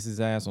not to kiss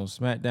his ass on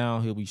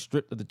SmackDown, he'll be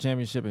stripped of the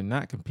championship and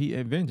not compete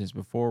at Vengeance.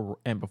 Before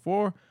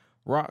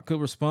Rock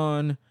could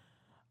respond,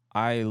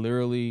 I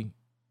literally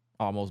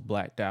almost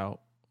blacked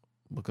out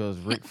because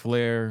Ric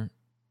Flair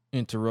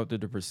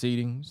interrupted the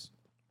proceedings.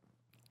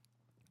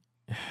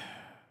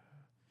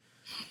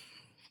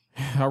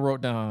 I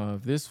wrote down,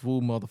 if this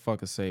woo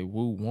motherfucker say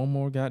woo one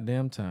more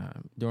goddamn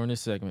time during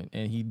this segment,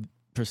 and he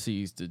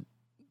proceeds to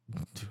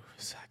do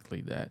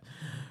exactly that.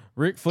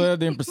 Ric Flair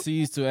then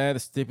proceeds to add a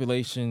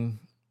stipulation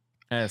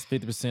as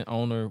 50%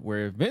 owner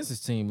where if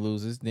Vince's team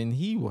loses, then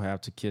he will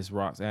have to kiss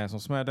Rock's ass on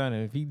SmackDown.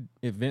 And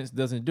if Vince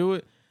doesn't do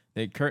it,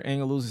 then Kurt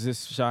Angle loses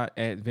his shot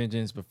at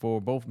Vengeance before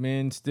both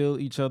men steal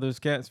each other's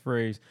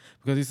catchphrase,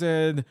 because he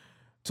said,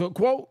 to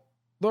quote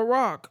The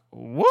Rock,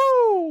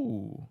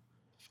 woo!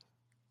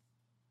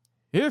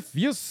 If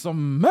you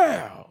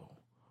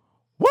smell,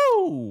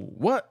 woo,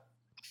 what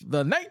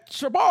the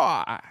Nature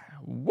Boy,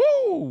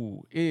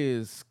 woo,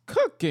 is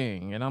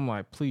cooking. And I'm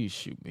like, please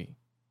shoot me.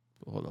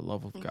 For the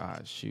love of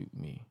God, shoot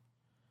me.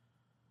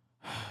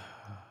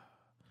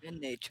 The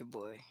Nature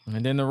Boy.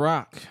 And then The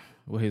Rock,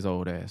 with his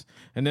old ass.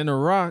 And then The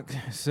Rock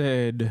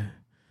said,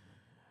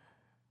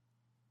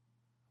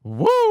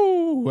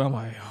 woo. I'm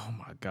like, oh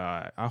my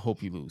God, I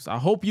hope you lose. I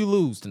hope you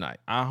lose tonight.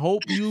 I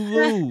hope you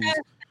lose.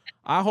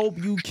 I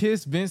hope you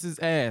kiss Vince's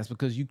ass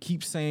because you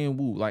keep saying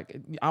woo.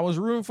 Like, I was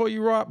rooting for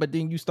you, Rock, but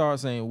then you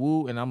start saying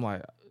woo, and I'm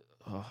like,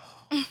 oh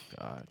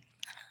God.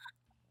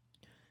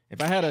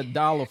 If I had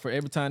 $1 for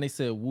every time they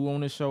said woo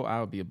on this show, I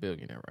would be a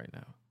billionaire right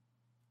now.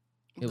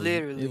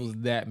 It was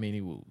that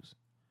many woos.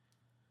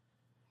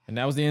 And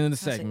that was the end of the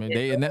segment.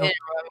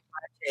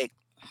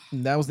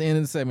 That was the end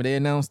of the segment. They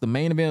announced the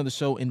main event of the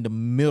show in the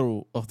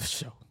middle of the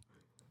show.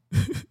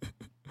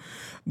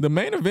 The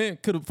main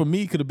event could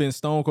have been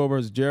Stone Cold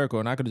versus Jericho,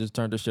 and I could have just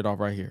turned this shit off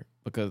right here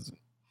because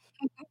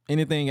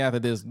anything after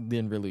this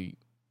didn't really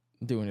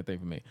do anything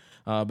for me.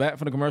 Back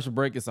from the commercial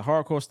break, it's a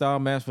hardcore style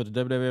match for the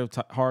WWF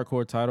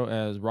hardcore title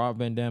as Rob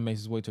Van Dam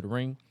makes his way to the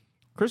ring.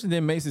 Christian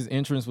then makes his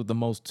entrance with the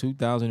most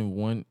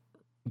 2001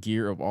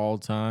 gear of all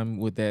time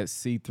with that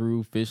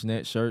see-through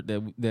fishnet shirt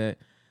that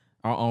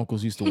our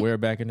uncles used to wear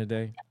back in the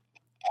day.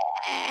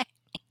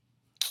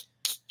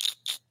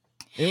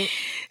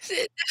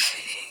 Fishnet.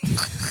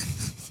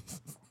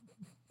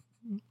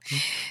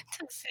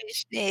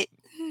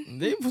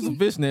 There was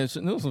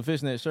some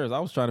fishnet shirts. I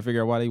was trying to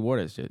figure out why they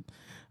wore that shit.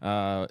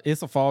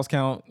 It's a Falls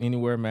Count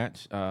Anywhere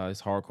match.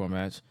 It's a hardcore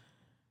match.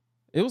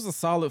 It was a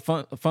solid,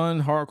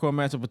 fun hardcore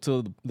match up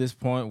until this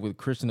point, with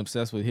Christian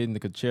obsessed with hitting the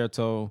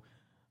concerto,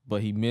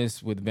 but he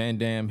missed with Van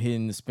Dam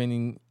hitting the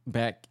spinning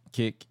back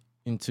kick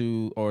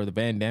or the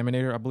Van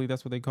Daminator, I believe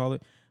that's what they call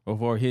it,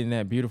 before hitting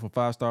that beautiful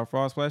 5-star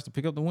frog splash to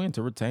pick up the win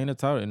to retain the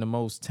title in the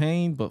most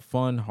tame but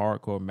fun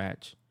hardcore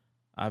match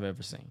I've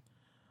ever seen.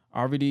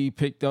 RVD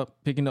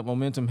picking up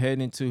momentum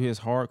heading into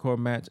his hardcore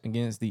match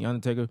against The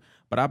Undertaker.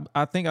 But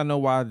I think I know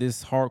why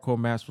this hardcore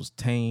match was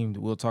tamed.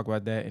 We'll talk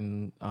about that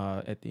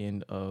at the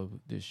end of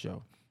this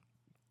show.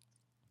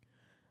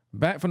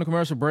 Back from the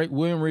commercial break,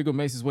 William Regal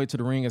makes his way to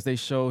the ring as they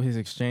show his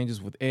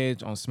exchanges with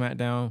Edge on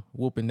SmackDown,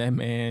 whooping that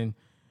man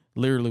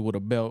literally with a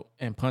belt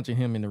and punching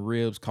him in the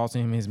ribs,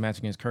 costing him his match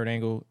against Kurt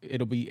Angle.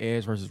 It'll be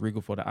Edge versus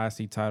Regal for the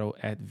IC title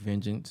at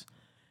Vengeance.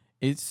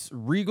 It's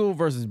Regal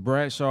versus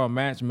Bradshaw, a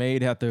match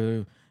made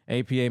after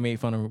APA made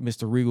fun of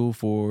Mr. Regal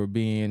for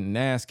being an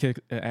ass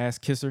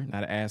kisser,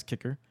 not an ass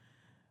kicker.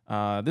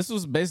 This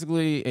was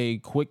basically a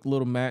quick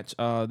little match.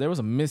 There was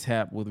a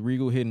mishap with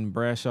Regal hitting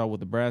Bradshaw with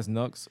the brass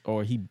knucks,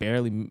 or he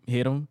barely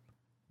hit him.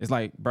 It's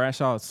like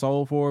Bradshaw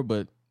sold for it,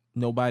 but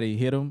nobody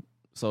hit him.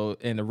 So,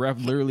 and the ref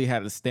literally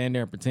had to stand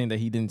there and pretend that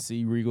he didn't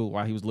see Regal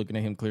while he was looking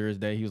at him clear as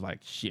day. He was like,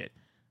 shit,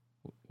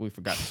 we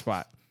forgot the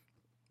spot.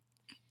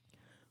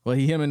 Well,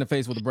 he hit him in the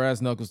face with the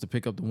brass knuckles to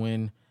pick up the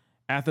win.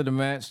 After the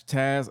match,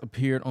 Taz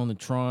appeared on the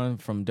Tron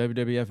from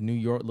WWF New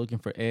York looking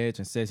for Edge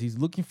and says he's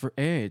looking for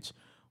Edge.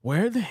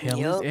 Where the hell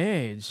is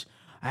Edge?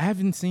 I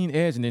haven't seen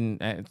Edge. And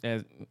then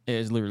as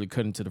Edge literally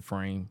cut into the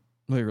frame.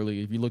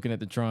 Literally, if you're looking at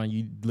the Tron,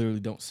 you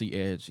literally don't see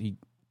Edge. He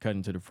cut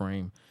into the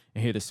frame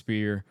and hit a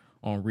spear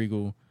on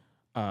Regal.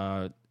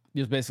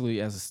 Just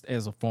basically as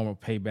a form of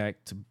payback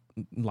to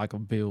like a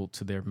build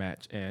to their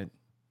match at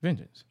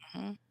Vengeance.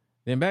 Mm-hmm.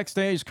 Then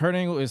backstage, Kurt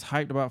Angle is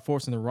hyped about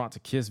forcing The Rock to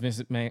kiss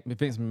Vince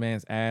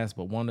McMahon's ass,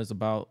 but wonders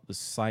about the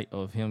sight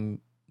of him,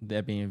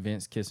 that being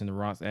Vince, kissing The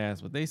Rock's ass.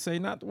 But they say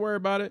not to worry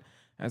about it,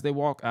 as they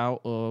walk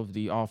out of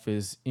the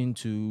office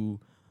into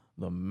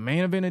the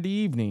main event of the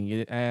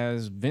evening,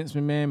 as Vince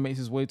McMahon makes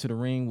his way to the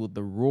ring with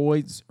the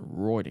roids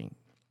roiding.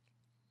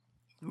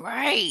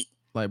 Right.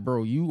 Like,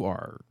 bro, you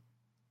are.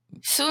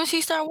 As soon as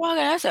he started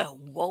walking, I said,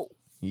 "Whoa,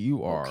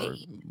 You are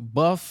okay.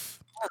 buff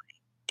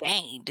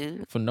Dang,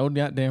 dude." for no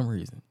goddamn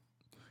reason.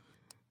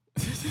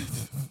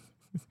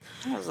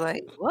 I was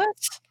like, "What?"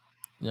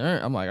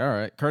 Yeah, I'm like, all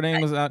right. Kurt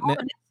Angle's out All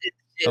next. this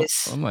is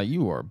just, I'm like,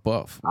 you are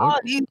buff. all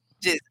What? you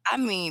just, I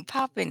mean,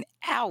 popping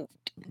out.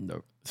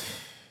 No.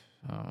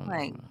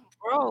 Like,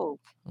 bro.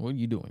 What are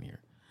you doing here?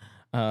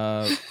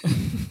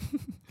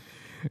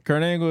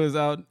 Kurt Angle is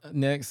out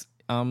next.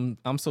 I'm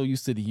so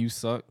used to the "you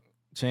suck"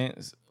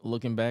 chants.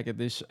 Looking back at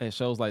this at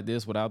shows like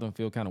this without them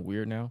feel kind of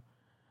weird now.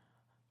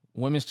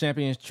 Women's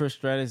champion Trish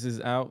Stratus is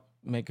out,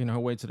 making her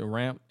way to the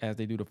ramp as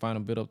they do the final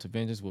build up to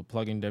Vengeance with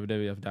plugging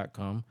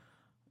WWF.com.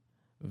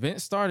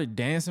 Vince started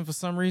dancing for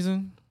some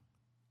reason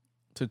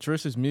to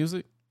Trish's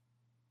music.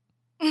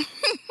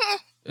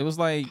 It was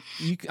like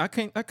I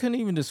couldn't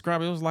even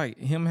describe it. It was like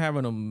him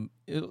having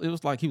it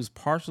was like he was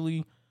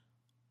partially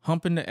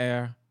humping the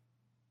air,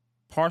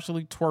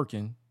 partially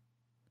twerking,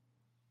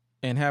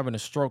 and having a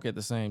stroke at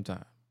the same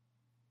time.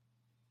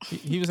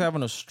 He was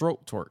having a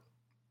stroke twerk.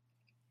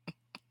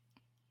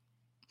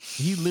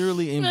 He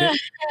literally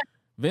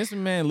Vince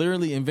McMahon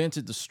literally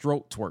invented the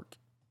stroke twerk.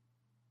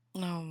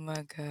 Oh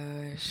my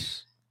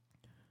gosh.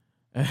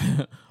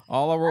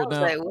 All I wrote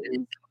down. I was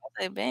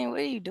like, "Man,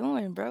 what are you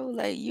doing, bro?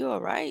 Like, you all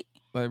right?"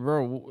 Like,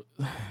 bro,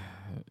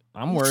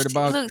 I'm worried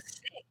about. Look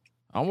sick.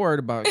 I'm worried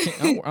about.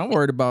 I'm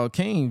worried about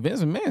King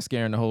Vince McMahon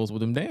scaring the hoes with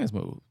them dance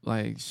moves.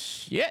 Like,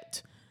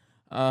 shit.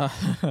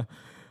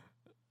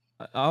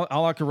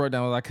 All I could write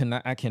down was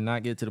I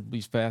cannot get to the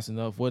bleach fast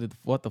enough.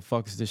 What the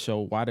fuck is this show?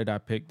 Why did I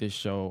pick this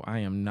show? I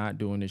am not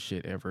doing this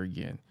shit ever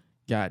again.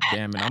 God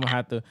damn it! I'm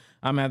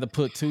gonna have to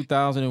put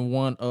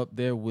 2001 up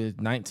there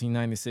with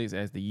 1996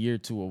 as the year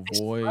to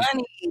avoid.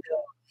 Funny,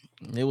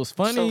 it was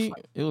funny. So funny.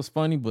 It was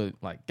funny, but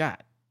like,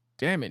 God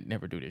damn it,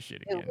 never do this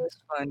shit again. It was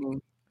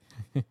funny.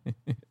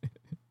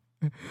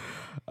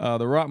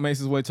 The Rock makes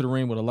his way to the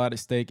ring with a lot at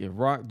stake. If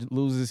Rock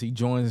loses, he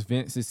joins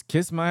Vince's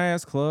Kiss My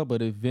Ass Club.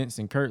 But if Vince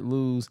and Kurt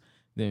lose,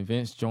 then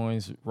Vince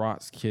joins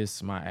Rock's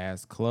Kiss My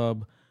Ass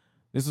Club.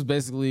 This was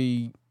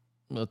basically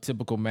a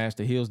typical match.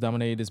 The heels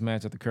dominated this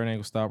match after Kurt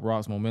Angle stopped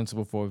Rock's momentum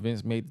before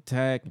Vince made the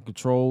tag and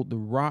controlled the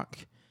Rock,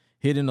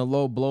 hitting a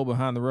low blow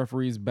behind the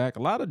referee's back.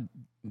 A lot of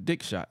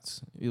dick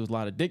shots. It was a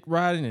lot of dick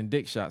riding and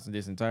dick shots in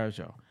this entire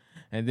show.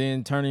 And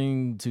then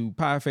turning to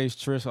pie-faced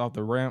Trish off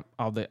the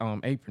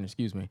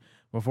apron,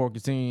 before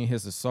continuing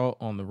his assault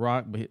on the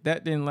Rock. But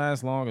that didn't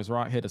last long as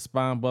Rock hit a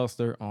spine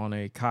buster on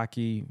a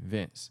cocky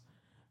Vince.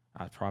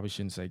 I probably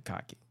shouldn't say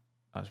cocky.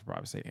 I should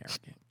probably say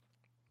arrogant.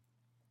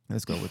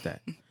 Let's go with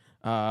that.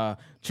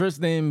 Trish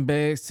then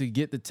begs to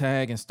get the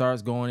tag and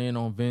starts going in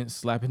on Vince,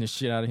 slapping the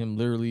shit out of him,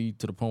 literally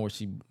to the point where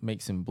she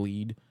makes him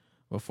bleed.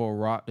 Before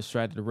Rock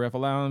distracted the ref,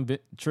 allowing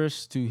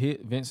Trish to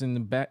hit Vince in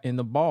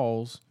the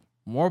balls.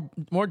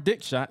 More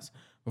dick shots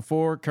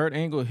before Kurt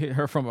Angle hit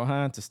her from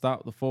behind to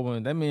stop the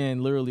forearm. That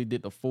man literally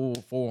did the full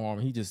forearm.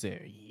 He just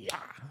said,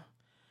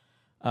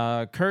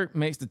 yeah. Kurt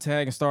makes the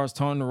tag and starts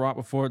taunting the Rock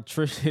before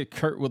Trish hit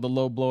Kurt with a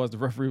low blow as the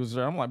referee was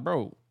there. I'm like,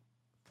 bro,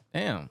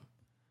 damn,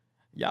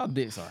 y'all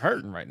dicks are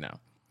hurting right now.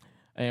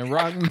 And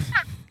Rock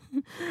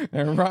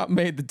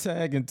made the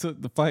tag and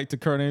took the fight to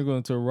Kurt Angle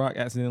until Rock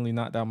accidentally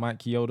knocked out Mike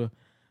Chioda.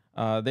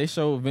 They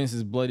showed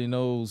Vince's bloody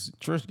nose.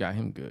 Trish got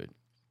him good.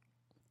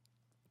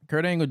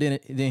 Kurt Angle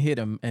then hit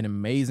an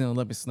amazing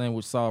Olympic slam,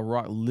 which saw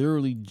Rock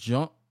literally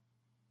jump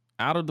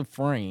out of the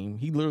frame.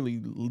 He literally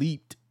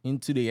leaped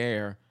into the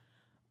air.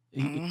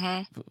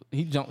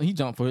 He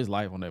jumped for his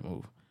life on that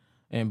move.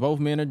 And both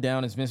men are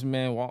down as Vince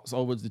McMahon walks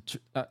over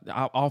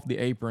off the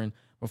apron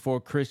before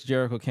Chris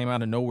Jericho came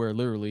out of nowhere.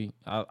 Literally,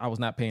 I was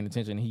not paying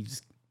attention. He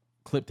just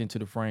clipped into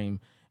the frame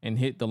and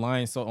hit the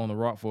Lion Salt on the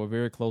Rock for a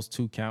very close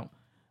 2 count.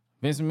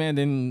 Vince McMahon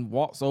then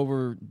walks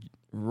over,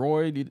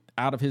 roided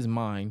out of his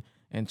mind,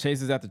 and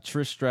chases after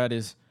Trish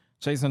Stratus,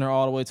 chasing her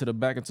all the way to the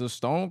back until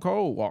Stone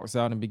Cold walks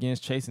out and begins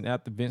chasing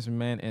after Vince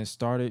McMahon and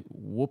started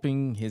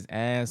whooping his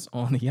ass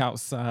on the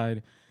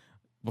outside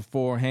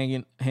before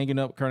hanging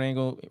up Kurt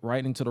Angle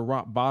right into the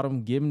Rock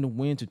bottom, giving the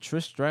win to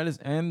Trish Stratus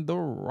and The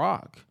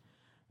Rock.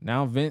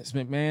 Now Vince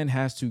McMahon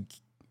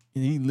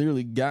he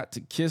literally got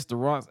to kiss The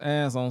Rock's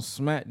ass on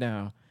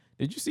SmackDown.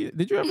 Did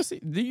you ever see?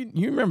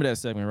 You remember that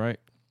segment, right?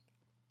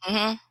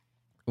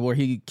 Where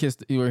he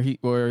kissed, he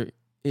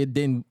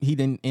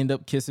didn't end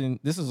up kissing.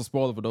 This is a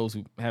spoiler for those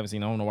who haven't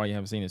seen. I don't know why you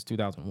haven't seen it. It's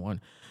 2001,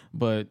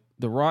 but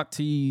The Rock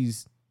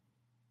teased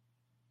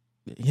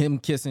him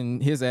kissing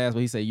his ass,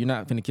 but he said, "You're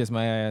not finna kiss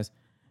my ass."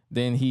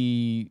 Then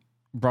he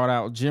brought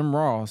out Jim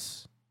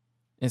Ross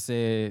and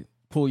said,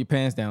 "Pull your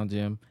pants down,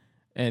 Jim."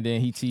 And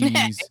then he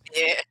teased,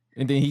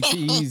 and then he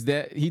teased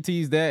that.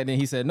 And then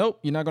he said, "Nope,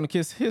 you're not gonna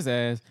kiss his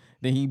ass."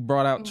 Then he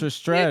brought out Trish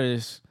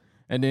Stratus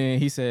And then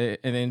he said,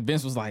 and then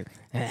Vince was like,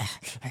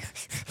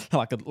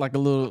 like a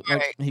little,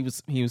 like he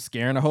was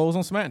scaring the hoes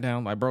on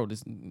SmackDown. Like, bro,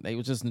 they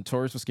was just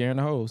notorious for scaring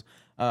the hoes.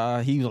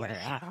 He was like,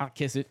 I'll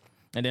kiss it.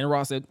 And then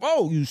Ross said,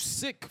 "Oh, you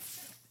sick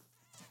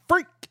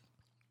freak."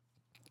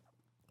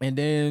 And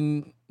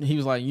then he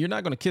was like, "You're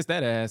not gonna kiss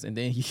that ass." And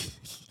then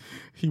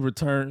he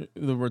returned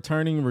the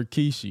returning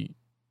Rikishi.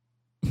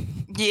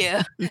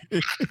 Yeah.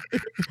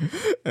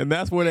 And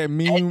that's where that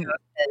meme.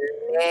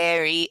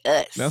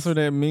 Hilarious. That's where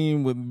that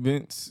meme with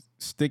Vince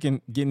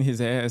getting his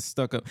ass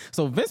stuck up.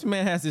 So Vince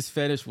McMahon has this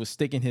fetish with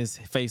sticking his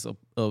face up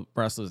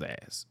wrestler's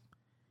ass.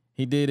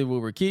 He did it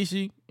with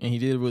Rikishi and he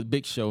did it with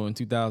Big Show in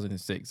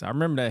 2006. I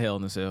remember that Hell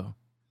in a Cell.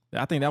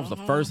 I think that was the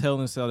first Hell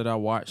in a Cell that I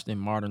watched in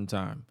modern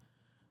time.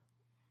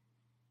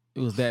 It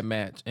was that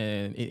match,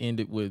 and it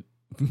ended with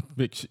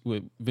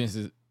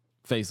Vince's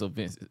face of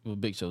Vince with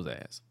Big Show's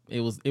ass.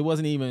 It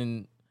wasn't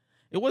even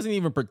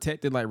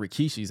protected like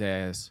Rikishi's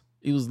ass.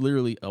 It was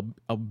literally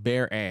a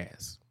bare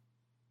ass.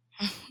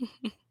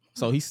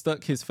 So he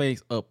stuck his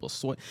face up a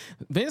sweat.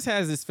 Vince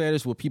has this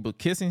fetish with people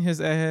kissing his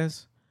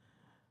ass.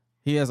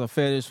 He has a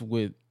fetish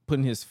with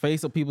putting his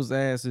face up people's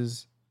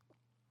asses.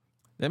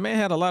 That man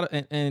had a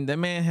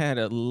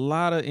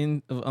lot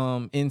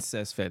of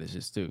incest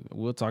fetishes too.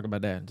 We'll talk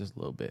about that in just a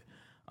little bit.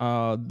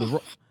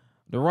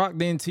 The Rock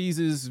then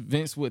teases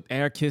Vince with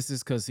air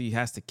kisses because he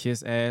has to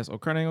kiss ass, or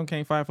Kurt Angle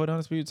can't fight for the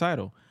undisputed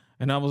title.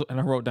 And I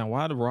wrote down,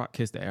 why did The Rock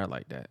kiss the air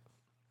like that?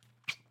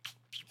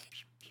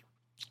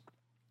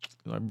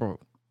 Like, bro,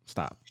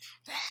 stop.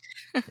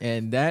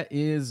 And that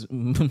is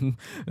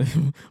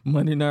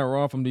Monday Night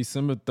Raw from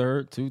December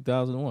 3rd,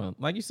 2001.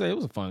 Like you said, it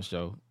was a fun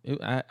show.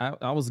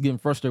 I was getting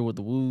frustrated with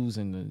the woos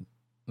and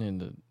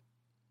the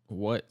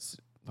what's,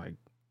 like,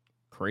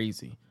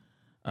 crazy.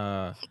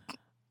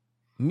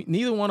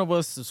 Neither one of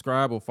us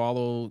subscribe or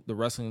follow the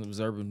Wrestling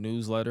Observer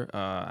newsletter.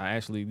 I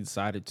actually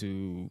decided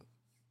to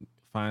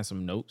find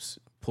some notes,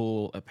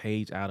 pull a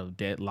page out of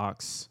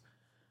Deadlock's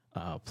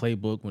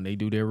playbook when they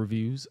do their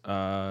reviews.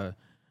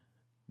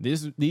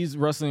 These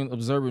Wrestling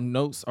Observer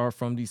notes are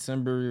from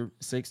December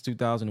 6,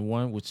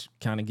 2001, which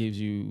kind of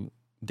gives you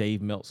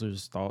Dave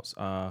Meltzer's thoughts.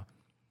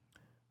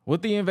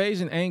 With the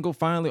invasion angle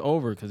finally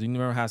over, because you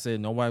remember how I said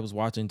nobody was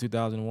watching in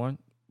 2001?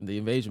 The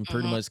invasion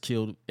pretty much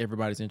killed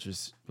everybody's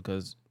interest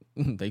because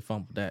they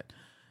fumbled that.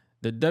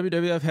 The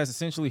WWF has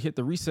essentially hit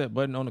the reset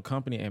button on the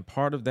company, and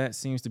part of that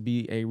seems to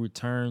be a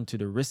return to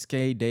the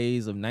risque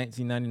days of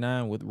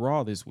 1999 with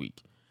Raw this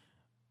week.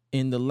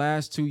 In the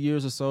last 2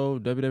 years or so,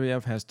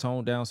 WWF has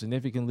toned down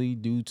significantly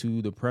due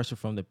to the pressure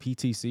from the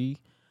PTC,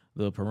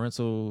 the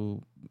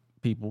parental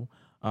people.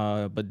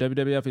 But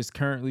WWF is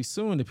currently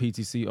suing the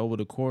PTC. Over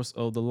the course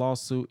of the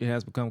lawsuit, it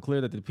has become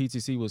clear that the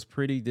PTC was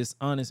pretty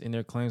dishonest in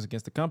their claims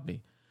against the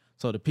company.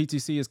 So the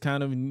PTC is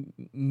kind of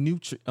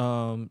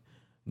neutered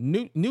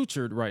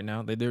right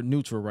now. They're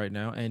neutral right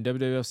now, and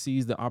WWF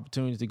sees the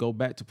opportunity to go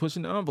back to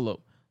pushing the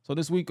envelope. So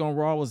this week on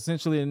Raw was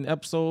essentially an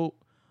episode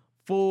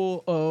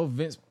full of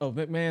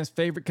McMahon's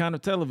favorite kind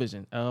of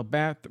television,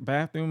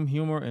 bathroom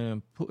humor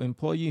and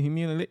employee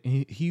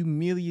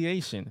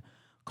humiliation,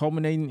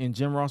 culminating in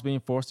Jim Ross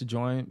being forced to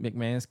join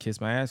McMahon's Kiss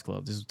My Ass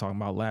Club. This was talking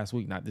about last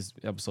week, not this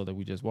episode that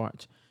we just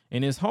watched.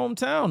 In his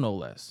hometown, no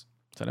less.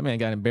 So that man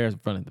got embarrassed in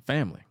front of the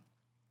family.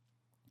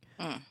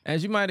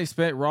 As you might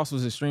expect, Ross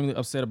was extremely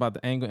upset about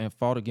the angle and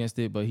fought against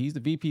it, but he's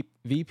the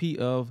VP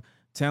of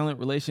Talent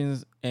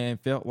Relations and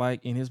felt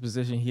like in his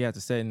position he had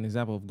to set an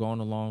example of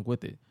going along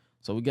with it.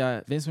 So we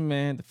got Vince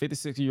McMahon, the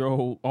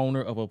 56-year-old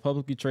owner of a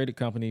publicly traded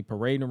company,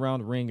 parading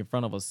around the ring in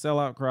front of a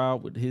sellout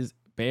crowd with his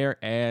bare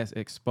ass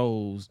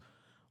exposed,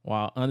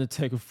 while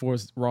Undertaker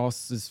forced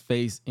Ross's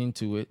face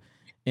into it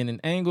in an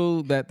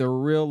angle that the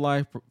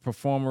real-life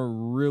performer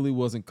really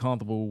wasn't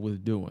comfortable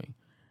with doing.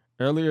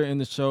 Earlier in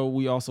the show,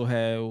 we also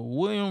had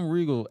William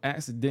Regal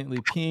accidentally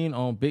peeing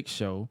on Big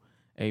Show,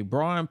 a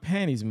bra and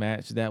panties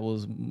match that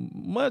was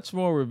much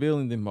more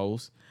revealing than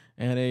most,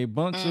 and a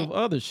bunch of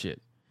other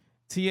shit.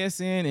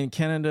 TSN in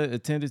Canada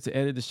attempted to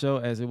edit the show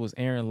as it was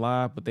airing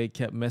live, but they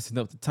kept messing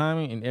up the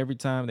timing, and every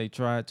time they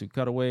tried to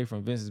cut away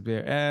from Vince's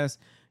bare ass,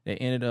 they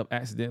ended up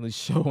accidentally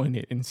showing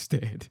it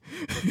instead.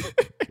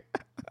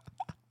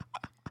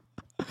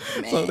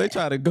 So they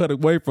tried to cut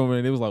away from it,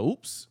 and it was like,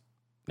 oops,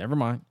 never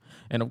mind.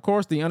 And of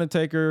course, the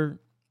Undertaker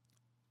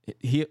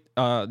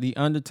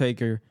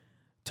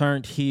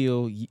turned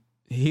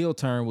heel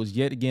turn was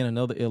yet again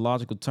another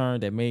illogical turn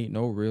that made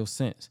no real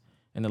sense.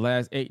 In the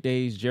last 8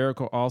 days,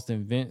 Jericho,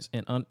 Austin, Vince,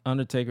 and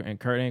Undertaker and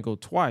Kurt Angle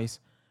twice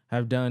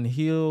have done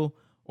heel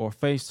or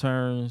face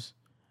turns.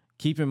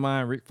 Keep in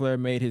mind, Ric Flair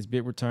made his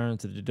big return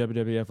to the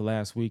WWF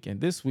last week, and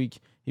this week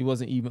he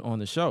wasn't even on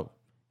the show.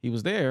 He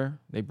was there.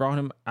 They brought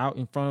him out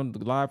in front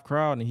of the live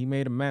crowd, and he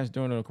made a match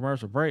during a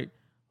commercial break.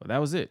 But that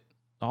was it.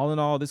 All in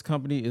all, this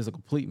company is a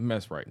complete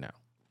mess right now.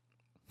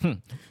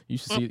 You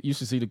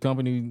should see the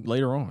company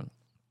later on.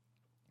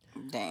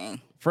 Dang.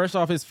 Fresh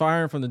off his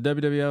firing from the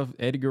WWF,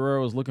 Eddie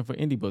Guerrero was looking for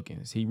indie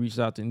bookings. He reached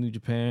out to New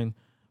Japan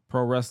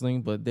Pro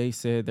Wrestling, but they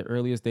said the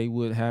earliest they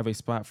would have a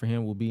spot for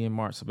him will be in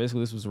March. So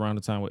basically, this was around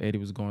the time where Eddie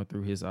was going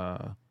through his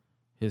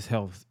his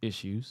health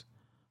issues.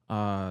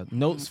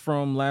 Notes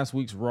from last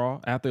week's Raw.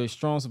 After a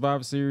strong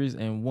Survivor Series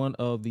and one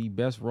of the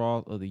best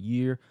Raws of the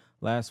year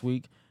last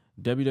week,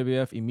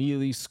 WWF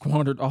immediately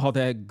squandered all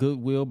that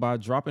goodwill by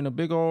dropping a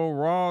big old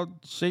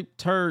Raw-shaped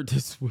turd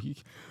this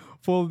week,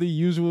 full of the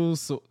usual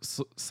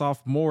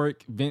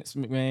sophomoric Vince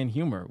McMahon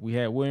humor. We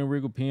had William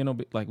Regal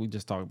peeing like we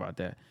just talked about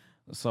that.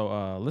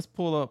 So let's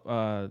pull up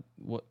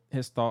what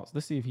his thoughts.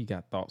 Let's see if he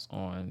got thoughts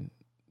on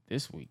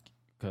this week,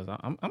 because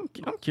I'm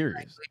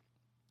curious.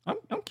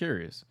 I'm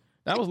curious.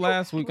 That was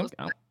last week.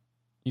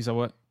 You said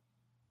what?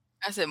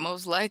 I said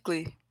most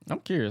likely. I'm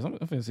curious. I'm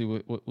gonna see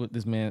what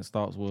this man's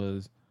thoughts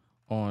was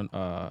on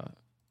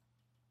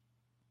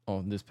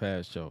this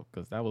past show,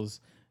 because that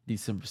was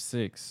December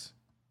 6th.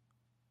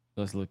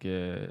 Let's look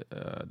at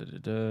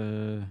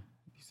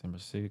December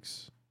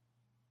 6th.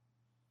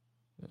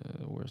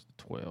 Where's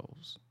the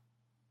 12s?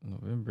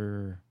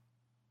 November,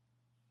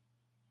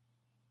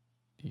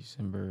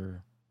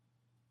 December.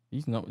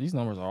 These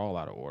numbers are all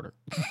out of order.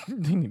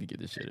 They need to get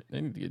this shit.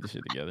 They need to get this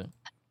shit together.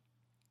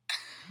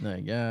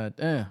 Like, god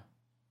damn,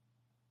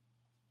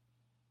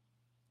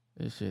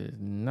 this shit is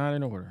not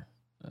in order.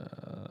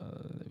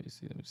 Let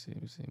me see.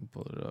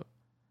 Pull it up.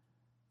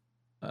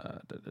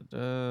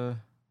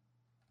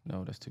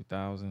 No, that's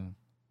 2000.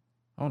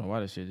 I don't know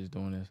why this shit is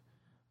doing this.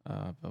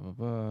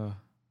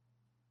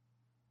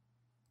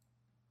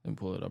 Let me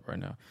pull it up right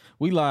now.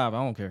 We live.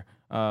 I don't care.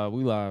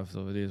 We live,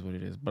 so it is what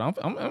it is. But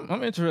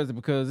I'm interested,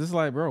 because it's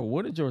like, bro,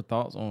 what are your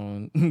thoughts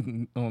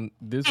on on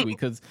this week?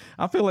 Because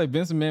I feel like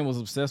Vince McMahon was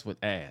obsessed with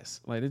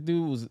ass. Like, this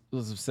dude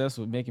was obsessed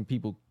with making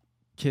people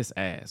kiss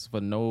ass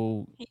for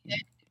no.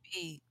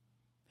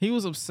 He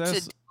was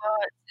obsessed to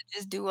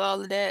just do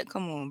all of that.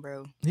 Come on,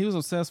 bro. He was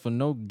obsessed for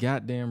no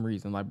goddamn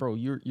reason. Like, bro,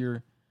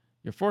 you're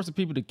forcing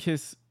people to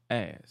kiss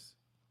ass.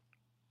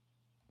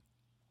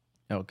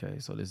 Okay,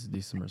 so this is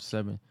December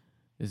 7th.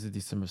 This is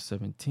December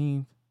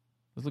 17th.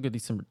 Let's look at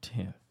December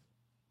 10th.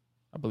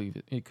 I believe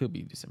it could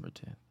be December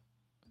 10th.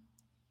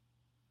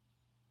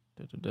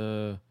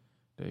 There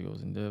he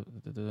goes in depth.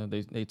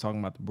 They talking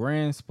about the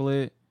brand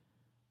split.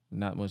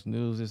 Not much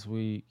news this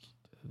week.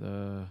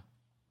 So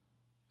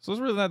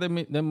it's really not that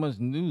much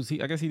news.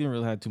 I guess he didn't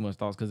really have too much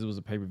thoughts, because it was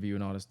a pay-per-view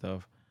and all this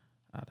stuff.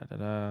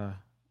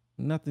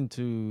 Nothing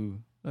too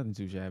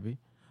shabby.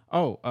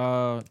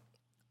 Oh,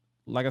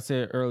 like I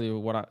said earlier,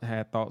 what I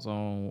had thoughts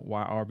on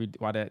why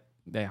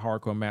that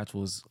hardcore match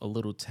was a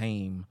little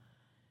tame.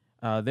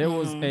 There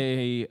was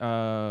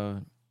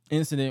a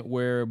incident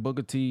where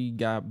Booker T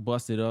got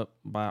busted up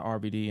by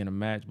RVD in a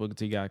match. Booker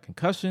T got a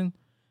concussion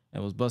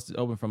and was busted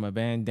open from a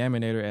Van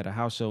Daminator at a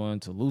house show in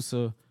Toulouse.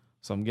 So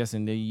I'm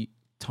guessing they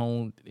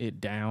toned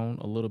it down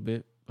a little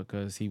bit,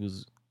 because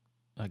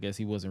I guess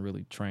he wasn't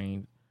really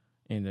trained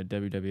in the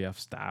WWF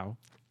style.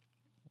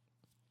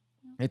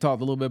 They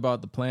talked a little bit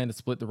about the plan to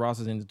split the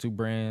rosters into two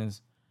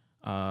brands.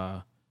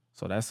 So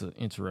that's an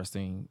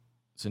interesting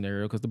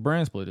scenario, because the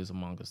brand split is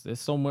among us.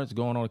 There's so much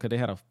going on, because they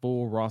had a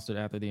full roster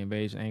after the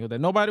Invasion angle that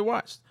nobody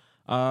watched.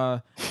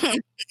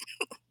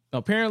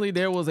 Apparently,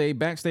 there was a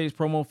backstage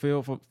promo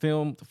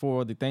filmed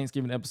for the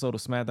Thanksgiving episode of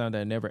SmackDown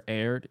that never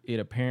aired. It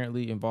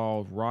apparently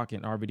involved Rock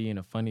and RVD in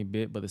a funny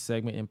bit, but the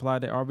segment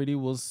implied that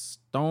RVD was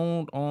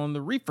stoned on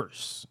the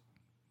reefers.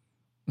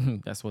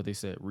 That's what they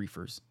said,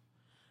 reefers.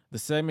 The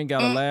segment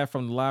got a laugh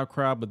from the live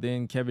crowd, but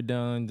then Kevin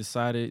Dunn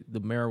decided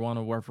the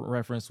marijuana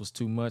reference was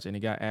too much, and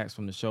it got axed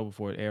from the show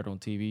before it aired on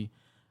TV.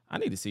 I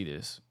need to see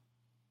this.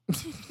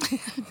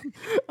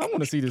 I want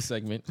to see this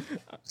segment.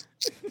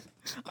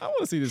 I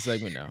want to see this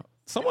segment now.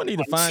 Someone need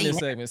to find this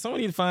segment. Someone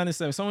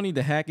need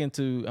to hack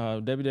into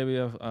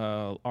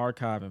WWF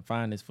archive and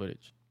find this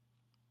footage.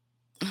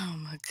 Oh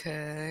my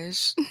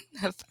gosh.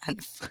 I find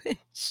the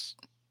footage.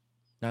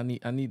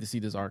 I need to see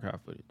this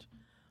archive footage.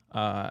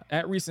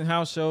 At recent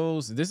house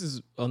shows, this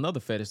is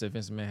another fetish that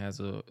Vince McMahon has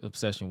an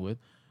obsession with.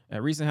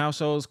 At recent house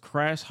shows,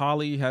 Crash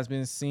Holly has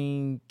been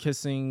seen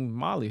kissing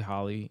Molly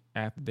Holly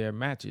after their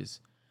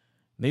matches.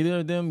 Neither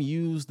of them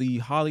use the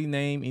Holly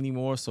name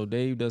anymore, so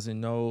Dave doesn't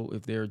know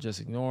if they're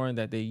just ignoring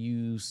that they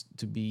used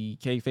to be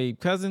kayfabe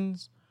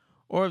cousins,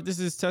 or if this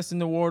is testing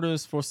the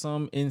waters for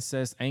some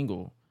incest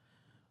angle.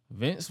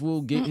 Vince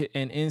will get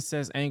an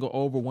incest angle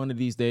over one of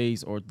these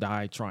days or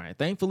die trying.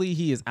 Thankfully,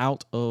 he is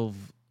out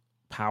of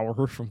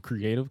power from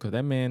creative, because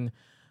that man,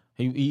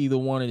 he either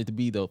wanted it to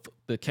be the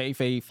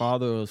kayfabe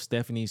father of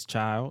Stephanie's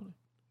child.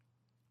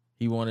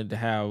 He wanted to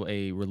have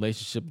a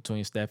relationship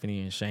between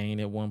Stephanie and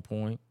Shane at one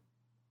point.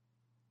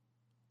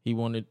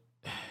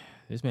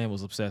 This man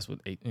was obsessed with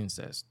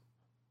incest.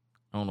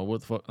 I don't know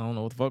what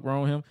the fuck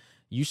wrong with him.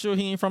 You sure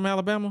he ain't from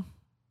Alabama?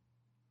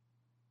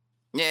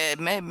 Yeah,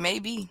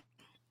 maybe.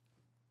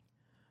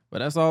 But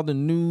that's all the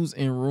news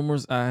and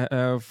rumors I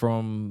have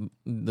from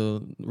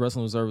the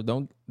Wrestling Observer.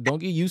 Don't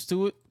get used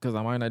to it, because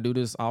I might not do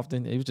this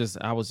often.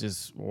 I was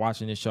just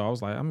watching this show. I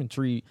was like, I'm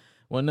intrigued.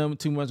 Wasn't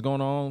too much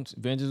going on.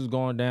 Vengeance was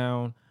going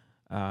down.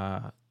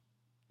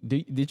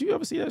 Did you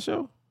ever see that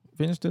show,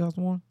 Vengeance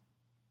 2001?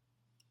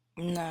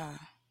 Nah,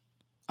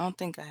 I don't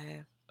think I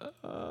have.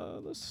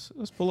 Let's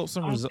pull up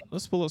some results.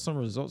 Let's pull up some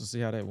results and see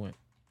how that went.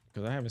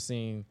 because I haven't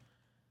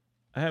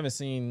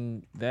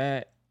seen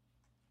that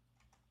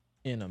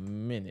in a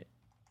minute.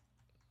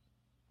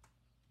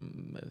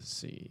 Let's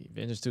see.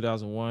 Vengeance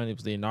 2001. It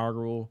was the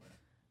inaugural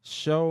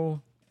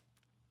show.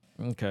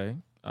 Okay.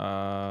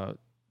 The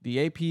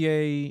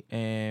APA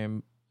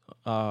and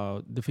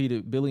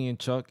defeated Billy and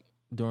Chuck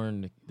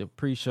during the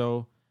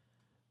pre-show.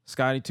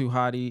 Scotty 2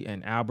 Hotty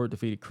and Albert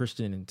defeated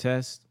Christian and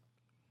Test.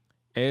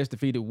 Edge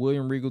defeated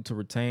William Regal to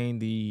retain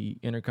the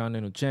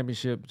Intercontinental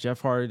Championship.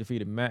 Jeff Hardy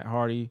defeated Matt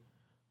Hardy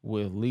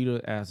with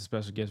Lita as a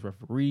special guest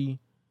referee.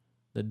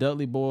 The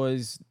Dudley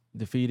Boys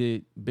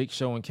defeated Big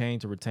Show and Kane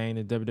to retain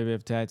the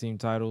WWF Tag Team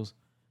titles.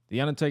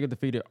 The Undertaker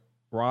defeated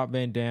Rob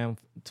Van Dam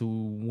to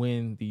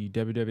win the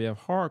WWF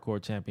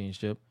Hardcore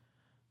Championship.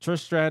 Trish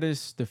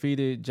Stratus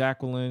defeated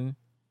Jacqueline,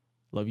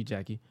 love you,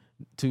 Jackie,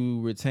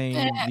 to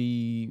retain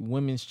the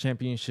Women's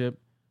Championship.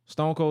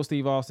 Stone Cold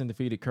Steve Austin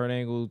defeated Kurt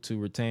Angle to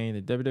retain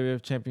the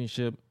WWF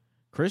Championship.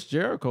 Chris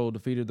Jericho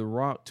defeated The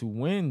Rock to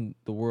win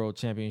the World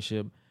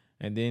Championship.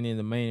 And then in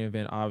the main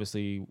event,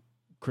 obviously,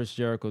 Chris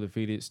Jericho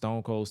defeated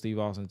Stone Cold Steve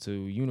Austin to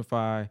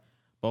unify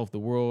both the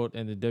World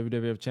and the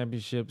WWF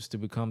Championships to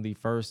become the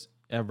first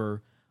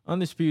ever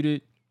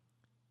undisputed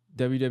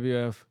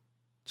WWF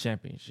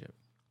Championship.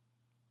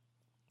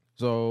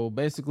 So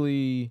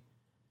basically,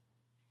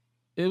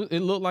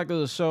 it looked like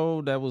a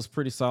show that was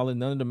pretty solid.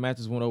 None of the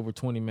matches went over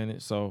 20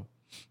 minutes. So,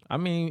 I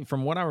mean,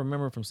 from what I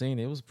remember from seeing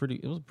it, it was a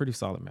pretty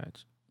solid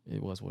match.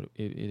 It was what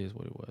it is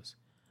what it was.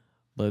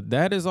 But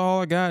that is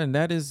all I got, and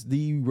that is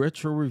the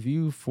retro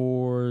review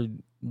for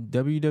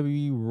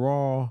WWE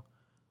Raw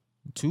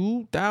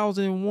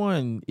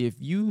 2001. If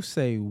you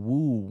say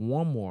woo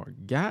one more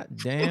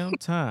goddamn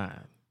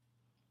time,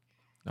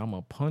 I'm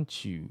gonna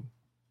punch you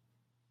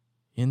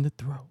in the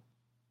throat.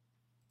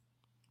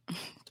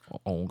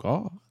 On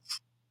God.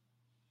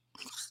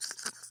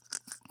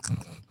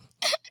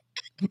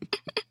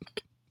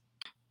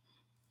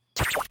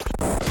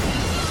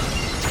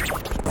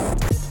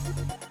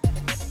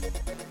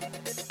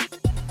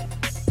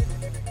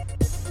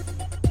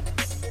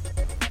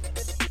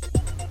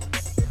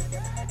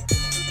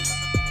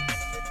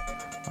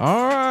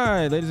 All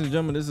right, ladies and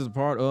gentlemen, this is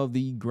part of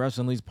the Grush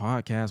Unleashed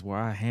podcast where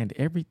I hand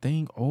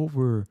everything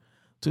over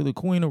to the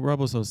Queen of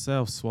Rebels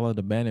herself, Swallow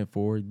the Bandit,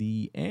 for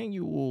the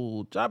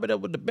annual Chop It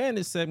Up with the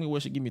Bandit segment where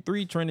she give me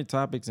 3 trending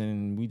topics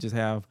and we just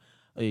have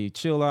a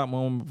chill out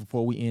moment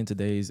before we end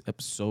today's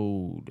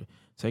episode.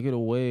 Take it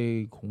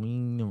away,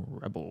 Queen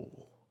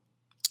Rebel.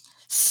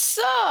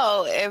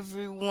 So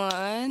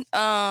everyone,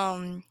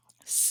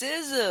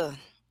 SZA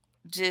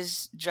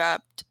just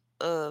dropped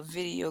a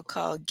video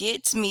called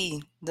Gets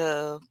Me,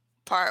 the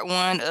part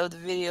 1 of the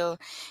video.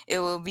 It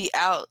will be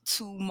out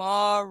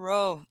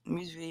tomorrow.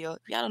 Music video. If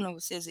y'all don't know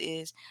what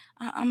SZA is,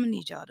 I'm gonna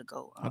need y'all to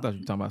go. I thought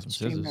you were talking about some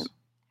scissors.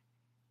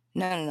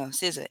 No,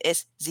 SZA,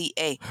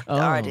 SZA, the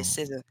artist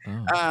SZA. Yeah,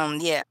 I'm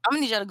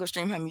gonna need y'all to go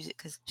stream her music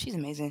because she's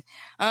amazing.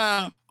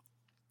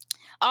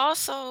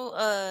 Also,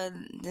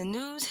 the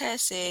news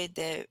has said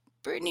that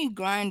Brittany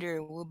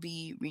Griner will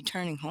be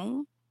returning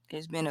home.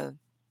 There's been a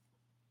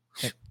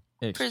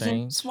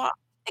prison swap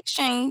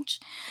exchange.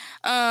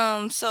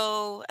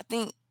 So I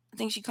think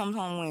she comes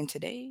home when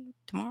today,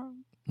 tomorrow,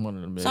 one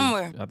of them days.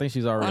 Somewhere. I think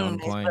she's already on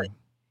the plane.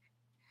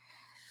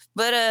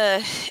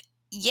 But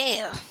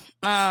yeah.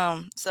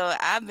 So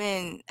I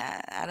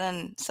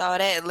done saw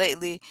that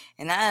lately,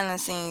 and I done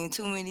seen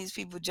too many of these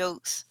people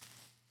jokes.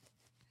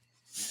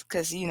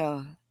 Cause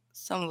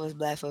some of us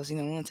black folks, we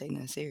don't take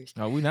nothing serious.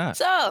 No, we not.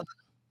 So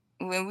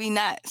when we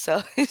not,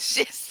 so it's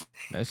just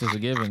that's just a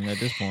given at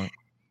this point.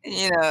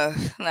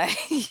 Like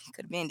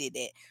could have been did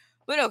that,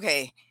 but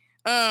okay.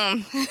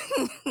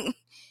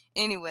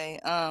 Anyway,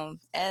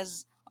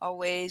 as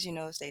always,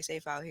 stay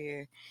safe out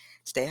here,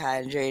 stay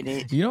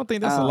hydrated. You don't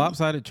think that's a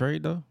lopsided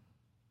trade though?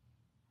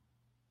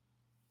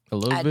 A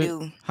little bit.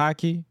 Do. High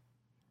key.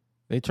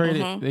 They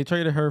traded. They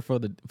traded her for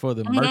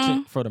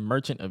the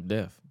merchant of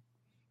death.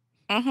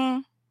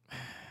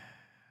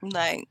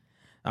 Like,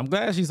 I'm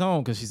glad she's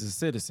home because she's a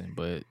citizen,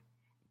 but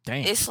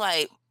damn, it's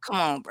like, come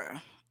on, bro.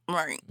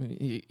 Right.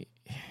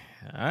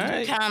 All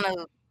right. Kind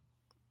of.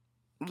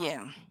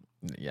 Yeah.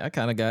 Yeah,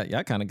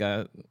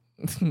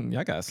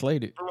 y'all got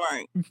slated.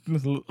 Right.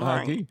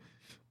 High key.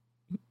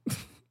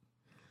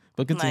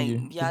 But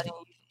continue. Like, y'all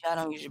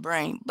don't use your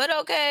brain, but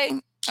okay.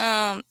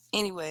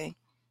 Anyway,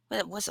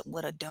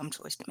 what a dumb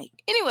choice to make.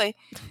 Anyway,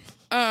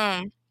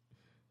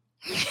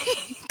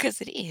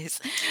 because it is.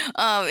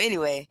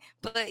 Anyway,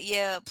 but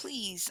yeah,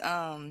 please,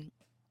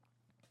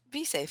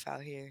 be safe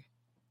out here.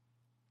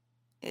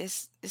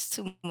 It's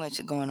too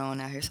much going on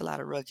out here. It's a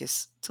lot of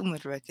ruckus. Too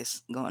much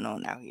ruckus going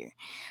on out here.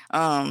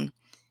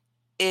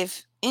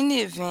 If in the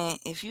event,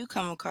 if you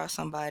come across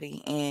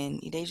somebody and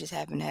they just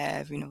happen to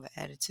have, an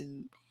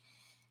attitude,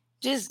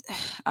 just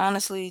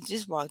honestly,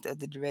 just walk the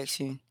other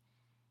direction.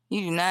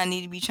 You do not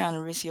need to be trying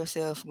to risk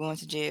yourself going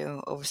to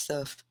jail over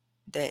stuff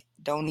that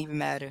don't even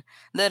matter,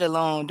 let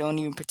alone don't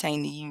even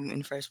pertain to you in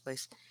the first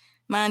place.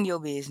 Mind your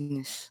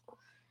business.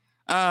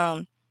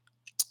 As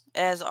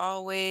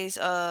always,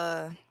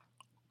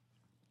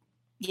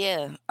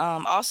 Yeah.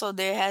 Also,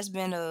 there has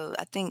been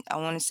I think I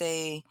want to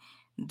say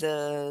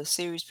the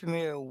series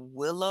premiere of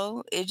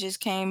Willow. It just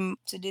came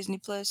to Disney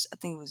Plus. I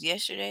think it was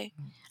yesterday.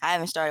 I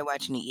haven't started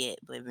watching it yet,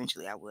 but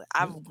eventually I will.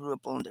 I There's, grew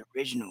up on the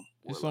original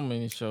there's so Willow.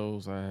 many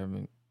shows I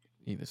haven't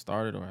either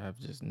started or have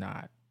just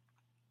not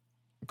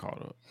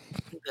caught up.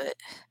 But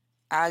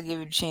I'll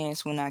give it a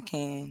chance when I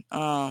can.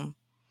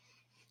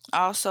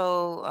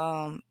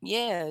 Also,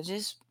 yeah,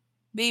 just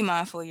be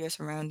mindful of your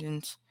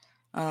surroundings.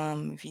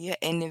 If you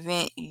in the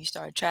event you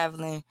start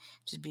traveling,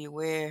 just be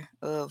aware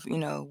of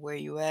where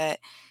you at,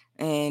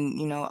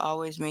 and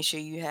always make sure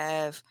you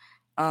have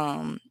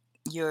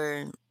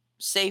your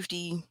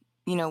safety,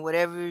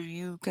 whatever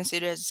you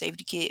consider as a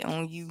safety kit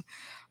on you.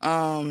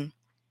 Um,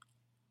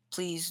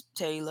 Please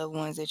tell your loved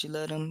ones that you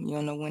love them. You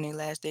don't know when their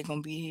last day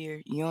gonna be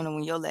here. You don't know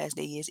when your last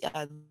day is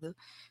either.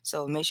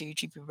 So make sure you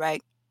treat it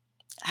right.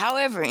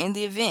 However, in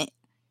the event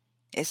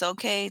it's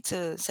okay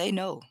to say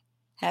no.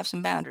 Have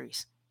some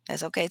boundaries.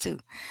 That's okay too.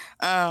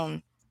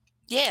 Um,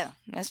 yeah,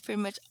 that's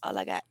pretty much all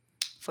I got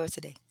for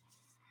today.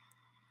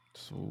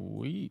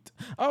 Sweet.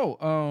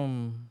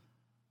 Oh,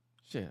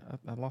 shit,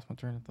 I lost my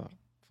train of thought.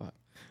 Fuck.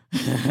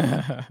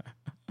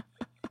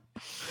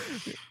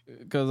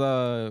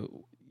 Because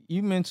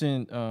you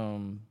mentioned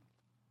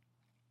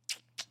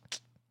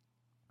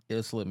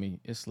it slipped me.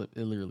 It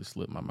literally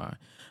slipped my mind.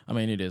 I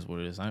mean, it is what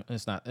it is.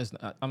 It's not.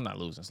 I'm not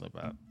losing slip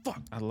out.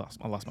 Fuck. I lost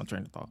my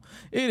train of thought.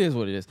 It is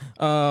what it is.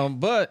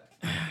 But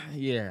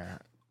yeah,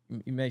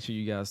 make sure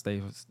you guys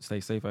stay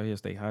safe out here.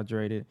 Stay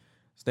hydrated.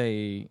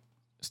 Stay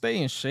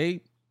in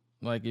shape.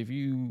 Like if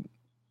you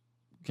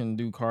can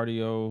do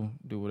cardio,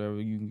 do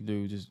whatever you can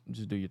do. Just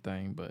do your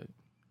thing. But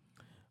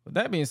with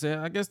that being said,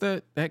 I guess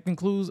that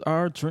concludes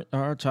our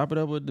Chop It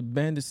Up with the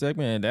Bandit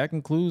segment, and that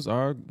concludes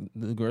the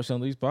Grush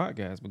Unleashed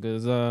podcast,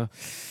 because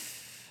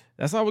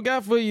that's all we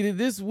got for you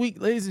this week,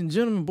 ladies and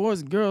gentlemen,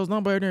 boys and girls,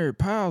 non-binary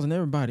pals, and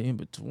everybody in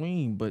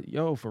between. But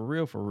yo, for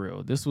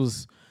real, this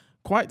was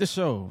quite the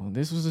show.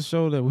 This was a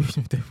show that we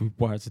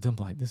watched. I'm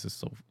like, this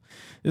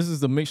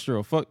is a mixture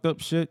of fucked up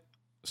shit,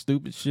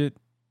 stupid shit,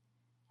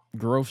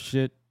 gross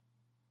shit,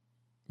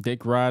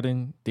 dick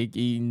riding, dick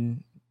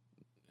eating.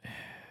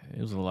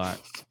 It was a lot.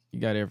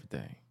 You got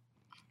everything.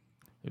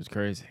 It was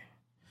crazy.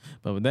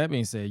 But with that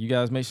being said, you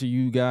guys make sure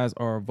you guys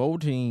are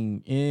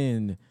voting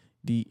in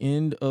the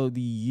end of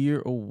the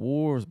year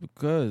awards,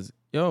 because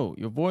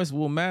your voice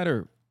will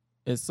matter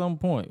at some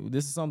point.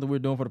 This is something we're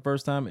doing for the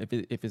first time. If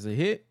it's a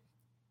hit,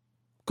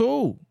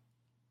 cool.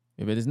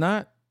 If it is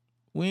not,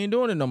 we ain't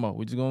doing it no more.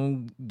 We're just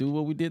gonna do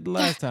what we did the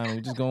last time.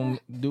 We're just gonna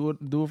do it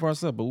for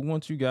ourselves. But we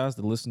want you guys,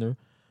 the listener,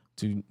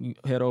 to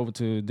head over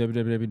to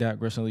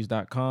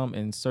www.greshunleashed.com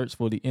and search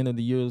for the End of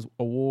the Year's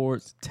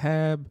Awards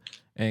tab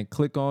and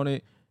click on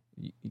it.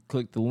 You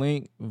click the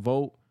link,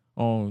 vote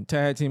on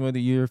Tag Team of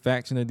the Year,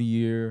 Faction of the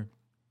Year,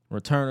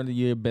 Return of the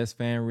Year, Best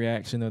Fan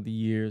Reaction of the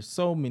Year.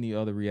 So many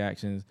other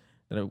reactions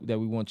that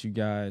we want you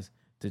guys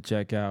to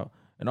check out.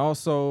 And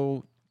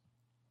also,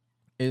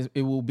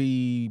 it will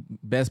be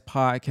Best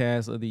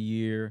Podcast of the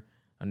Year,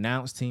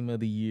 Announce Team of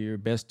the Year,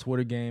 Best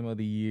Twitter Game of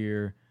the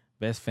Year,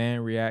 Best Fan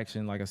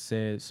Reaction. Like I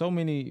said, so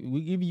many.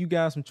 We give you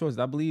guys some choices.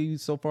 I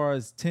believe so far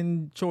as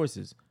 10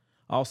 choices.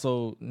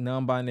 Also,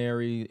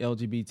 non-binary,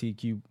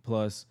 LGBTQ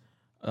plus,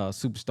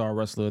 Superstar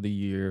Wrestler of the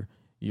Year,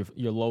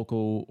 your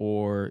local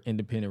or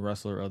independent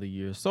wrestler of the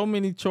year. So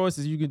many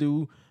choices you can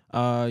do.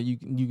 You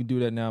can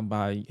do that now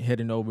by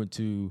heading over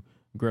to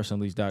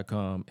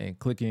GreshUnleashed.com and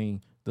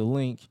clicking the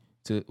link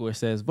to where it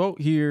says vote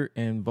here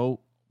and vote.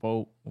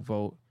 The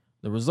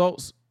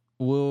results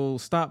will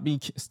stop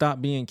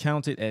being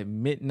counted at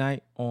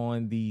midnight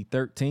on the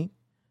 13th.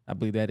 I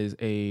believe that is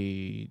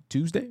a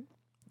Tuesday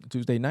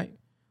night.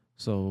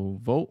 So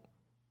vote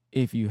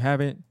if you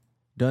haven't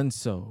done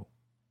so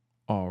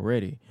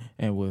already.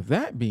 And with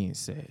that being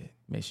said,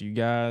 make sure you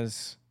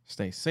guys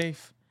stay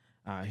safe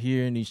out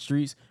here in these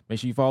streets. Make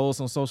sure you follow us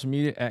on social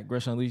media at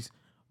Gresh Unleashed.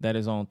 That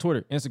is on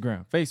Twitter,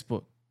 Instagram,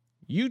 Facebook,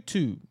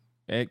 YouTube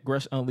at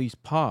Gresh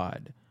Unleashed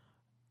Pod.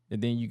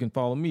 And then you can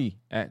follow me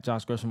at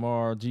Josh Gresham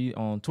RRG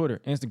on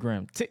Twitter,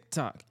 Instagram,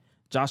 TikTok,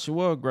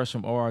 Joshua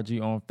Gresham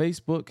RRG on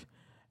Facebook,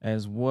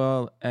 as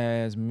well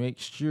as make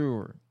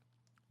sure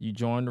you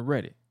join the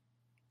Reddit,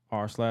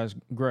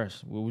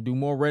 r/Gresh. We will do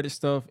more Reddit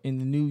stuff in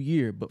the new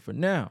year. But for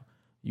now,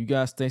 you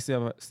guys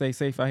stay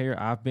safe out here.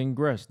 I've been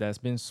Gresh. That's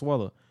been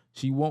Swella.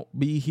 She won't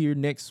be here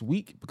next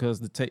week because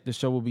the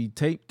show will be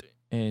taped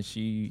and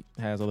she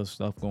has other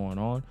stuff going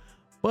on.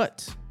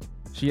 But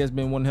she has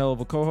been one hell of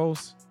a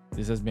co-host.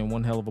 This has been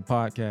one hell of a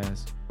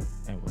podcast.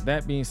 And with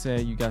that being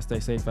said, you guys stay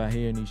safe out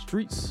here in these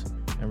streets.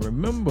 And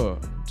remember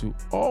to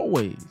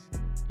always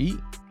eat,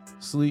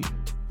 sleep,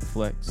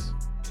 flex,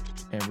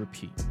 and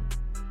repeat.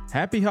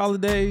 Happy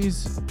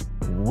holidays.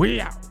 We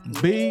out.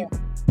 Be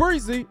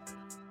breezy.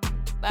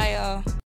 Bye, y'all.